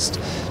was just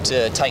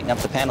to tighten up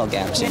the panel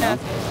gaps, you know?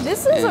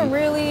 This is a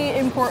really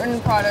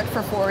important product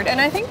for Ford, and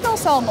I think they'll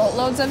sell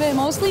boatloads of it,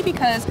 mostly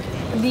because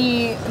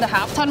the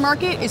half-ton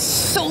market is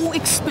so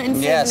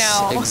expensive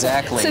now. Yes,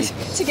 exactly.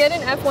 So to get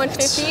an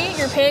F-150,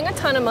 you're paying a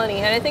ton of money,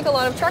 and I think a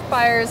lot of truck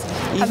buyers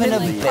have even been, a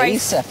like,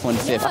 base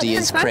F-150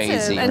 is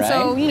crazy, and right?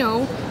 so, you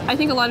know, I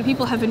think a lot of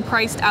people have been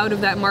priced out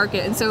of that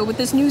market, and so with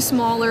this new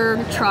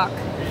smaller truck,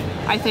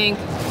 I think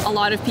a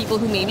lot of people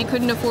who maybe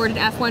couldn't afford an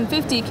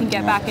F-150 can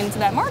get back into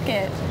that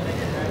market.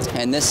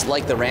 And this,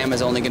 like the Ram,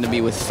 is only going to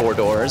be with 4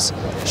 doors,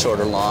 short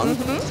or long.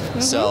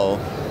 So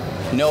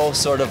no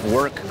sort of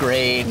work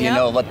grade, you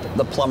know, what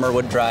the plumber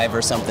would drive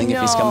or something if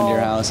he's coming to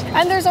your house.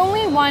 And there's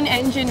only one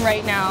engine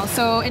right now,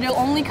 so it'll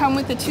only come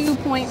with the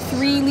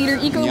 2.3 liter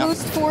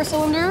EcoBoost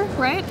 4-cylinder,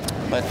 right?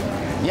 But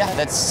yeah,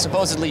 that's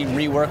supposedly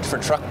reworked for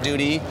truck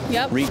duty,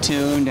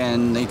 retuned,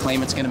 and they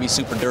claim it's going to be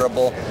super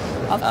durable.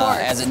 Of course.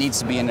 As it needs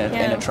to be in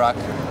a truck.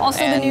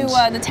 Also and the new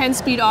the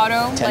 10-speed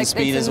auto.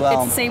 10-speed as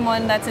well. It's the same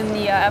one that's in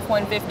the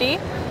F-150.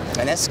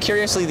 And that's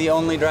curiously the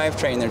only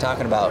drivetrain they're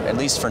talking about, at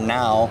least for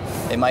now.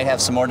 They might have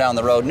some more down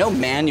the road. No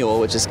manual,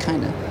 which is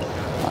kind of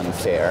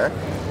unfair.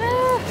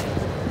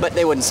 But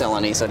they wouldn't sell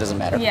any, so it doesn't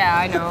matter. Yeah,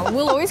 I know.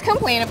 We'll always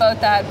complain about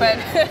that, but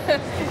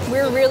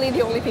we're really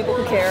the only people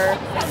who care.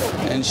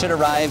 And should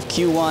arrive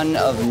Q1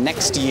 of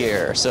next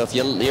year. So if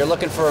you're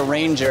looking for a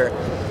Ranger,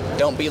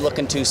 don't be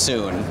looking too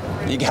soon.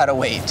 You gotta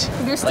wait.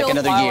 They're still like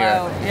another year.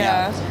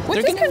 Out,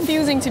 Which is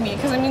confusing to me,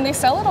 because I mean they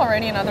sell it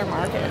already in other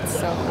markets.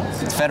 So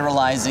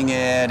federalizing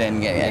it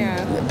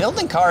and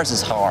building cars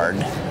is hard.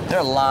 There are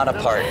a lot of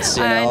parts,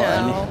 you know.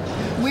 I know.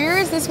 Where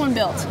is this one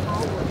built?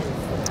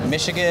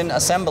 Michigan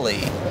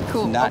Assembly.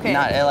 Cool. Not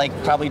like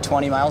probably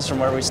 20 miles from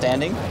where we're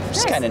standing, which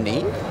is kind of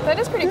neat. That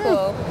is pretty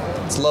cool.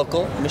 It's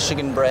local,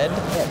 Michigan bred.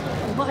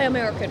 Buy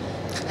American.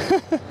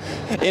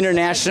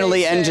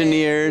 Internationally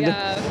engineered.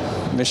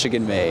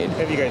 Michigan made.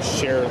 Have you guys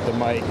shared the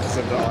mic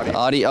of the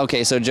audio?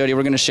 Okay, so Jody,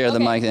 we're going to share the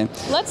mic then.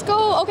 Let's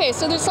go. Okay,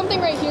 so there's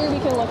something right here we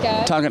can look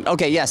at.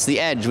 Okay, yes, the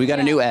Edge. We got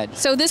a new Edge.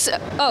 So this,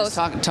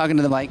 talking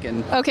to the mic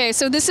and. Okay,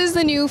 so this is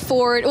the new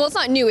Ford. Well, it's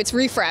not new. It's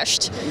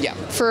refreshed. Yeah.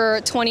 For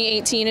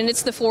 2018, and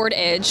it's the Ford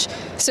Edge.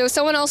 So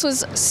someone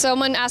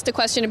asked a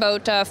question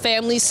about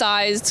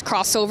family-sized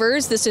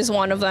crossovers. This is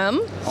one of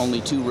them. Only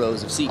 2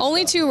 rows of seats.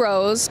 Only 2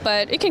 rows,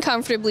 but it can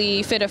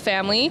comfortably fit a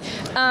family.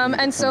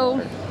 And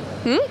so.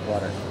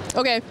 Water.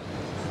 Okay.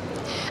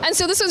 And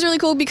so this was really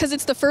cool because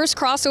it's the first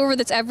crossover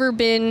that's ever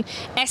been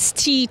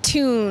ST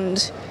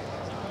tuned.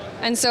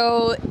 And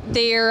so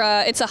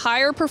it's a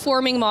higher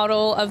performing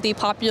model of the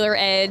popular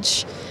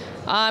Edge.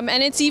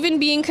 And it's even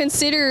being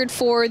considered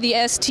for the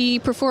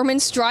ST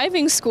Performance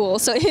Driving School.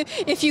 So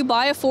if you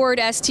buy a Ford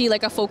ST,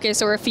 like a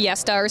Focus or a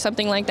Fiesta or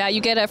something like that,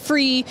 you get a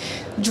free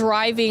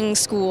driving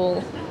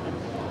school,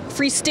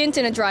 free stint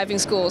in a driving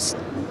school,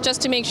 just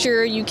to make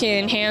sure you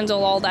can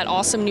handle all that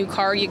awesome new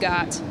car you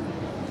got.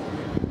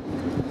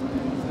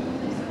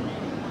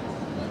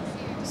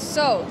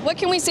 So, what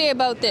can we say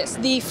about this?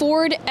 The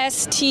Ford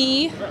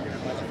ST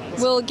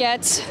will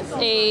get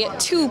a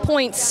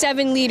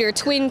 2.7-liter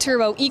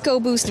twin-turbo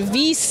EcoBoost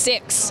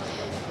V6.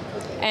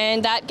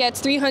 And that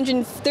gets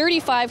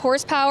 335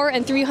 horsepower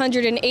and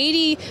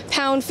 380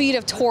 pound-feet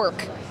of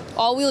torque.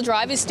 All-wheel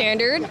drive is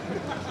standard,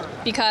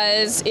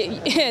 because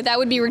that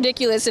would be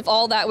ridiculous if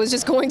all that was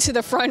just going to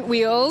the front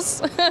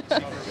wheels.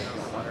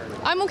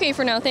 I'm okay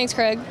for now. Thanks,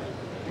 Craig.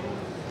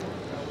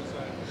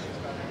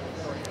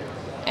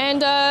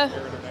 And,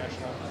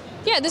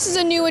 yeah, this is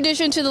a new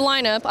addition to the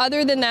lineup.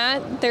 Other than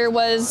that, there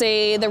was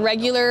the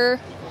regular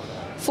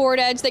Ford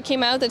Edge that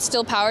came out that's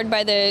still powered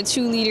by the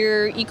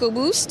 2-liter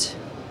EcoBoost.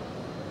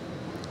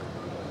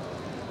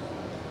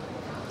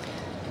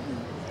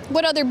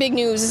 What other big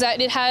news is that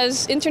it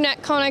has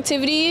internet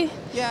connectivity.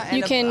 Yeah,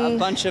 and a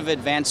bunch of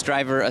advanced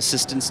driver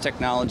assistance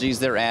technologies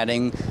they're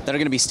adding that are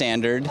going to be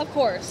standard. Of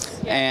course.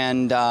 Yeah.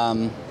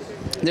 And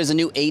there's a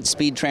new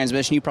 8-speed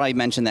transmission. You probably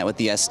mentioned that with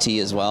the ST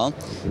as well,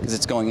 because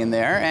it's going in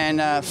there. And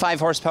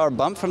 5-horsepower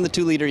bump from the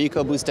 2-liter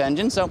EcoBoost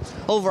engine. So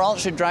overall, it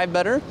should drive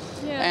better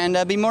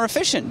and be more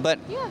efficient. But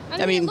yeah,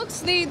 I mean, it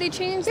looks, they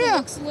changed the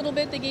looks a little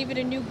bit. They gave it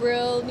a new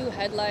grille, new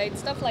headlights,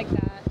 stuff like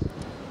that.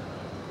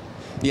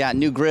 Yeah,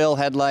 new grille,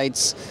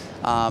 headlights.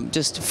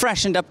 Just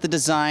freshened up the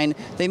design.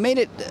 They made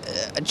it,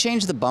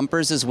 changed the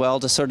bumpers as well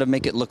to sort of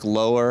make it look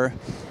lower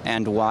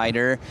and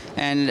wider.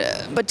 And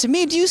but to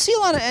me, do you see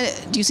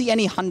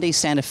any Hyundai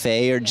Santa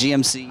Fe or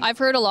GMC? I've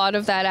heard a lot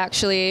of that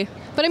actually.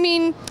 But I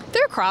mean,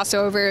 they're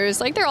crossovers.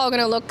 Like, they're all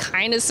going to look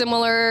kind of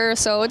similar,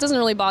 so it doesn't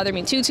really bother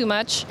me too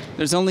much.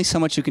 There's only so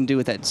much you can do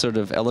with that sort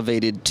of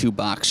elevated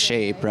 2-box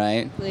shape,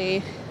 right?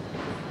 Exactly.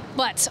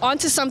 But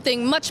onto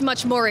something much,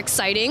 much more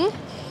exciting.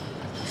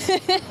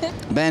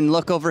 Ben,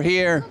 look over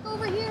here. Look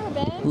over here,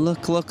 Ben.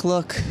 Look.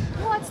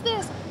 What's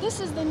this? This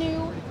is the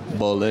new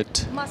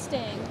Bullet.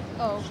 Mustang.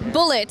 Oh,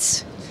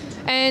 Bullet.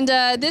 And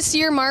this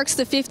year marks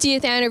the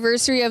 50th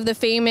anniversary of the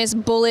famous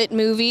Bullet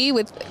movie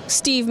with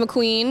Steve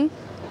McQueen,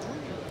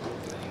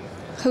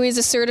 who is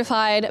a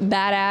certified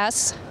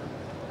badass.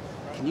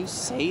 Can you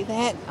say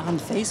that on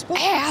Facebook?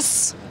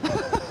 Ass!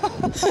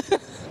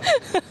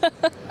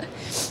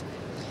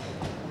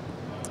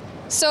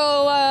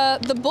 So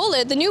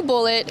the new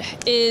Bullet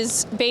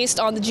is based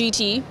on the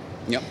GT.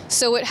 Yep.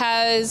 So it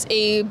has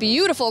a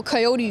beautiful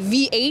Coyote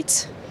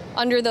V8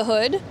 under the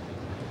hood.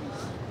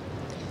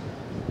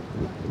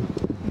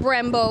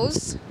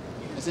 Brembos.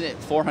 Isn't it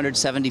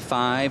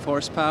 475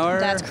 horsepower?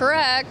 That's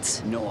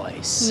correct.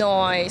 Nice.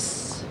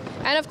 Nice.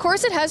 And of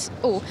course it has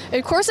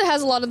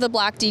a lot of the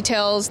black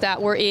details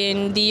that were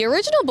in the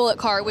original Bullet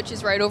car, which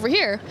is right over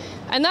here.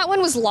 And that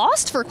one was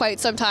lost for quite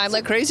some time. It's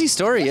a crazy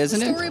story,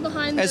 isn't it? The story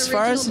behind as the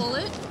far original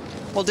as,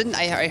 Bullet? Well, didn't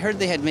I heard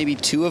they had maybe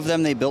 2 of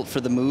them they built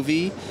for the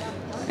movie,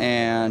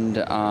 and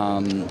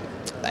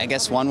I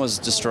guess one was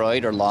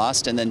destroyed or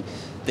lost, and then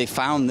they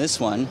found this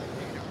one,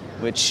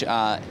 which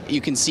you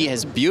can see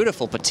has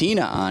beautiful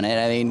patina on it.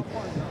 I mean,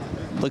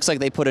 looks like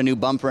they put a new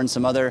bumper and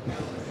some other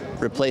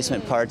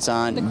replacement parts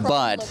on, The chrome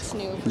but looks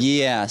new.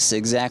 yes,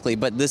 exactly.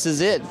 But this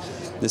is it.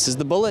 This is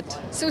the Bullet.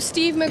 So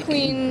Steve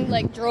McQueen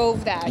like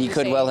drove that. He you're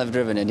could saying? well have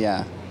driven it,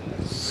 yeah.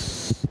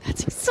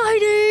 That's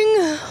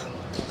exciting.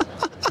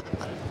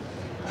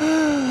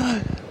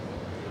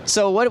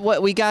 So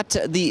what we got,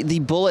 the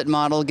Bullet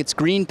model gets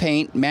green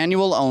paint,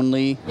 manual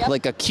only, Yep.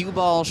 like a cue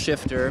ball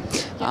shifter,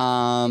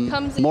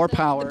 Comes in more the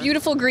power.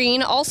 beautiful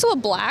green, also a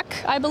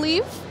black, I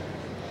believe.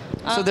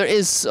 So there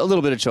is a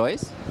little bit of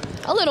choice.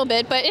 A little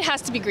bit, but it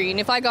has to be green.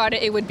 If I got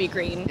it, it would be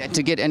green. Yeah,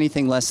 to get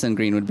anything less than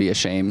green would be a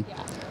shame.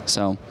 Yeah.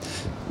 So,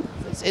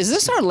 is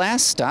this our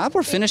last stop?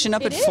 We're finishing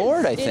up it at is.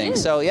 Ford, I It think.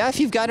 is. So yeah, if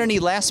you've got any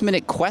last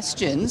minute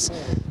questions,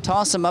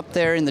 toss them up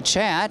there in the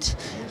chat.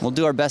 We'll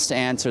do our best to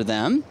answer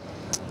them.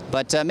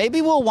 But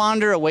maybe we'll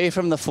wander away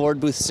from the Ford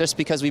booths just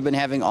because we've been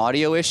having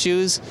audio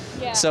issues.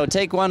 Yeah. So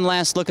take one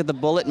last look at the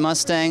Bullet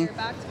Mustang. We're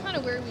back to kind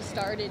of where we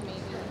started, maybe.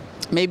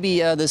 Maybe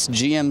this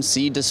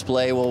GMC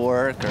display will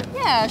work. Or...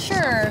 Yeah,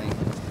 sure.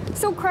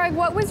 So Craig,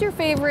 what was your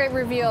favorite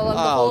reveal of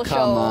the whole show? Oh,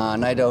 come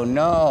on. I don't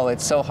know.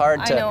 It's so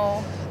hard to... I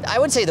know. I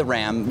would say the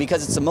Ram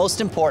because it's the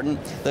most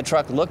important. The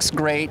truck looks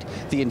great.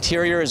 The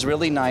interior is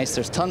really nice.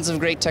 There's tons of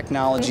great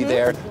technology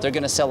there. They're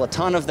going to sell a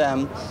ton of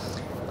them.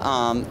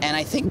 And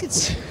I think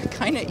it's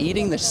kind of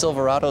eating the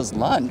Silverado's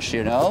lunch,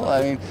 you know?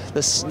 I mean,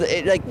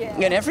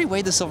 in every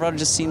way, the Silverado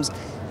just seems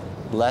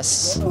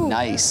less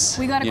nice.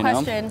 We got a you know?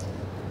 question.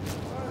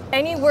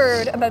 Any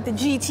word about the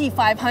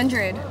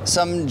GT500?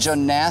 Some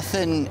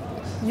Jonathan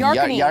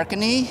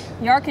Yarkany.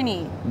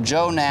 Yarkany?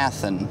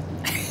 Jonathan.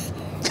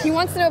 He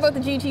wants to know about the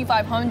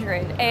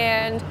GT500,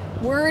 and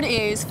word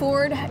is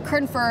Ford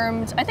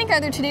confirmed, I think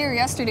either today or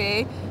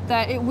yesterday,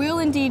 that it will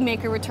indeed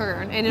make a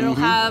return, and it'll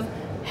have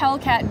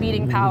Hellcat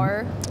beating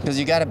power. Because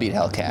you got to beat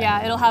Hellcat.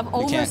 Yeah, it'll have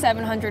over can't-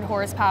 700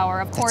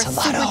 horsepower. Of course, a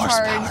lot of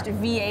supercharged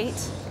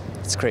V8.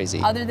 It's crazy.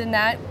 Other than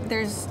that,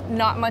 there's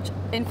not much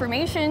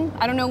information.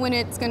 I don't know when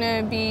it's going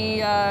to be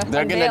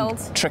They're unveiled. going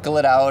to trickle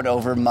it out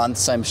over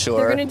months, I'm sure.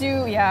 They're going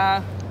to do,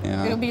 yeah.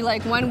 Yeah. It'll be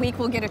like 1 week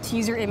we'll get a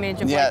teaser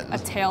image of Yeah.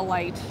 like a tail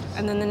light,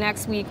 and then the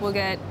next week we'll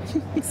get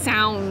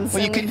sounds.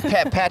 Well, you and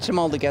can patch them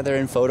all together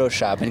in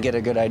Photoshop and get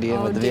a good idea of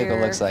Oh, what the vehicle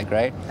dear. looks like,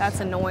 right?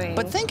 That's annoying.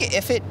 But think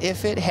if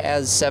it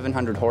has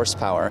 700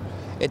 horsepower,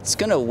 it's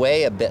going to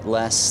weigh a bit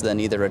less than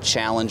either a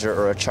Challenger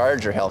or a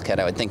Charger Hellcat,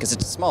 I would think, because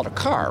it's a smaller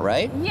car,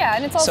 right? yeah,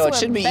 and it's also So it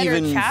should a be better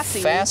even chassis.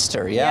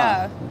 faster,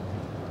 yeah.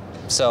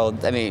 So,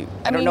 I mean,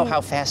 I don't know mean-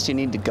 how fast you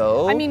need to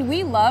go. I mean,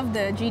 we love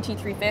the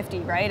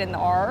GT350, right, and the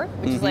R,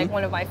 which is like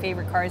one of my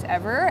favorite cars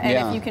ever. And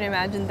Yeah. if you can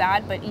imagine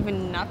that, but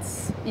even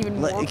nuts,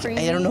 even more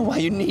crazy. I don't know why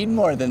you need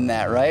more than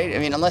that, right? I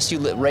mean, unless you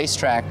go to the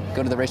racetrack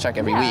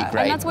every Yeah, week,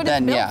 right? and that's what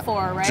then, it's built yeah,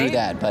 for, right? True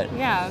that, but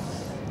Yeah.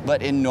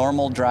 But in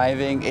normal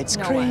driving, it's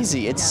No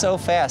crazy. way. It's Yeah. so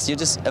fast. You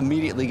just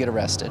immediately get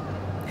arrested,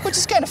 which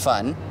is kind of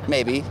fun,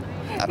 maybe.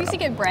 I You don't used to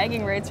know. get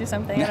bragging rights or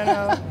something. I don't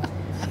know.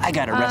 I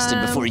got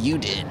arrested before you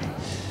did.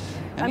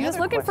 I'm Any just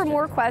other looking for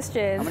more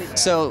questions.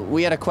 So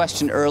we had a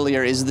question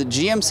earlier. Is the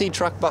GMC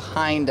truck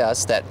behind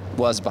us, that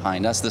was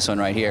behind us, this one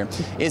right here,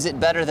 is it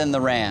better than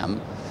the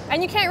Ram?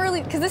 And you can't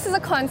really, because this is a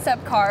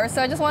concept car,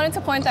 so I just wanted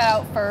to point that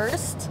out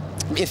first.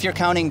 If you're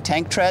counting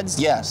tank treads,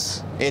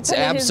 yes. It's But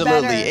it is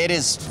absolutely, better. it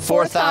is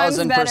 4 times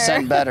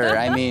 4,000% better. better.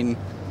 I mean,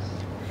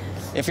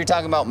 if you're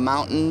talking about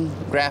mountain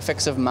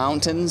graphics of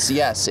mountains,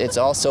 yes, it's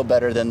also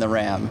better than the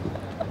Ram.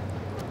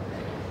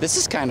 This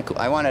is kind of cool.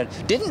 I want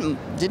to.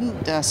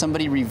 Didn't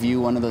somebody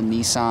review one of the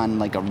Nissan,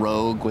 like a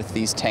Rogue with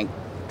these tank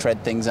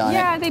tread things on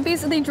Yeah, it? they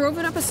basically drove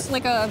it up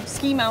like a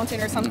ski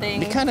mountain or something.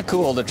 It'd be kind of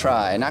cool to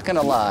try. Not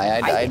gonna lie,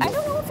 I I'd don't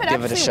know if it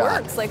give it a actually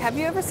shot. works. Like, have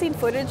you ever seen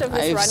footage of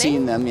this I've running?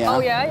 seen them. Yeah. Oh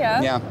yeah,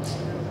 yeah. Yeah.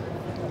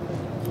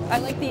 I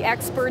like the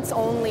experts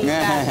only.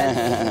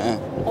 method.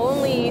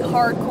 Only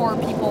hardcore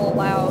people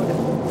allowed.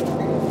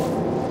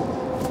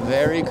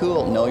 Very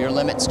cool. Know your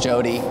limits,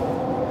 Jodi.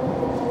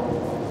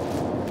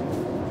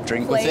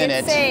 Drink Play within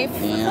it it. safe.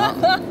 Yeah.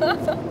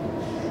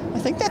 I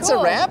think that's Cool.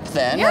 a wrap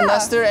then, Yeah.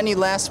 unless there are any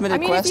last minute I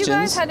mean, questions. if you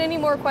guys had any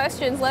more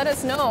questions, let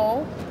us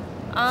know.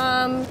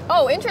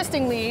 Oh,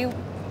 interestingly,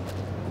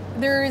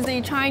 there is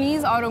a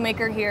Chinese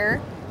automaker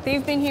here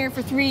they've been here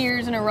for 3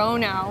 years in a row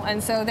now,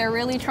 and so they're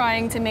really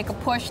trying to make a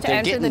push to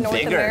enter the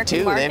North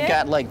American market. They've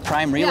got like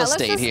prime real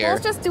estate here.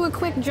 Let's just do a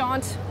quick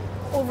jaunt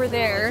over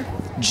there.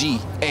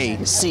 GAC.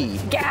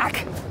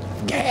 GAC.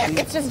 GAC.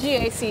 It's just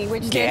GAC,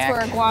 which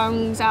stands for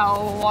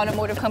Guangzhou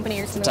Automotive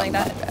Company or something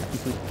like that.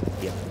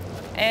 Yep.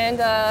 And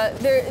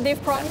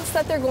they've promised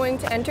that they're going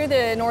to enter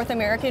the North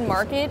American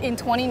market in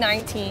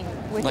 2019,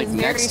 which like is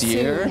very next soon.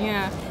 year?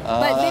 Yeah.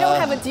 But they don't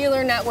have a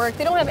dealer network.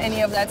 They don't have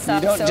any of that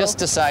stuff. You don't just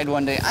decide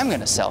one day, I'm going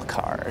to sell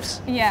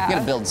cars. Yeah. I'm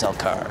going to build and sell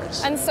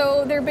cars. And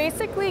so they're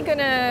basically going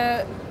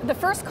to, the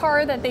first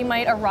car that they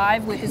might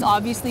arrive with is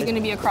obviously going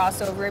to be a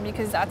crossover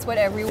because that's what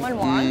everyone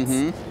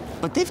wants.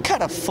 But they've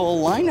got a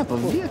full lineup of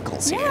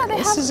vehicles here. Yeah, they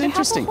have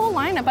interesting. a whole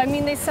lineup. I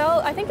mean, they sell,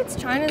 I think it's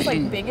China's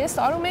like biggest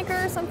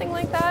automaker or something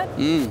like that.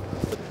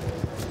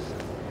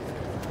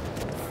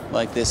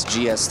 Like this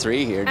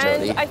GS3 here,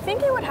 Jodi. And I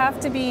think it would have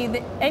to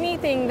be,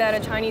 anything that a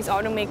Chinese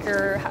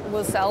automaker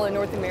will sell in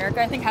North America,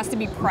 I think has to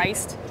be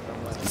priced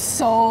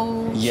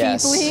so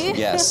cheaply.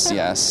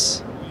 Yes.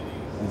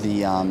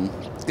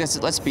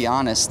 Let's be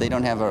honest, they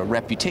don't have a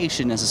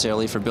reputation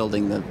necessarily for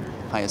building the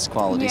highest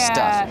quality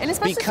stuff. And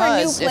especially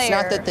because for a new it's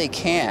not player. that they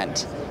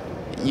can't.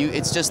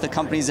 It's just the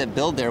companies that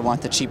build there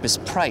want the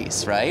cheapest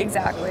price, right?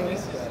 Exactly.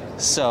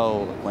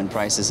 So when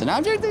price is an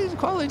object, the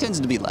quality tends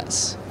to be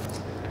less.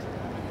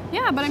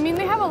 Yeah, but I mean,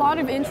 they have a lot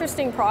of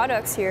interesting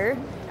products here.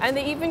 And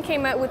they even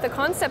came out with a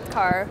concept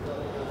car.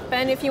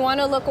 And if you want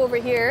to look over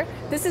here,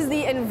 this is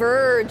the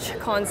Enverge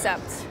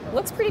concept.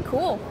 Looks pretty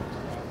cool.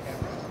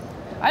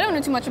 I don't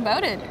know too much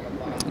about it.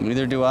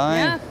 Neither do I.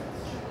 Yeah.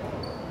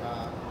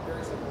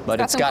 But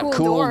it's got cool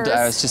cool doors.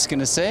 I was just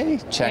gonna say,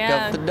 check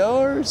out the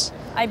doors.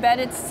 I bet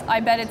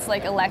it's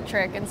like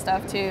electric and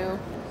stuff too.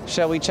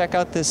 Shall we check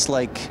out this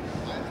like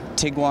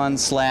Tiguan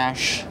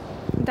slash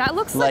that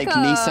looks like a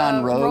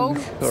Nissan Rogue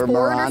or Sport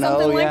Murano? Or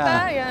something like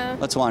that, yeah.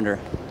 Let's wander.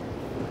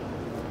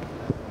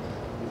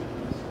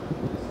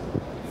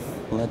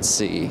 Let's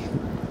see.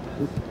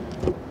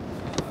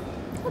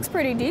 Looks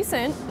pretty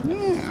decent.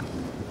 Yeah.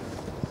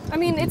 I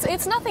mean,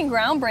 it's nothing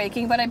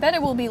groundbreaking, but I bet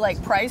it will be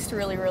like priced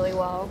really, really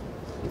well.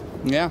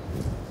 Yeah.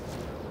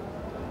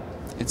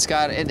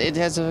 It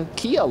has a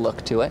Kia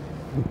look to it.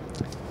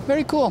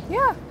 Very cool.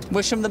 Yeah.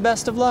 Wish them the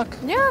best of luck.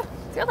 Yeah.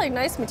 It's got like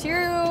nice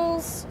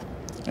materials.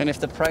 And if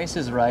the price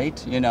is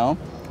right, you know.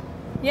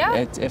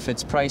 Yeah. If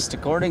it's priced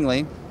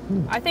accordingly.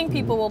 I think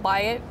people will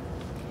buy it.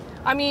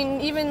 I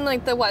mean, even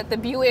like the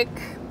Buick.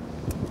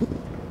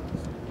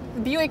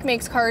 Buick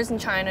makes cars in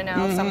China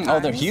now sometimes. Oh,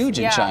 they're huge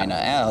in China.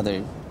 Yeah,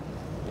 they're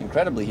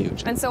incredibly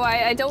huge. And so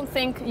I don't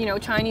think,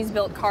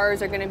 Chinese-built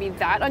cars are going to be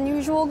that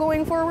unusual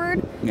going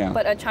forward. Yeah.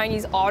 But a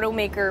Chinese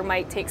automaker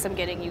might take some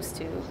getting used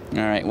to.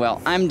 All right,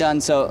 well, I'm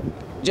done. So,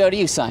 Jodi,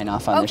 you sign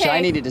off on the show.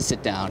 I needed to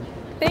sit down.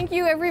 Thank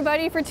you,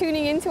 everybody, for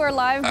tuning into our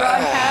live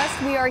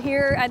broadcast. We are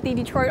here at the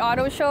Detroit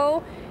Auto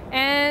Show,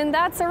 and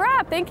that's a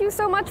wrap. Thank you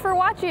so much for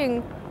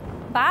watching.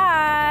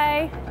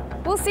 Bye.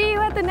 We'll see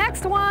you at the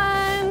next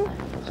one.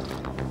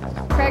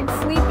 Craig's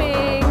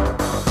sleeping.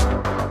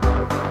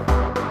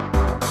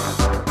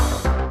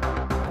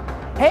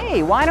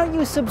 Hey, why don't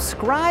you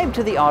subscribe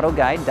to the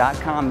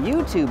AutoGuide.com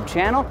YouTube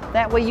channel?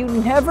 That way you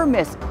never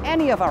miss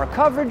any of our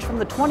coverage from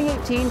the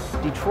 2018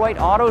 Detroit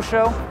Auto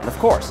Show, and of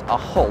course, a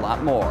whole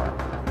lot more.